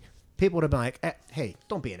between. People would have been like, hey,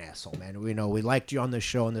 don't be an asshole, man. We liked you on this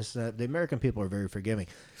show, and this. The American people are very forgiving.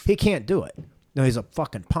 He can't do it. No, he's a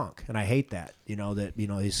fucking punk, and I hate that.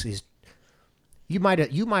 He's. You might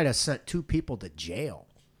have sent 2 people to jail.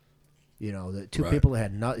 The 2 people that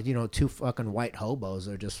had not. 2 fucking white hobos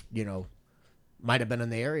that just might have been in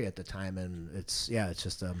the area at the time, and it's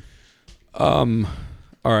just All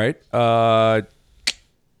right.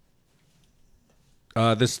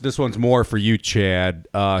 This one's more for you, Chad.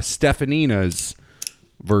 Stephaninas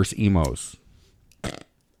versus emos.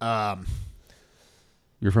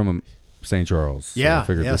 You're from St. Charles. So I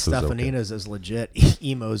figured this was okay. Stephaninas is legit.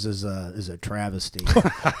 Emos is a travesty.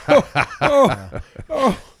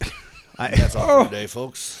 That's all for today,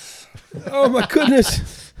 folks. Oh my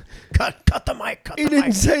goodness! Cut the mic. He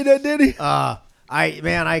didn't say that, did he?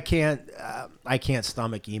 I can't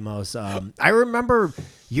stomach emos. I remember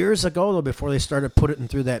years ago though, before they started putting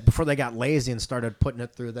it through that, before they got lazy and started putting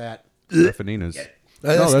it through that. Stephaninas.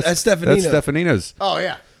 That's Stephanina. That's Stephaninas. Oh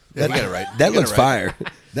yeah. Yeah, you got it right. That looks fire.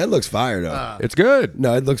 That looks fire, though. It's good.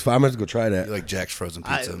 No, it looks fire. I'm going to go try that. You like Jack's frozen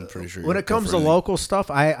pizza, I'm pretty sure. When it comes to local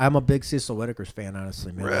stuff, I'm a big Cecil Whitaker's fan,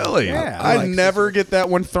 honestly, man. Really? Yeah. I like never Cecil's. get that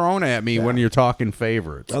one thrown at me when you're talking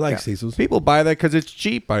favorites. I like Cecil's. People buy that because it's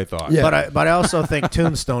cheap, I thought. Yeah. But I also think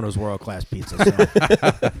Tombstone is world class pizza. So.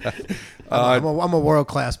 I'm a world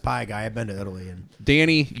class pie guy. I've been to Italy and.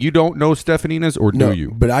 Danny, you don't know Stephaninas, or No, do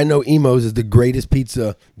you? but I know Emo's is the greatest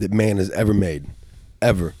pizza that man has ever made.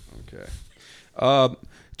 Ever. Okay.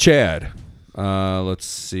 Chad, let's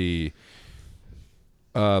see.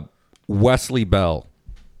 Wesley Bell.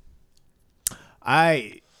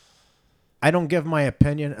 I don't give my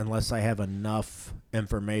opinion unless I have enough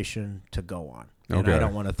information to go on. And Okay. I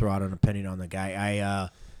don't want to throw out an opinion on the guy.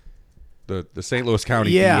 The St. Louis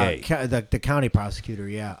County DA. The county prosecutor.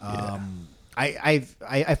 Yeah.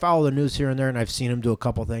 I follow the news here and there, and I've seen him do a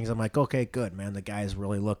couple things. I'm like, okay, good, man. The guy's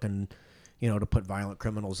really looking, to put violent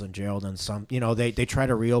criminals in jail. Then some, they try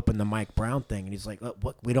to reopen the Mike Brown thing, and he's like, look,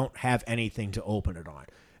 we don't have anything to open it on.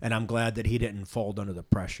 And I'm glad that he didn't fold under the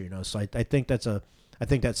pressure, So I think that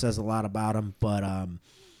says a lot about him, but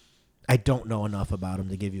I don't know enough about him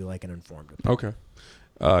to give you like an informed opinion.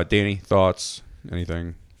 Okay. Danny, thoughts?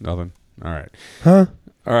 Anything? Nothing? All right. Huh?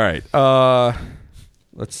 All right.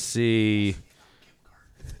 Let's see.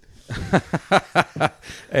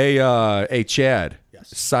 Hey, Chad.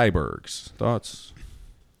 Yes. Cybergs. Thoughts?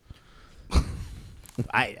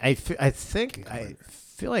 I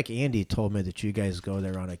feel like Andy told me that you guys go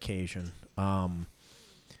there on occasion. They're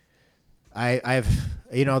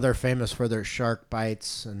famous for their shark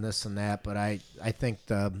bites and this and that, but I think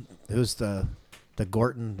who's the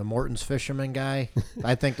Morton's fisherman guy?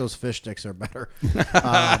 I think those fish sticks are better.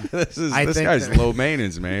 This guy's low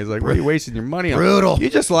maintenance, man. He's like, what are you wasting your money on? Brutal.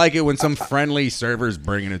 You just like it when some friendly server's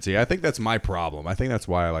bringing it to you. I think that's my problem. I think that's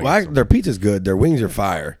why I like it. Their pizza's good. Their wings are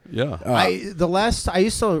fire. Yeah. I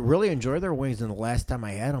used to really enjoy their wings, and the last time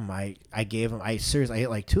I had them, I ate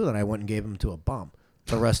like 2, then I went and gave them to a bum.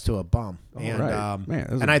 The rest to a bum. And, right. Man,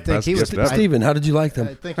 and I think he was Steven, how did you like them?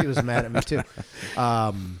 I think he was mad at me too.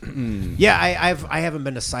 Yeah, I haven't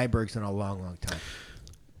been to Cybergs in a long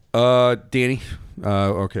time. Danny.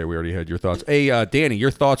 Okay, we already had your thoughts. Hey, Danny,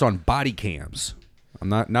 your thoughts on body cams? I'm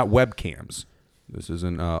not webcams. This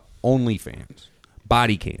isn't OnlyFans.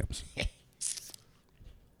 Body cams.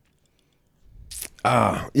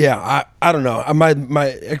 Yeah, I don't know.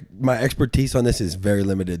 My expertise on this is very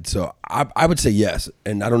limited, so I would say yes.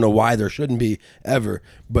 And I don't know why there shouldn't be ever,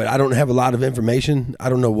 but I don't have a lot of information. I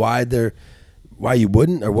don't know why you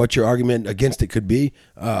wouldn't, or what your argument against it could be.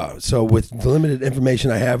 So with the limited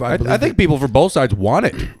information I have, I think people for both sides want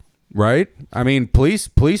it, right? I mean,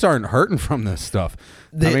 police aren't hurting from this stuff.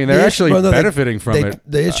 They're actually benefiting from it.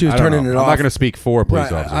 The issue is turning it off. I'm not going to speak for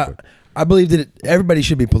police officers. I believe that everybody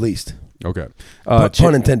should be policed. Okay.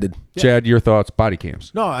 Pun intended. Chad, your thoughts? Body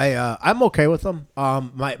cams. No, I'm okay with them.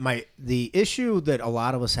 The issue that a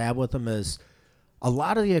lot of us have with them is a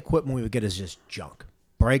lot of the equipment we would get is just junk.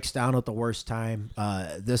 Breaks down at the worst time,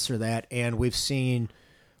 this or that. And we've seen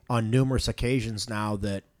on numerous occasions now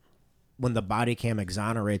that when the body cam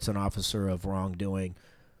exonerates an officer of wrongdoing,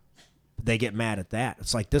 they get mad at that.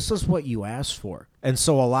 It's like, this is what you asked for. And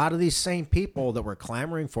so a lot of these same people that were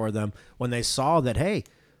clamoring for them, when they saw that, hey,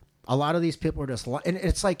 a lot of these people are just, and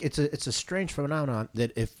it's like, it's a strange phenomenon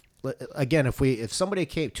that if somebody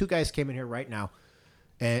two guys came in here right now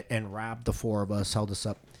and robbed the four of us, held us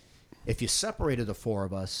up, if you separated the four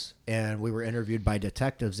of us and we were interviewed by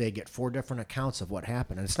detectives, they get 4 different accounts of what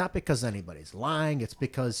happened. And it's not because anybody's lying. It's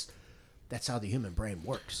because that's how the human brain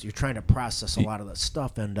works. You're trying to process a lot of that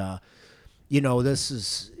stuff. And, this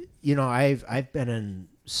is, I've been in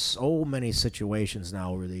so many situations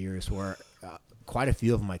now over the years where quite a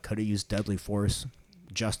few of them I could have used deadly force,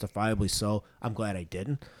 justifiably so. I'm glad I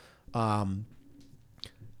didn't.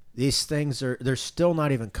 These things they're still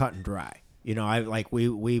not even cut and dry.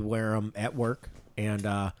 We wear them at work,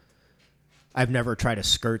 and I've never tried to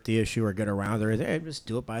skirt the issue or get around it. Hey, just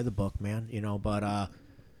do it by the book, man. But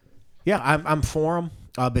yeah, I'm for him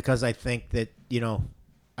because I think that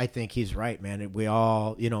I think he's right, man. We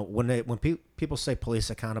all when people say police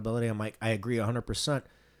accountability, I'm like, I agree 100%,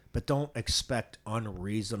 but don't expect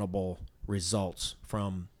unreasonable results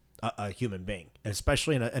from a human being, and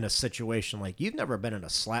especially in a situation like you've never been in a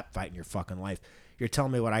slap fight in your fucking life. You're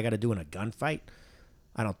telling me what I got to do in a gunfight?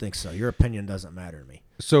 I don't think so. Your opinion doesn't matter to me.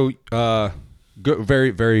 So, good,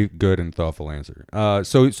 very, very good and thoughtful answer.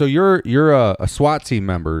 So you're a SWAT team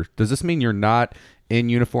member. Does this mean you're not in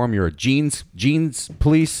uniform? You're a jeans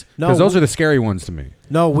police? No, because those are the scary ones to me.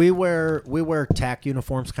 No, we wear tack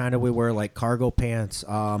uniforms, kind of. We wear like cargo pants.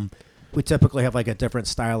 We typically have like a different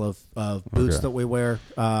style of boots that we wear.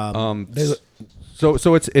 So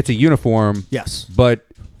it's a uniform. Yes, but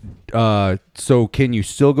so can you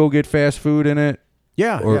still go get fast food in it?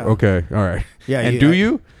 Yeah. Okay. All right. Yeah. And do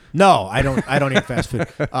you? No, I don't eat fast food.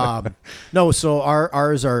 No. So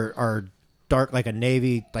ours are dark, like a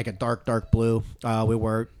navy, like a dark blue. We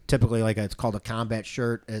wear typically it's called a combat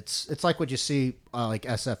shirt. It's like what you see like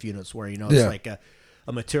SF units wear. It's like a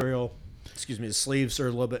material. Excuse me. The sleeves are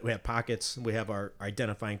a little bit. We have pockets. We have our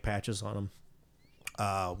identifying patches on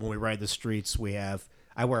them. When we ride the streets, I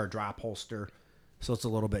wear a drop holster. So it's a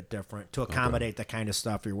little bit different to accommodate the kind of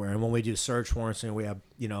stuff you're wearing. When we do search warrants, we have,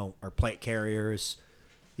 our plate carriers,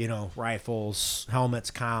 rifles,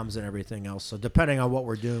 helmets, comms, and everything else. So depending on what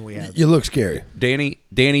we're doing, we have. You look scary. Danny,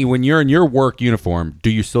 when you're in your work uniform,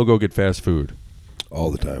 do you still go get fast food?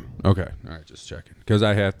 All the time. Okay. All right. Just checking. Because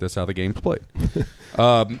that's how the game's played.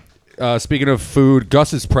 Speaking of food,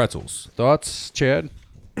 Gus's Pretzels. Thoughts, Chad?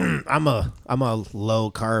 I'm a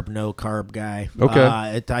low carb, no carb guy.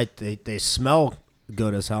 Okay. They smell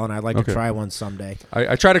good as hell, and I'd like to try one someday.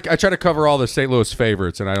 I try to cover all the St. Louis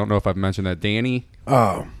favorites, and I don't know if I've mentioned that. Danny,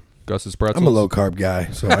 Gus's Pretzels. I'm a low carb guy,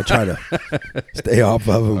 so I try to stay off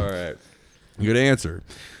of them. All right, good answer.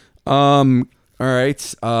 All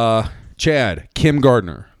right, Chad, Kim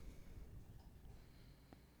Gardner.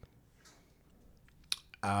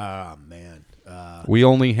 Man. We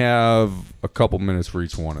only have a couple minutes for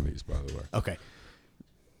each one of these, by the way.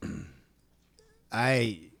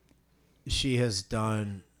 Okay. She has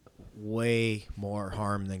done way more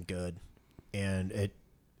harm than good, and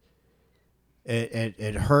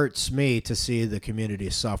it hurts me to see the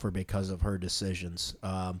community suffer because of her decisions.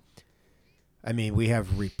 We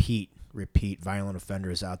have repeat violent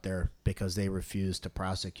offenders out there because they refuse to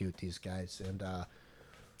prosecute these guys, and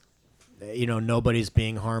nobody's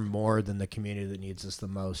being harmed more than the community that needs us the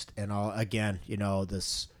most. And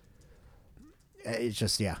this. It's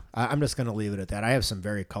just, I'm just going to leave it at that. I have some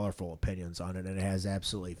very colorful opinions on it, and it has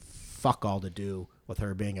absolutely fuck all to do with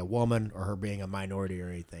her being a woman or her being a minority or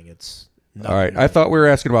anything. It's all right. I thought we were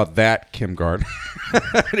asking about that Kim Gardner.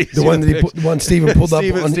 the one Steven pulled up.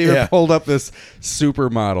 Steven pulled up this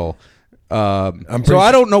supermodel. I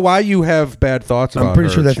don't know why you have bad thoughts about her. I'm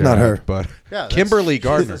pretty sure that's Chad, not her. But Kimberly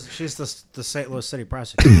Gardner. She's the St. Louis City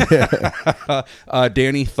prosecutor.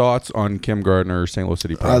 Danny, thoughts on Kim Gardner, St. Louis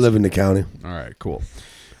City prosecutor? I live in the county. All right, cool.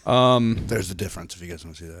 There's a difference if you guys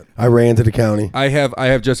want to see that. I ran to the county. I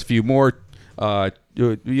have just a few more.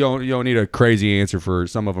 You don't need a crazy answer for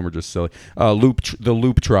some of them are just silly. The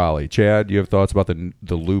loop trolley. Chad, do you have thoughts about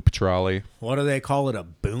the loop trolley? What do they call it? A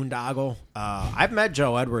boondoggle? I've met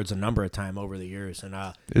Joe Edwards a number of times over the years, and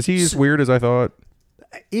is he as weird as I thought?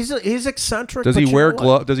 He's eccentric. Does he wear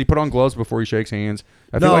gloves? Does he put on gloves before he shakes hands?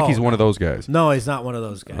 I feel like he's one of those guys. No, he's not one of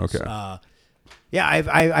those guys. Okay.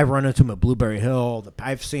 I've run into him at Blueberry Hill.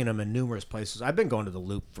 I've seen him in numerous places. I've been going to the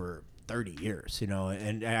loop for 30 years,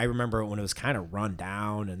 and I remember when it was kind of run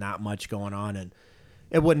down and not much going on, and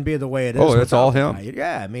it wouldn't be the way it is. Oh, that's all him?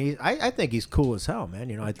 Yeah, I think he's cool as hell,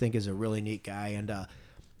 man. I think he's a really neat guy, and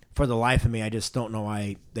for the life of me, I just don't know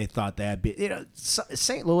why they thought that'd be.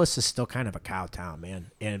 St. Louis is still kind of a cow town,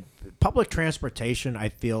 man. And public transportation, I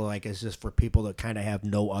feel like, is just for people that kind of have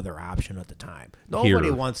no other option at the time.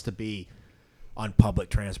 Nobody wants to be on public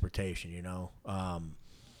transportation,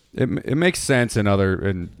 It makes sense in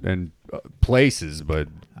other places, but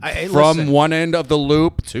listen, one end of the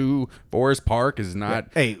loop to Forest Park is not.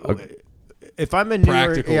 Hey, if I'm in New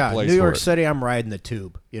York City, I'm riding the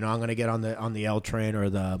tube. I'm going to get on the L train or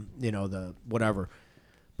the whatever.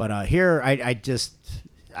 But here, I just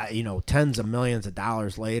tens of millions of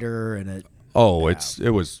dollars later, and it. Oh,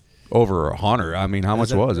 it was over 100. I mean, how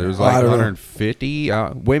much was it? It was like 150.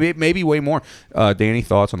 Maybe way more. Danny,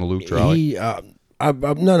 thoughts on the loop trolley? I'm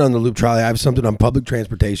not on the loop trolley. I have something on public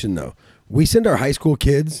transportation, though. We send our high school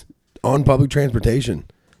kids on public transportation.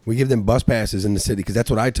 We give them bus passes in the city because that's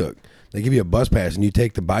what I took. They give you a bus pass and you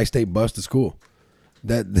take the bi-state bus to school.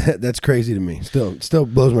 That's crazy to me. Still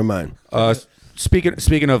blows my mind.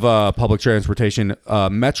 Speaking of public transportation,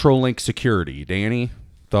 Metrolink security. Danny,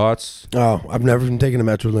 thoughts? Oh, I've never been taking a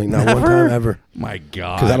Metrolink. Not one time ever. My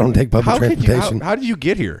God. Because I don't take public transportation. How did you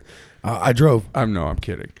get here? I drove. I'm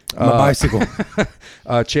kidding. My bicycle.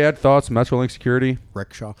 Chad, thoughts? Metrolink security.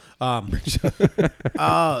 Rickshaw. I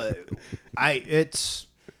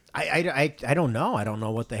don't know. I don't know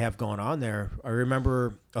what they have going on there. I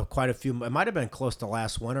remember quite a few. It might have been close to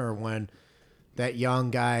last winter when that young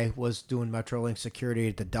guy was doing Metrolink security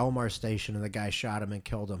at the Delmar station, and the guy shot him and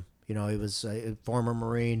killed him. He was a former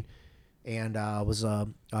Marine and was a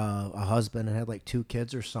husband and had like 2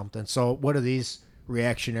 kids or something. So what are these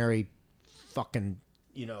reactionary fucking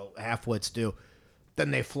halfwits do?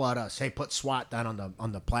 Then they flood us. Hey, put SWAT down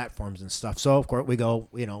on the platforms and stuff. So of course we go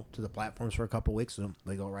to the platforms for a couple of weeks, and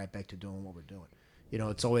they go right back to doing what we're doing.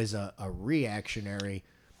 It's always a reactionary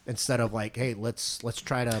instead of like, hey, let's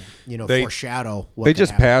try to foreshadow what they could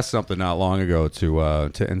just happen. passed something not long ago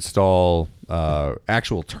to install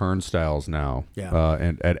actual turnstiles now.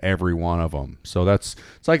 And at every one of them. So it's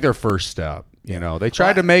like their first step. They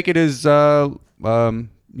tried to make it as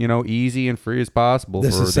easy and free as possible.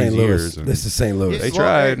 This for is St. these years. Louis. This is St. Louis. They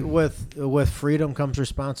tried. With freedom comes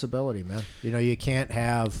responsibility, man. You can't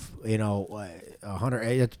have 100.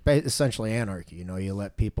 It's essentially anarchy. You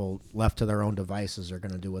let people left to their own devices are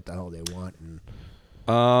going to do what the hell they want.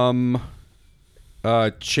 And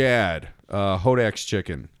Chad, Hodak's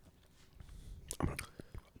chicken.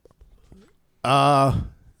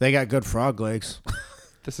 they got good frog legs.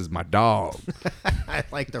 This is my dog. I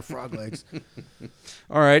like their frog legs.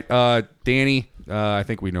 All right, Danny. I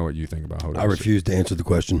think we know what you think about Hodak's. I refuse to answer the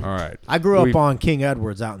question. All right. I grew up on King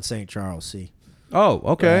Edward's out in St. Charles. See. Oh,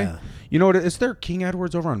 okay. Yeah. You know what? Is there King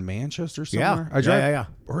Edward's over on Manchester somewhere? Yeah.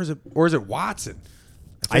 Or is it Watson?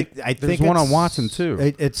 I think there's one on Watson too.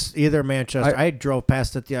 It's either Manchester. I drove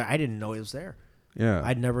past it. I didn't know it was there. Yeah,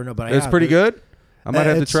 I'd never know. But it's pretty good. I might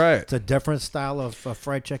have to try it. It's a different style of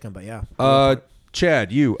fried chicken, but yeah.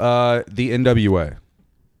 Chad, you the NWA,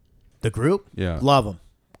 the group. Yeah, love them.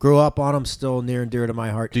 Grew up on them. Still near and dear to my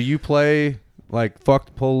heart. Do you play like fuck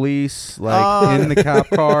the police, like in the cop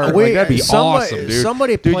car? That'd be awesome, dude.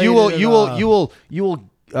 Somebody, dude, you will,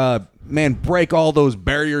 man, break all those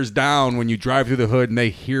barriers down when you drive through the hood and they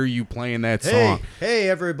hear you playing that song. Hey,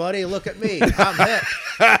 everybody, look at me. I'm it.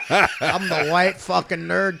 I'm the white fucking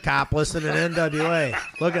nerd cop listening to NWA.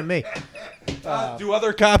 Look at me. Do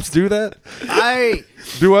other cops do that?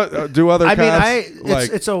 Do other cops? I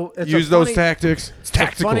mean, use those tactics. It's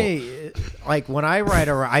tactical. Funny, like when I ride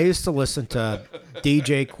around, I used to listen to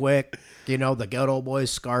DJ Quick, the Ghetto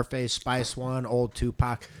Boys, Scarface, Spice One, old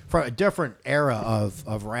Tupac, from a different era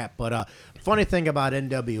of rap. But funny thing about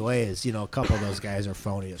NWA is, a couple of those guys are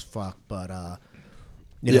phony as fuck. But I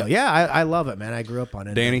love it, man. I grew up on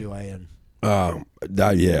NWA. Danny? And I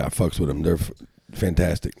fucks with them. They're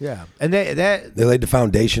fantastic. Yeah, and they laid the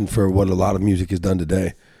foundation for what a lot of music is done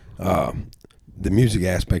today. The music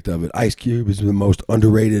aspect of it. Ice Cube is the most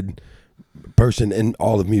underrated person in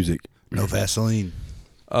all of music. No Vaseline.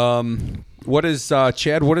 What is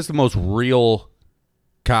Chad? What is the most real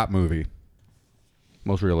cop movie?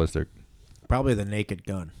 Most realistic? Probably The Naked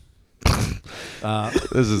Gun.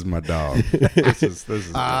 This is my dog. This is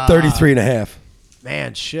 33 and a half.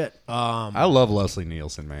 Man, shit. I love Leslie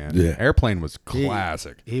Nielsen, man. Yeah. Airplane was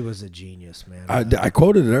classic. He was a genius, man. I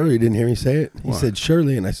quoted it earlier. You didn't hear me say it? He said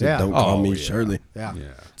Shirley, and I said, don't call me Shirley. Yeah.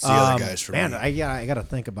 It's the other guys for man, me. I got to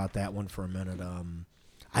think about that one for a minute.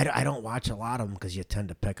 I don't watch a lot of them because you tend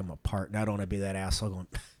to pick them apart, and I don't want to be that asshole going.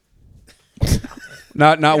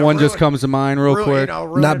 Not one just comes to mind real quick.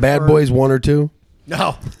 Not Bad Boys 1 or 2?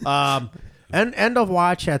 No. End of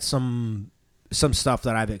Watch had some some stuff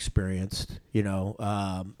that I've experienced. You know,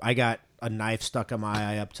 I got a knife stuck in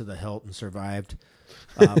my eye up to the hilt and survived.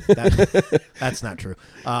 That's not true.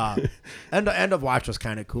 End of Watch was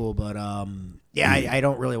kind of cool, but I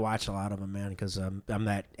don't really watch a lot of them, man, because I'm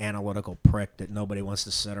that analytical prick that nobody wants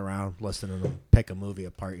to sit around listening to them pick a movie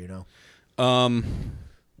apart. You know,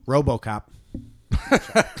 RoboCop,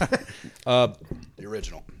 The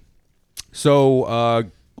original. So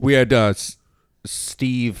we had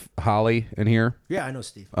Steve Holly in here. Yeah, I know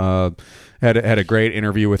Steve. Had a great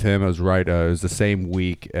interview with him. It was right. It was the same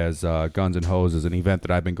week as Guns and Hoses, an event that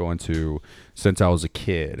I've been going to since I was a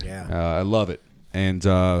kid. Yeah, I love it. And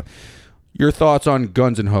your thoughts on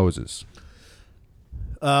Guns and Hoses?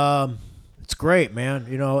 It's great, man.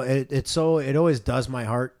 You know, it always does my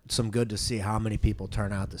heart some good to see how many people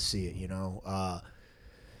turn out to see it. You know,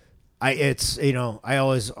 I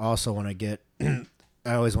always also want to get.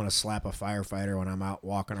 I always want to slap a firefighter when I'm out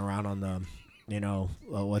walking around on the,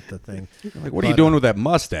 what the thing. Like, what are you doing with that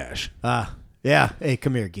mustache? Yeah. Hey,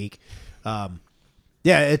 come here, geek. Yeah,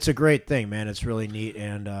 it's a great thing, man. It's really neat,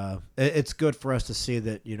 and it's good for us to see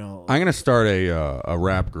that, I'm gonna start a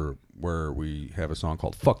rap group where we have a song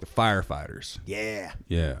called "Fuck the Firefighters." Yeah.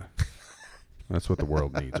 Yeah. That's what the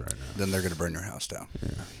world needs right now. Then they're gonna burn your house down.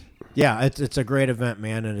 Yeah, it's a great event,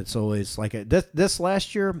 man, and it's always like this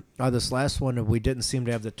last year, this last one, we didn't seem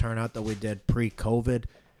to have the turnout that we did pre-COVID,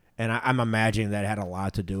 and I'm imagining that had a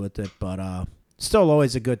lot to do with it, but still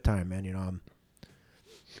always a good time, man. You know,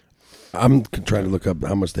 I'm trying to look up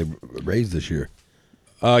how much they raised this year.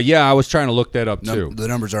 Yeah, I was trying to look that up too. The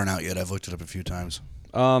numbers aren't out yet. I've looked it up a few times.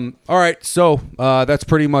 All right, so that's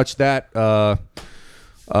pretty much that.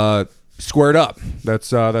 Squared up. That's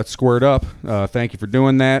squared up. Thank you for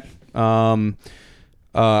doing that.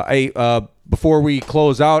 Before we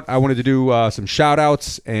close out, I wanted to do some shout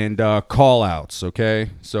outs and call outs.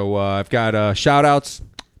 Okay, so I've got shout outs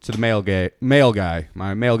to the male guy.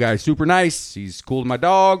 My male guy is super nice. He's cool to my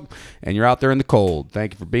dog, and you're out there in the cold.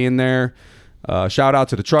 Thank you for being there. Shout out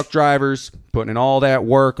to the truck drivers putting in all that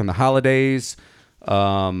work on the holidays.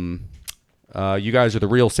 You guys are the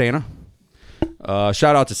real Santa.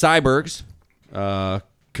 Shout out to Cybergs,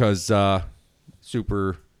 because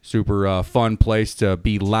super fun place to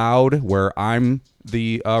be loud, where I'm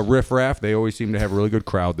the riffraff. They always seem to have a really good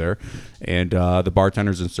crowd there, and the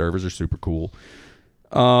bartenders and servers are super cool.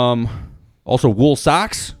 Also, Wool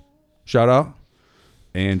Socks, shout out,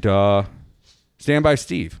 and Stand By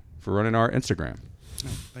Steve for running our Instagram.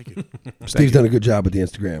 Thank you. Steve's done a good job with the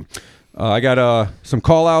Instagram. I got some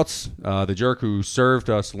call-outs. The jerk who served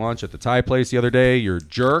us lunch at the Thai place the other day, you're a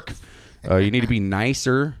jerk. You need to be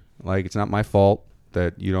nicer. Like, it's not my fault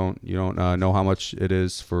that you don't know how much it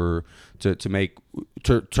is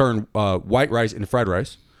to turn white rice into fried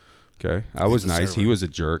rice. Okay, I was nice. He was a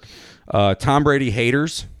jerk. Tom Brady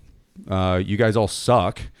haters. You guys all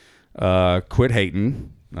suck. Quit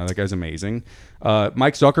hating. That guy's amazing.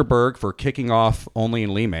 Mike Zuckerberg for kicking off Only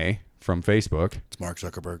in Lime from Facebook. It's Mark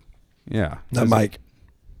Zuckerberg. Yeah. Not Mike.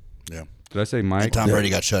 Yeah. Did I say Mike? And Tom Brady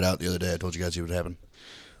got shut out the other day. I told you guys it would happen.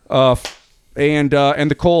 And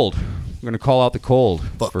the cold. I'm going to call out the cold.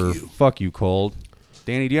 Fuck you, cold.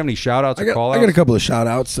 Danny, do you have any shout-outs or call-outs? I got a couple of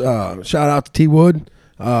shout-outs. Shout out to T. Wood.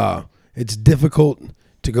 It's difficult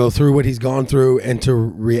to go through what he's gone through and to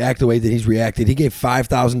react the way that he's reacted. He gave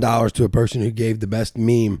 $5,000 to a person who gave the best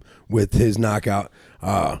meme with his knockout.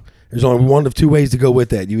 There's only one of two ways to go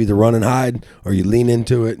with that. You either run and hide or you lean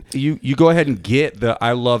into it. You go ahead and get the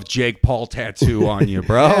I love Jake Paul tattoo on you,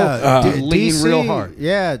 bro. Lean DC, real hard.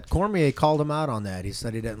 Yeah, Cormier called him out on that. He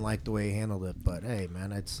said he didn't like the way he handled it. But hey,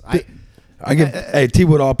 man, I give T.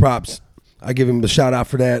 Wood all props. I give him a shout out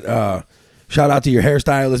for that. Shout out to your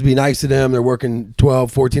hairstylists. Be nice to them. They're working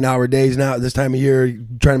 12, 14-hour days now at this time of year,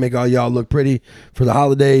 trying to make all y'all look pretty for the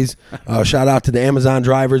holidays. Shout out to the Amazon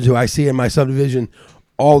drivers who I see in my subdivision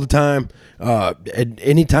all the time. At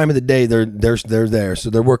any time of the day, they're there. So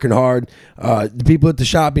they're working hard. The people at the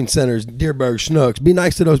shopping centers, Deerberg, Schnucks, be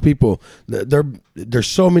nice to those people. There's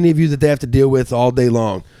so many of you that they have to deal with all day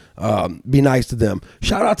long. Be nice to them.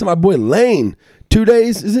 Shout out to my boy Lane. 2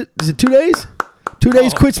 days? Is it 2 days? 2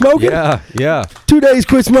 days quit smoking? Yeah. 2 days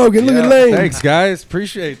quit smoking. Look at Lane. Thanks, guys.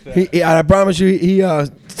 Appreciate that. I promise you, he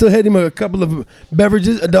still had him a couple of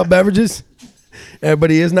adult beverages.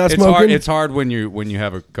 But he is not smoking. It's hard when you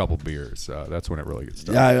have a couple beers. That's when it really gets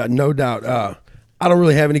tough. Yeah, no doubt. I don't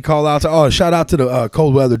really have any call outs. Oh, shout out to the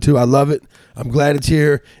cold weather too. I love it. I'm glad it's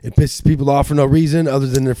here. It pisses people off for no reason other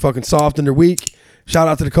than they're fucking soft and they're weak. Shout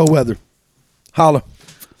out to the cold weather. Holla.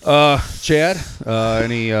 Chad,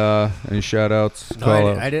 any shout outs?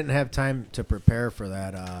 No, I didn't have time to prepare for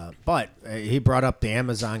that. But he brought up the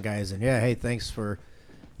Amazon guys, and hey, thanks for,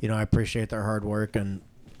 I appreciate their hard work, and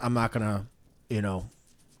I'm not gonna,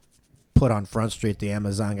 put on Front Street the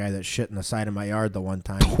Amazon guy that shit in the side of my yard the one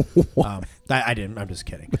time. I didn't. I'm just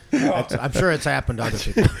kidding. I'm sure it's happened to other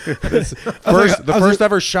people. The first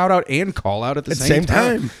ever shout out and call out at the same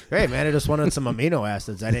time. Hey man, I just wanted some amino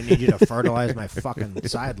acids. I didn't need you to fertilize my fucking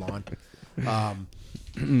side lawn.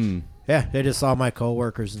 Yeah, they just all my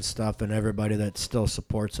coworkers and stuff, and everybody that still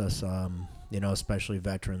supports us. Especially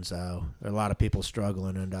veterans. There are a lot of people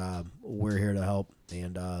struggling, and we're here to help.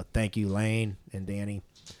 And thank you, Lane and Danny.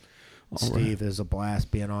 Steve is a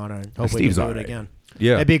blast being on, and hope we can do it again.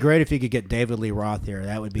 Yeah, it'd be great if you could get David Lee Roth here.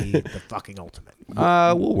 That would be the fucking ultimate.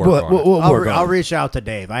 We'll work on it. I'll reach out to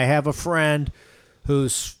Dave. I have a friend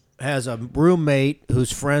who's has a roommate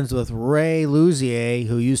who's friends with Ray Luzier,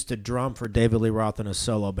 who used to drum for David Lee Roth in a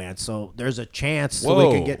solo band. So there's a chance that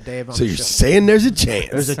we can get Dave on the show. So you're saying there's a chance?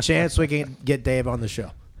 There's a chance we can get Dave on the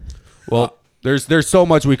show. Well, there's so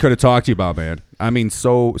much we could have talked to you about, man. I mean,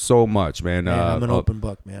 so much, man. I'm an open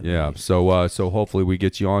book, man. Yeah. So hopefully we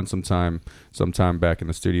get you on sometime back in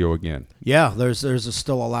the studio again. Yeah. There's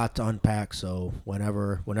still a lot to unpack. So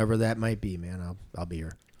whenever that might be, man, I'll be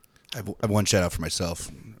here. I have one shout out for myself.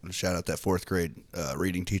 Shout out that 4th grade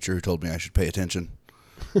reading teacher who told me I should pay attention.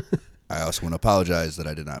 I also want to apologize that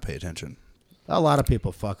I did not pay attention. A lot of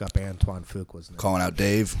people fuck up Antoine Fuqua's name. Calling out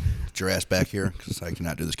Dave, get your ass back here, because I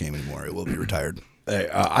cannot do this game anymore. It will be retired. Hey,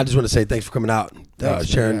 I just want to say thanks for coming out,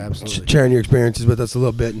 sharing your experiences with us a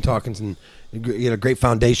little bit, and talking some. You had a great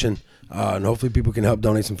foundation, and hopefully people can help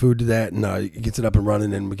donate some food to that, and it gets it up and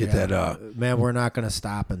running, and we get that. Man, we're not going to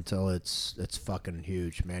stop until it's fucking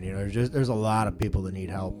huge, man. There's a lot of people that need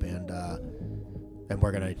help, and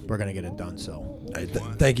we're gonna get it done. So, hey,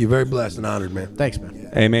 thank you, very blessed and honored, man. Thanks, man.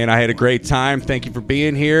 Hey, man, I had a great time. Thank you for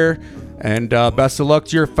being here, and best of luck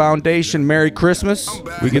to your foundation. Merry Christmas.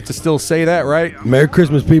 We get to still say that, right? Merry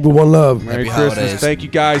Christmas, people. One love. Merry Happy Christmas. holidays. Thank you,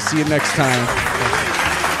 guys. See you next time.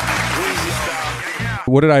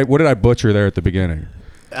 What did I butcher there at the beginning?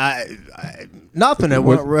 Nothing. It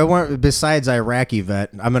weren't besides Iraqi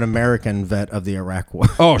vet. I'm an American vet of the Iraq War.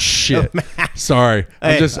 Oh shit! Sorry,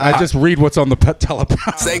 Hey, I just read what's on the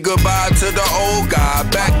teleprompter. Say goodbye to the old guy,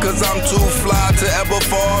 back cause I'm too fly to ever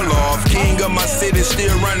fall off. King of my city,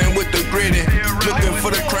 still running with the gritty. Looking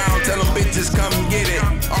for the crown, tell them bitches come get it.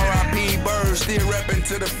 R.I.P. Bird, still rapping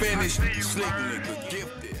to the finish. Slick nigga,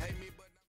 gifted.